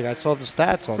or something. I saw the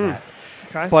stats on that.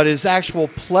 Okay. But his actual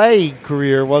playing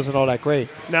career wasn't all that great.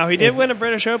 Now, he did win a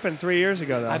British Open 3 years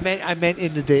ago, though. I meant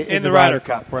in the Ryder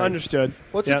Cup. Cup. Right. Understood.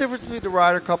 What's Yep. the difference between the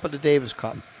Ryder Cup and the Davis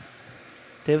Cup?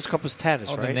 Davis Cup is tennis,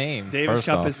 Oh, right? the name. Davis first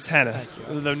Cup off. is tennis.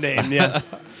 The name, yes.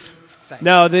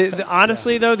 No,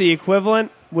 honestly, though, the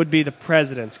equivalent would be the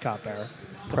President's Cup era.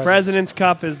 The President's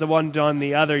Cup is the one done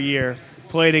the other year,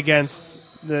 played against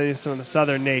some of the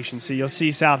southern nations. So you'll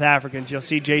see South Africans, you'll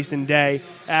see Jason Day,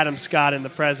 Adam Scott in the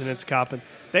President's Cup. And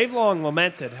they've long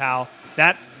lamented how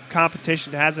that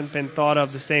competition hasn't been thought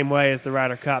of the same way as the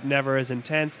Ryder Cup. Never as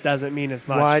intense, doesn't mean as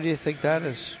much. Why do you think that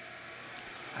is?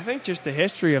 I think just the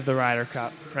history of the Ryder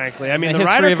Cup, frankly. I mean, the the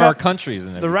history Ryder of Cup, our countries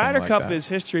and the everything Ryder like Cup that. is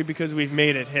history because we've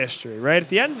made it history, right? At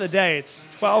the end of the day, it's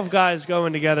 12 guys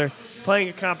going together, playing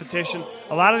a competition.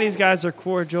 A lot of these guys are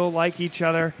cordial, like each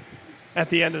other at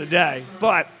the end of the day.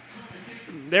 But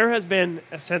there has been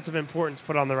a sense of importance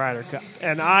put on the Ryder Cup,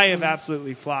 and I have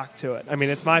absolutely flocked to it. I mean,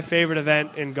 it's my favorite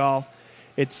event in golf.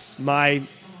 It's my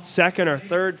second or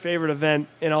third favorite event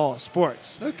in all of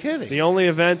sports. No kidding. The only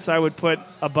events I would put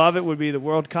above it would be the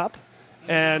World Cup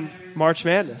and March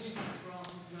Madness.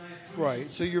 Right.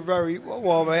 So you're very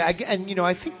well. I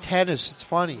think tennis. It's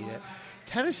funny.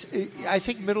 Tennis. I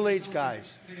think middle-aged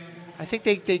guys. I think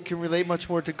they can relate much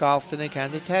more to golf than they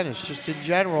can to tennis, just in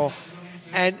general.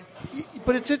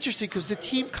 But it's interesting because the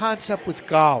team concept with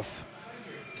golf,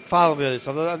 follow me on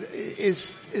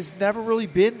this, is never really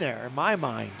been there in my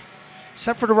mind,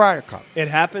 except for the Ryder Cup. It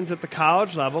happens at the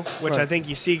college level, which Right. I think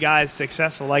you see guys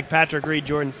successful like Patrick Reed,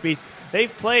 Jordan Spieth.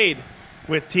 They've played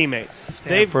with teammates.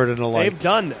 Stanford and the like. They've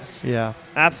done this. Yeah.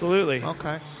 Absolutely.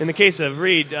 Okay. In the case of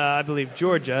Reed, I believe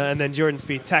Georgia, and then Jordan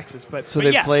Spieth, Texas. But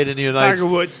they've yes, played in the United Tiger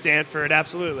Woods, Stanford,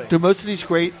 absolutely. Do most of these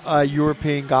great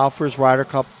European golfers, Ryder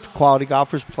Cup quality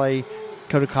golfers, go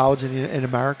to college in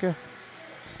America?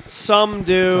 Some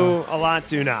do, a lot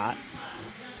do not.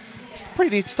 It's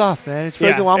pretty neat stuff, man. It's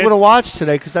very Yeah, good. I'm going to watch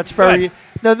today because that's very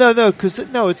Good.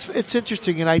 it's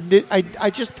interesting, and I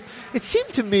just it seemed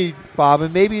to me, Bob,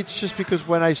 and maybe it's just because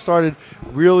when I started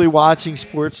really watching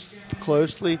sports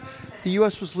closely, the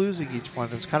U.S. was losing each one.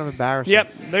 It's kind of embarrassing.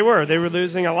 Yep, they were. They were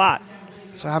losing a lot.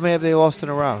 So how many have they lost in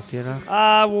a row? Do you know?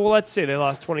 Well, let's see. They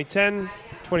lost 2010,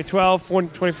 2012,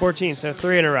 2014, so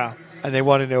 3 in a row. And they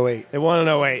won in 08. They won in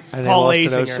 08. And Paul they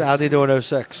lost in Azinger. how'd they do in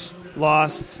 06?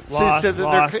 Lost.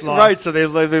 Right, so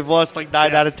they've lost like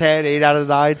 9 out of 10, 8 out of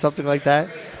 9, something like that.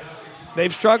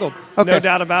 They've struggled, Okay. no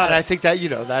doubt about and it. I think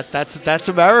that that's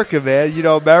America, man.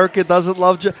 America doesn't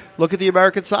love. Look at the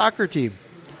American soccer team.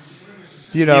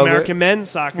 The American men's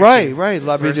soccer Right, team right.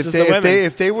 I mean, versus the women's.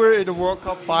 if they were in the World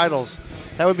Cup finals,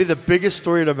 that would be the biggest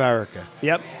story in America.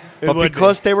 Yep. it But would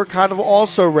because they were kind of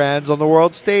also rans on the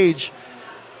world stage,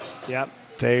 be. Yep.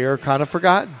 they are kind of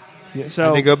forgotten. Yeah, so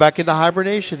And they go back into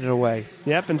hibernation in a way.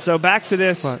 Yep. And so back to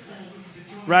this. Right.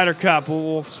 Ryder Cup.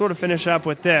 We'll sort of finish up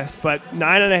with this, but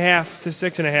 9.5 to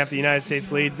 6.5, the United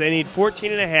States leads. They need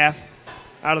 14.5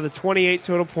 out of the 28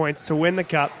 total points to win the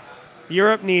Cup.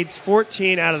 Europe needs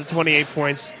 14 out of the 28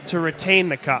 points to retain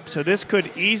the Cup. So this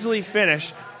could easily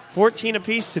finish 14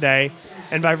 apiece today,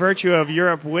 and by virtue of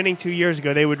Europe winning 2 years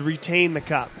ago, they would retain the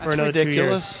Cup for another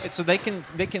ridiculous. 2 years. So they can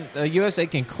USA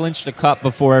can clinch the Cup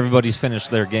before everybody's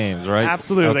finished their games, right?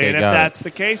 Absolutely, Okay, and if that's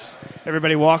the case,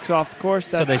 everybody walks off the course.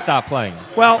 So they stop playing.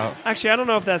 Well, actually, I don't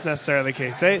know if that's necessarily the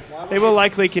case. They will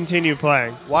likely continue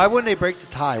playing. Why wouldn't they break the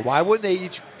tie? Why wouldn't they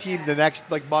each team the next,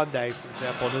 like Monday, for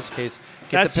example, in this case,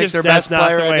 get That's to pick just- their that's best not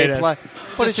player the way and it they play? is.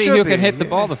 But To it see should who be. can hit the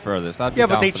ball the furthest. I'd be Yeah,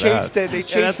 but down they for changed that. they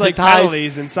changed that's the like ties.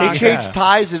 penalties in They soccer. changed Yeah.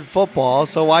 ties in football,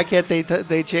 so why can't they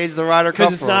change the Ryder Cup?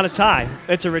 Because it's not a rules? tie.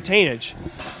 It's a retainage.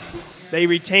 They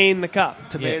retain the Cup.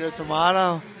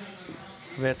 Tomato.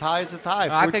 I mean, a tie is a tie.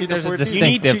 I 14 think to there's a 14.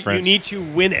 distinct You difference. need to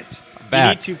win it. Back. You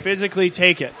need to physically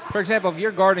take it. For example, if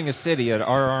you're guarding a city and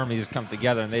our armies come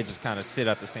together and they just kind of sit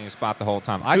at the same spot the whole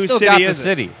time, I Whose still city got the is it?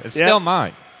 city. It's Yeah. still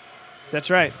mine. That's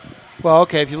right. Well,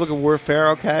 okay, if you look at warfare,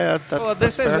 okay, that's Well, that's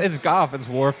this is fair. it's golf, it's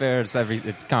warfare, it's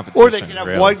competition. Or they can have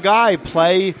really. one guy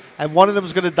play, and one of them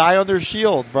is going to die on their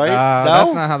shield, right? No,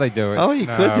 That's not how they do it. Oh, you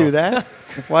No. could do that.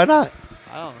 Why not?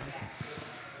 I don't know.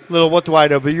 Little, what do I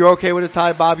know? But you're okay with a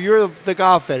tie, Bob? You're the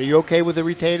golf fan. Are you okay with the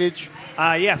retainage?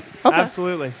 Yeah, Okay.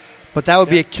 absolutely. But that would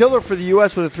be a killer for the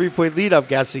U.S. with a 3-point lead, I'm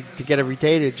guessing. To get a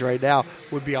retainage right now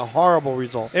would be a horrible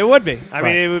result. It would be. I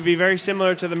Right. mean, it would be very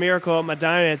similar to the miracle at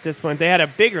Medina at this point. They had a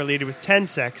bigger lead. It was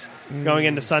 10-6 going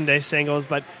into Sunday singles,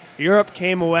 but Europe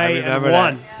came I away and remember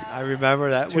won. that. I remember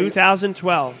that.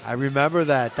 2012. I remember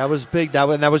that. That was big.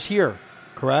 And that was here,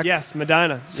 correct? Yes,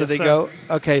 Medina. So Yes, they sir. go,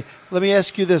 okay, let me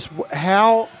ask you this.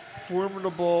 How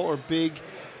formidable or big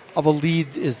of a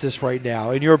lead is this right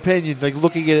now, in your opinion, like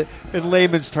looking at it in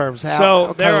layman's terms? How, So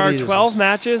what there kind of are lead is 12 this?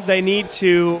 matches. They need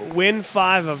to win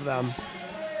 5 of them,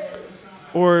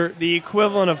 or the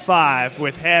equivalent of 5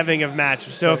 with halving of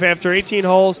matches. So if after 18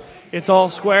 holes it's all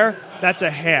square, that's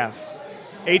a half.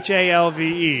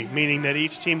 HALVE, meaning that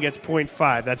each team gets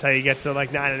 0.5. That's how you get to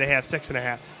like 9.5,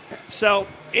 6.5. So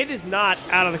it is not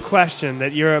out of the question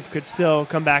that Europe could still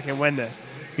come back and win this.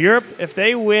 Europe, if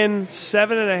they win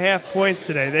 7.5 points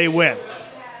today, they win.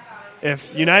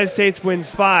 If United States wins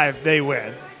 5, they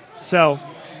win. So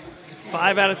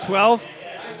 5 out of 12,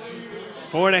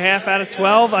 4.5 out of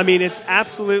 12. I mean, it's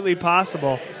absolutely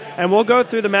possible. And we'll go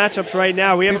through the matchups right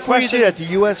now. We have Before a you question. do that, the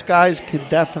U.S. guys can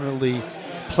definitely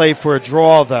play for a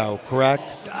draw, though, correct?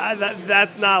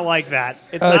 That's not like that.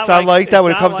 It's not like that.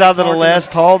 When it comes down to the marking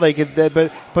last hole, they can.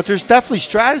 But there's definitely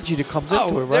strategy that comes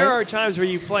into it, right? There are times where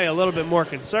you play a little bit more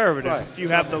conservative Right. if you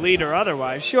have the lead or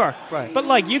otherwise, sure. Right. But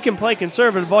like you can play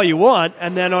conservative all you want,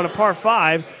 and then on a par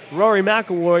 5, Rory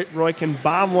McIlroy can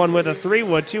bomb one with a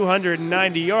 3-wood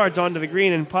 290 yards onto the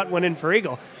green and putt one in for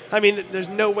eagle. I mean, there's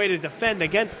no way to defend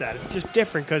against that. It's just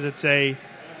different because it's a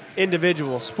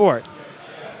individual sport.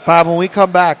 Bob, when we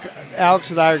come back, Alex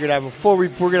and I are going to have we're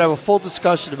going to have a full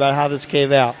discussion about how this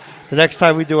came out the next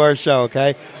time we do our show,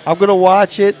 okay? I'm going to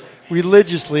watch it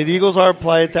religiously. The Eagles aren't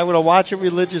playing. I'm going to watch it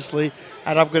religiously,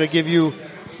 and I'm going to give you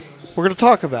 – we're going to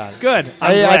talk about it. Good.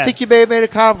 I think you may have made a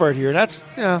convert here. That's,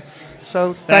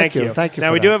 so thank you. Thank you Now,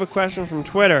 for we that. do have a question from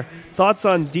Twitter. Thoughts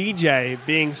on DJ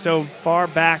being so far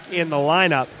back in the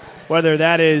lineup, whether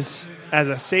that is as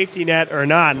a safety net or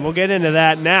not. And we'll get into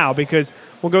that now because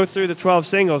we'll go through the 12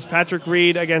 singles. Patrick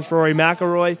Reed against Rory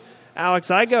McIlroy.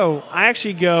 Alex, I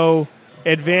actually go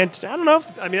advanced. I don't know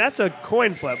that's a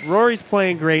coin flip. Rory's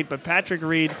playing great, but Patrick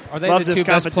Reed Are they loves the this two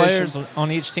best competition. players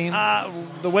on each team?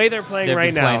 The way they're playing They've right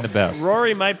been now, playing the best.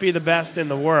 Rory might be the best in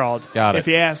the world, Got it. if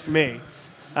you ask me.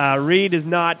 Reed is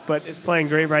not, but is playing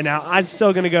great right now. I'm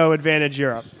still going to go advantage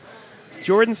Europe.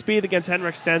 Jordan Spieth against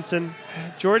Henrik Stenson.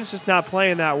 Jordan's just not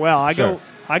playing that well. I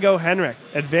go Henrik.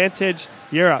 Advantage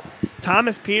Europe.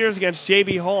 Thomas Peters against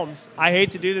J.B. Holmes. I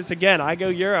hate to do this again. I go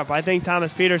Europe. I think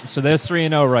Thomas Peters. So they're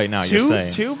 3-0 right now, you're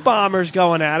saying. Two bombers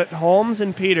going at it, Holmes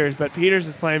and Peters, but Peters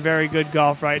is playing very good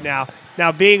golf right now.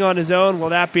 Now, being on his own, will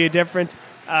that be a difference?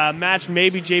 Match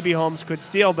maybe J.B. Holmes could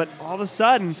steal, but all of a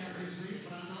sudden,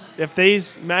 if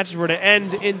these matches were to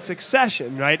end in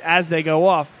succession, right, as they go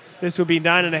off, this would be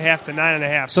 9.5 to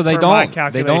 9.5. So they per my don't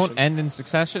calculation. end in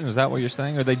succession? Is that what you're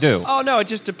saying? Or they do? Oh, no, it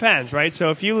just depends, right? So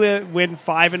if you win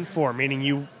 5 and 4, meaning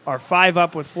you are 5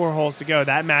 up with 4 holes to go,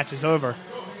 that match is over.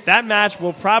 That match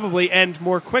will probably end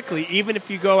more quickly, even if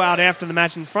you go out after the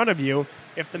match in front of you,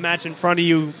 if the match in front of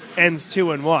you ends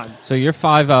 2-1. So you're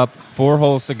 5 up, 4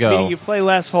 holes to go. Meaning you play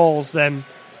less holes than...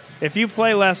 If you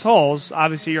play less holes,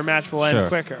 obviously your match will end Sure.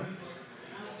 quicker.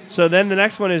 So then the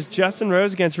next one is Justin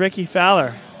Rose against Ricky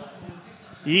Fowler.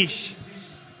 Yeesh.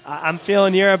 I'm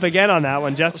feeling Europe again on that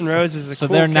one. Justin Rose is a So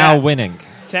cool they're now cat. winning.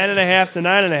 10.5 to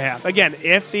 9.5. Again,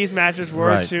 if these matches were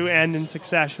Right. to end in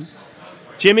succession.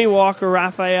 Jimmy Walker,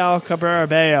 Rafael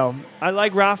Cabrera-Bello. I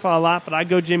like Rafa a lot, but I'd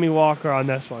go Jimmy Walker on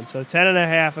this one. So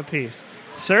 10.5 apiece.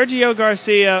 Sergio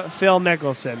Garcia, Phil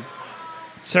Mickelson.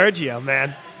 Sergio,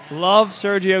 man. Love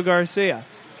Sergio Garcia.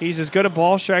 He's as good a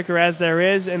ball striker as there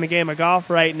is in the game of golf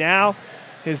right now.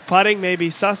 His putting may be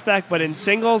suspect, but in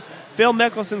singles, Phil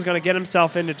Mickelson's going to get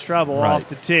himself into trouble off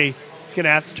the tee. He's going to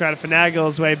have to try to finagle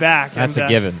his way back. That's a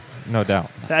given, no doubt.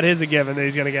 That is a given that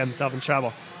he's going to get himself in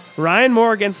trouble. Ryan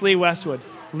Moore against Lee Westwood.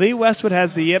 Lee Westwood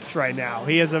has the yips right now.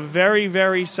 He has a very,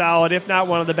 very solid, if not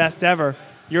one of the best ever,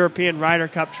 European Ryder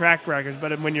Cup track records.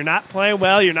 But when you're not playing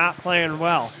well, you're not playing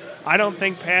well. I don't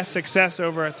think past success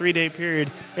over a 3-day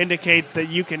period indicates that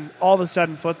you can all of a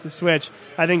sudden flip the switch.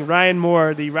 I think Ryan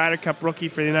Moore, the Ryder Cup rookie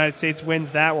for the United States,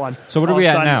 wins that one. So what are we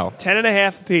at now?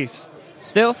 10.5 apiece.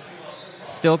 Still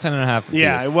 10.5 apiece.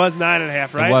 Yeah, it was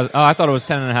 9.5, right? It was. Oh, I thought it was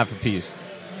 10.5 apiece,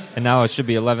 and now it should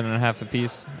be 11.5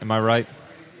 apiece. Am I right?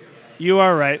 You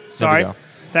are right. Sorry. go.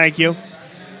 Thank you.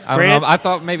 I don't know. I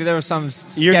thought maybe there was some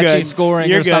You're sketchy good. scoring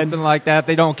You're or good. something like that.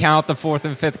 They don't count the 4th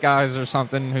and 5th guys or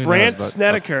something. Who Brant knows?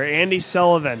 Snedeker, Andy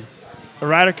Sullivan, a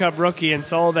Ryder Cup rookie, and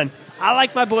Sullivan. I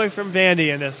like my boy from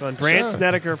Vandy in this one. Brant Sure.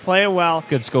 Snedeker playing well.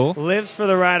 Good school. Lives for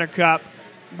the Ryder Cup.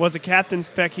 Was a captain's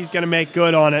pick. He's going to make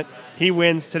good on it. He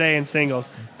wins today in singles.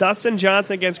 Dustin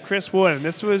Johnson against Chris Wood. And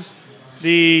this was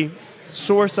the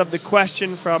source of the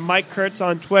question from Mike Kurtz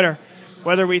on Twitter,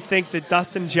 whether we think that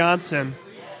Dustin Johnson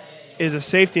is a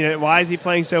safety net. Why is he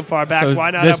playing so far back? So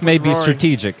Why not this up may with be Rory?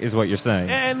 strategic, is what you're saying.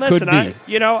 And listen, Could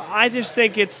be. I just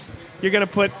think you're going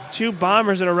to put two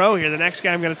bombers in a row here. The next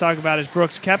guy I'm going to talk about is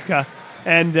Brooks Koepka.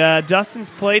 And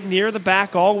Dustin's played near the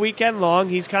back all weekend long.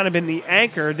 He's kind of been the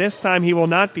anchor. This time he will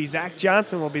not be. Zach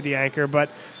Johnson will be the anchor. But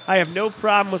I have no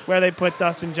problem with where they put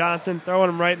Dustin Johnson, throwing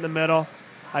him right in the middle.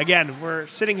 Again, we're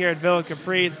sitting here at Villa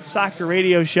Capri. It's a soccer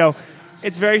radio show.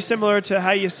 It's very similar to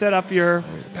how you set up your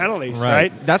penalties,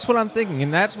 right? That's what I'm thinking,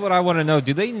 and that's what I want to know.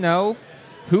 Do they know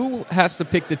who has to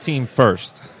pick the team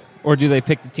first, or do they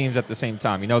pick the teams at the same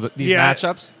time? You know, these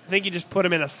matchups? I think you just put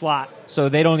them in a slot. So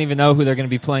they don't even know who they're going to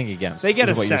be playing against. They get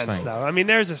is a what you're sense, saying. though. I mean,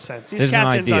 there's a sense. These There's an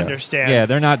captains idea. understand Yeah,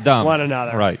 they're not dumb. one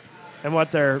another. Right. And what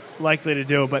they're likely to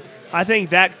do. But I think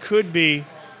that could be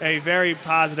a very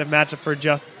positive matchup for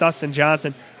Dustin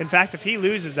Johnson. In fact, if he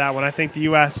loses that one, I think the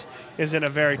U.S. is in a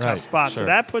very tough spot. Sure. So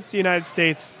that puts the United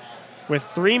States with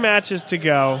 3 matches to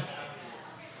go.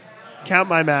 Count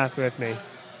my math with me.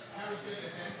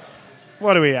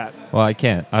 What are we at? Well, I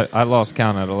can't. I lost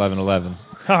count at 11-11.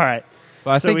 All right.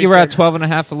 But I So think we you were at said-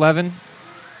 12.5, 11.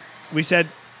 We said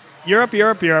Europe,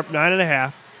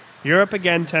 9.5. Europe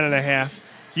again, 10.5.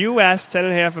 U.S.,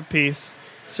 10.5 apiece.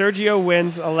 Sergio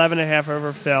wins 11.5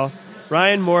 over Phil.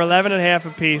 Ryan Moore, 11.5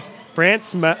 apiece. Brant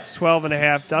Smets,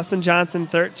 12.5. Dustin Johnson,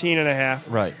 13.5.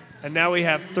 Right. And now we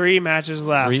have 3 matches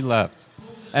left. 3 left.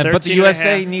 But the 13 USA and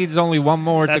a half. needs only one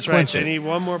more That's to right. clinch They it. need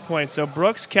one more point. So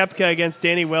Brooks Koepka against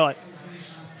Danny Willett.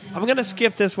 I'm going to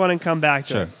skip this one and come back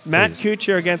to Sure, it. Matt please.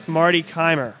 Kuchar against Marty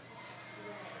Keimer.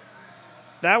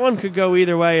 That one could go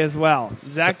either way as well.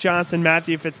 Zach Johnson,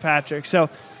 Matthew Fitzpatrick. So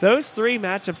those 3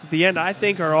 matchups at the end, I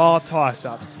think, are all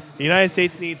toss-ups. The United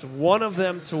States needs one of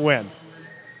them to win.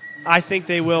 I think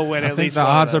they will win I at think least the one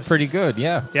of odds are those. pretty good,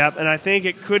 yeah. Yep, and I think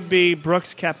it could be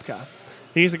Brooks Koepka.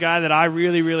 He's a guy that I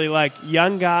really, really like.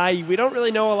 Young guy. We don't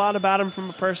really know a lot about him from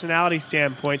a personality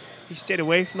standpoint. He stayed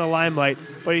away from the limelight,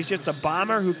 but he's just a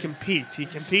bomber who competes. He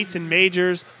competes in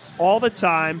majors all the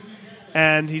time,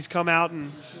 and he's come out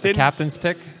and The captain's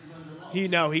pick? he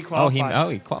Oh,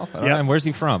 qualified. he qualified. Yep. And where's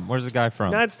he from? Where's the guy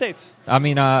from? United States. I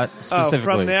mean, specifically. Oh,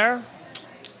 from there?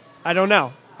 I don't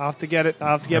know. I'll have to get it. I'll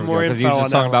have to get more info Because you were on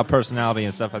just that talking one. about personality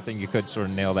and stuff. I think you could sort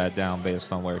of nail that down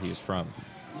based on where he's from.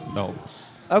 No.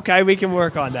 Okay, we can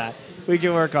work on that.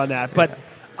 But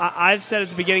I've said at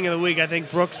the beginning of the week, I think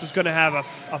Brooks was going to have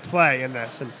a play in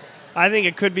this. And I think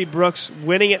it could be Brooks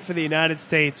winning it for the United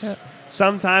States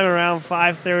sometime around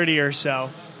 5:30 or so.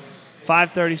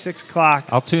 5:30, 6 o'clock.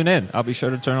 I'll tune in. I'll be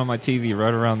sure to turn on my TV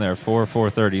right around there,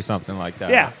 4:30, something like that.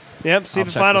 Yeah. Yep, see I'll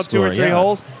the check final the 2 or score, 3 yeah.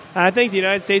 holes. And I think the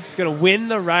United States is going to win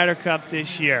the Ryder Cup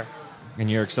this year.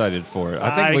 And you're excited for it. I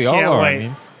I think we all can't are. wait. I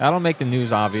mean, that'll make the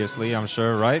news, obviously, I'm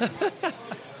sure, right?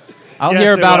 I'll Yes,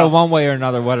 hear it about it will. one way or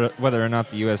another, whether or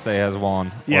not the USA has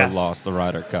won Yes. or lost the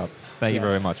Ryder Cup. Thank you Yes.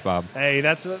 very much, Bob. Hey,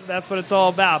 that's what it's all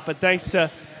about. But thanks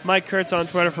to Mike Kurtz on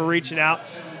Twitter for reaching out.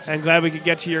 And glad we could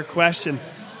get to your question.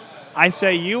 I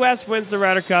say U.S. wins the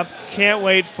Ryder Cup. Can't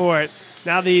wait for it.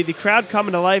 Now the crowd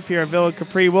coming to life here at Villa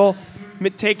Capri. We'll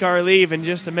take our leave in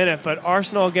just a minute, but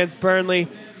Arsenal against Burnley,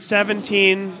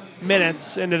 17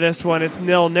 minutes into this one, it's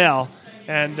 0-0.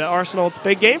 And Arsenal, it's a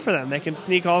big game for them. They can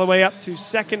sneak all the way up to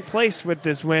second place with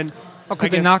this win. Oh,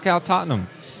 could they knock out Tottenham?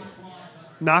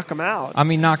 Knock them out? I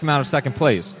mean, knock them out of second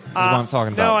place is what I'm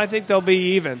talking about. No, I think they'll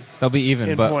be even. They'll be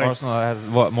even, but points. Arsenal has,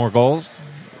 more goals?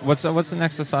 What's the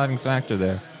next deciding factor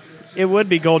there? It would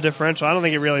be goal differential. I don't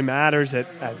think it really matters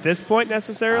at this point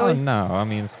necessarily. Oh, no. I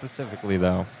mean, specifically,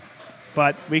 though.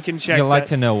 But we can check You'd like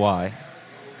that. to know why.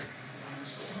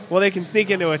 Well, they can sneak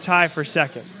into a tie for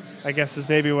second, I guess is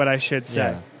maybe what I should say.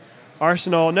 Yeah.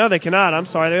 Arsenal, no, they cannot. I'm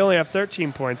sorry. They only have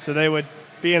 13 points, so they would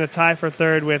be in a tie for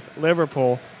third with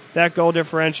Liverpool. That goal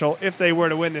differential, if they were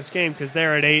to win this game, because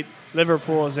they're at 8,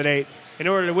 Liverpool is at 8. In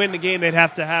order to win the game, they'd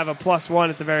have to have a +1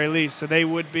 at the very least, so they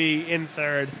would be in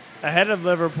third, ahead of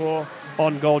Liverpool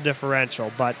on goal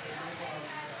differential. But,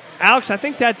 Alex, I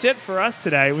think that's it for us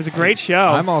today. It was a great show.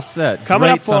 I'm all set.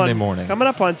 Great Sunday morning. Coming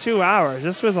up on 2 hours.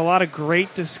 This was a lot of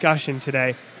great discussion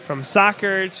today, from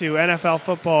soccer to NFL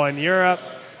football in Europe,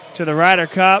 to the Ryder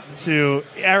Cup, to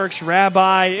Eric's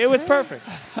Rabbi. It was perfect.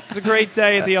 It was a great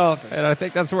day at the office. And I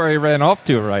think that's where he ran off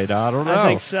to right now. I don't know. I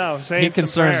think so. He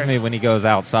concerns me when he goes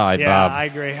outside, yeah, Bob. I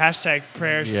agree. Hashtag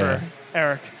prayers for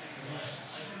Eric.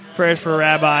 Prayers for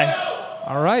Rabbi.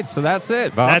 All right, so that's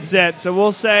it, Bob. That's it. So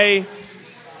we'll say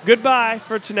goodbye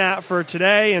for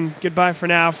today and goodbye for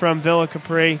now from Villa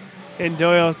Capri in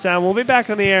Doylestown. We'll be back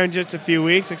on the air in just a few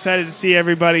weeks. Excited to see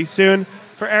everybody soon.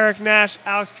 For Eric Nash,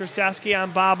 Alex Chrostowski,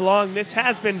 I'm Bob Long. This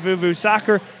has been Vuvu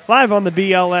Soccer, live on the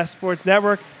BLS Sports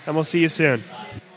Network, and we'll see you soon.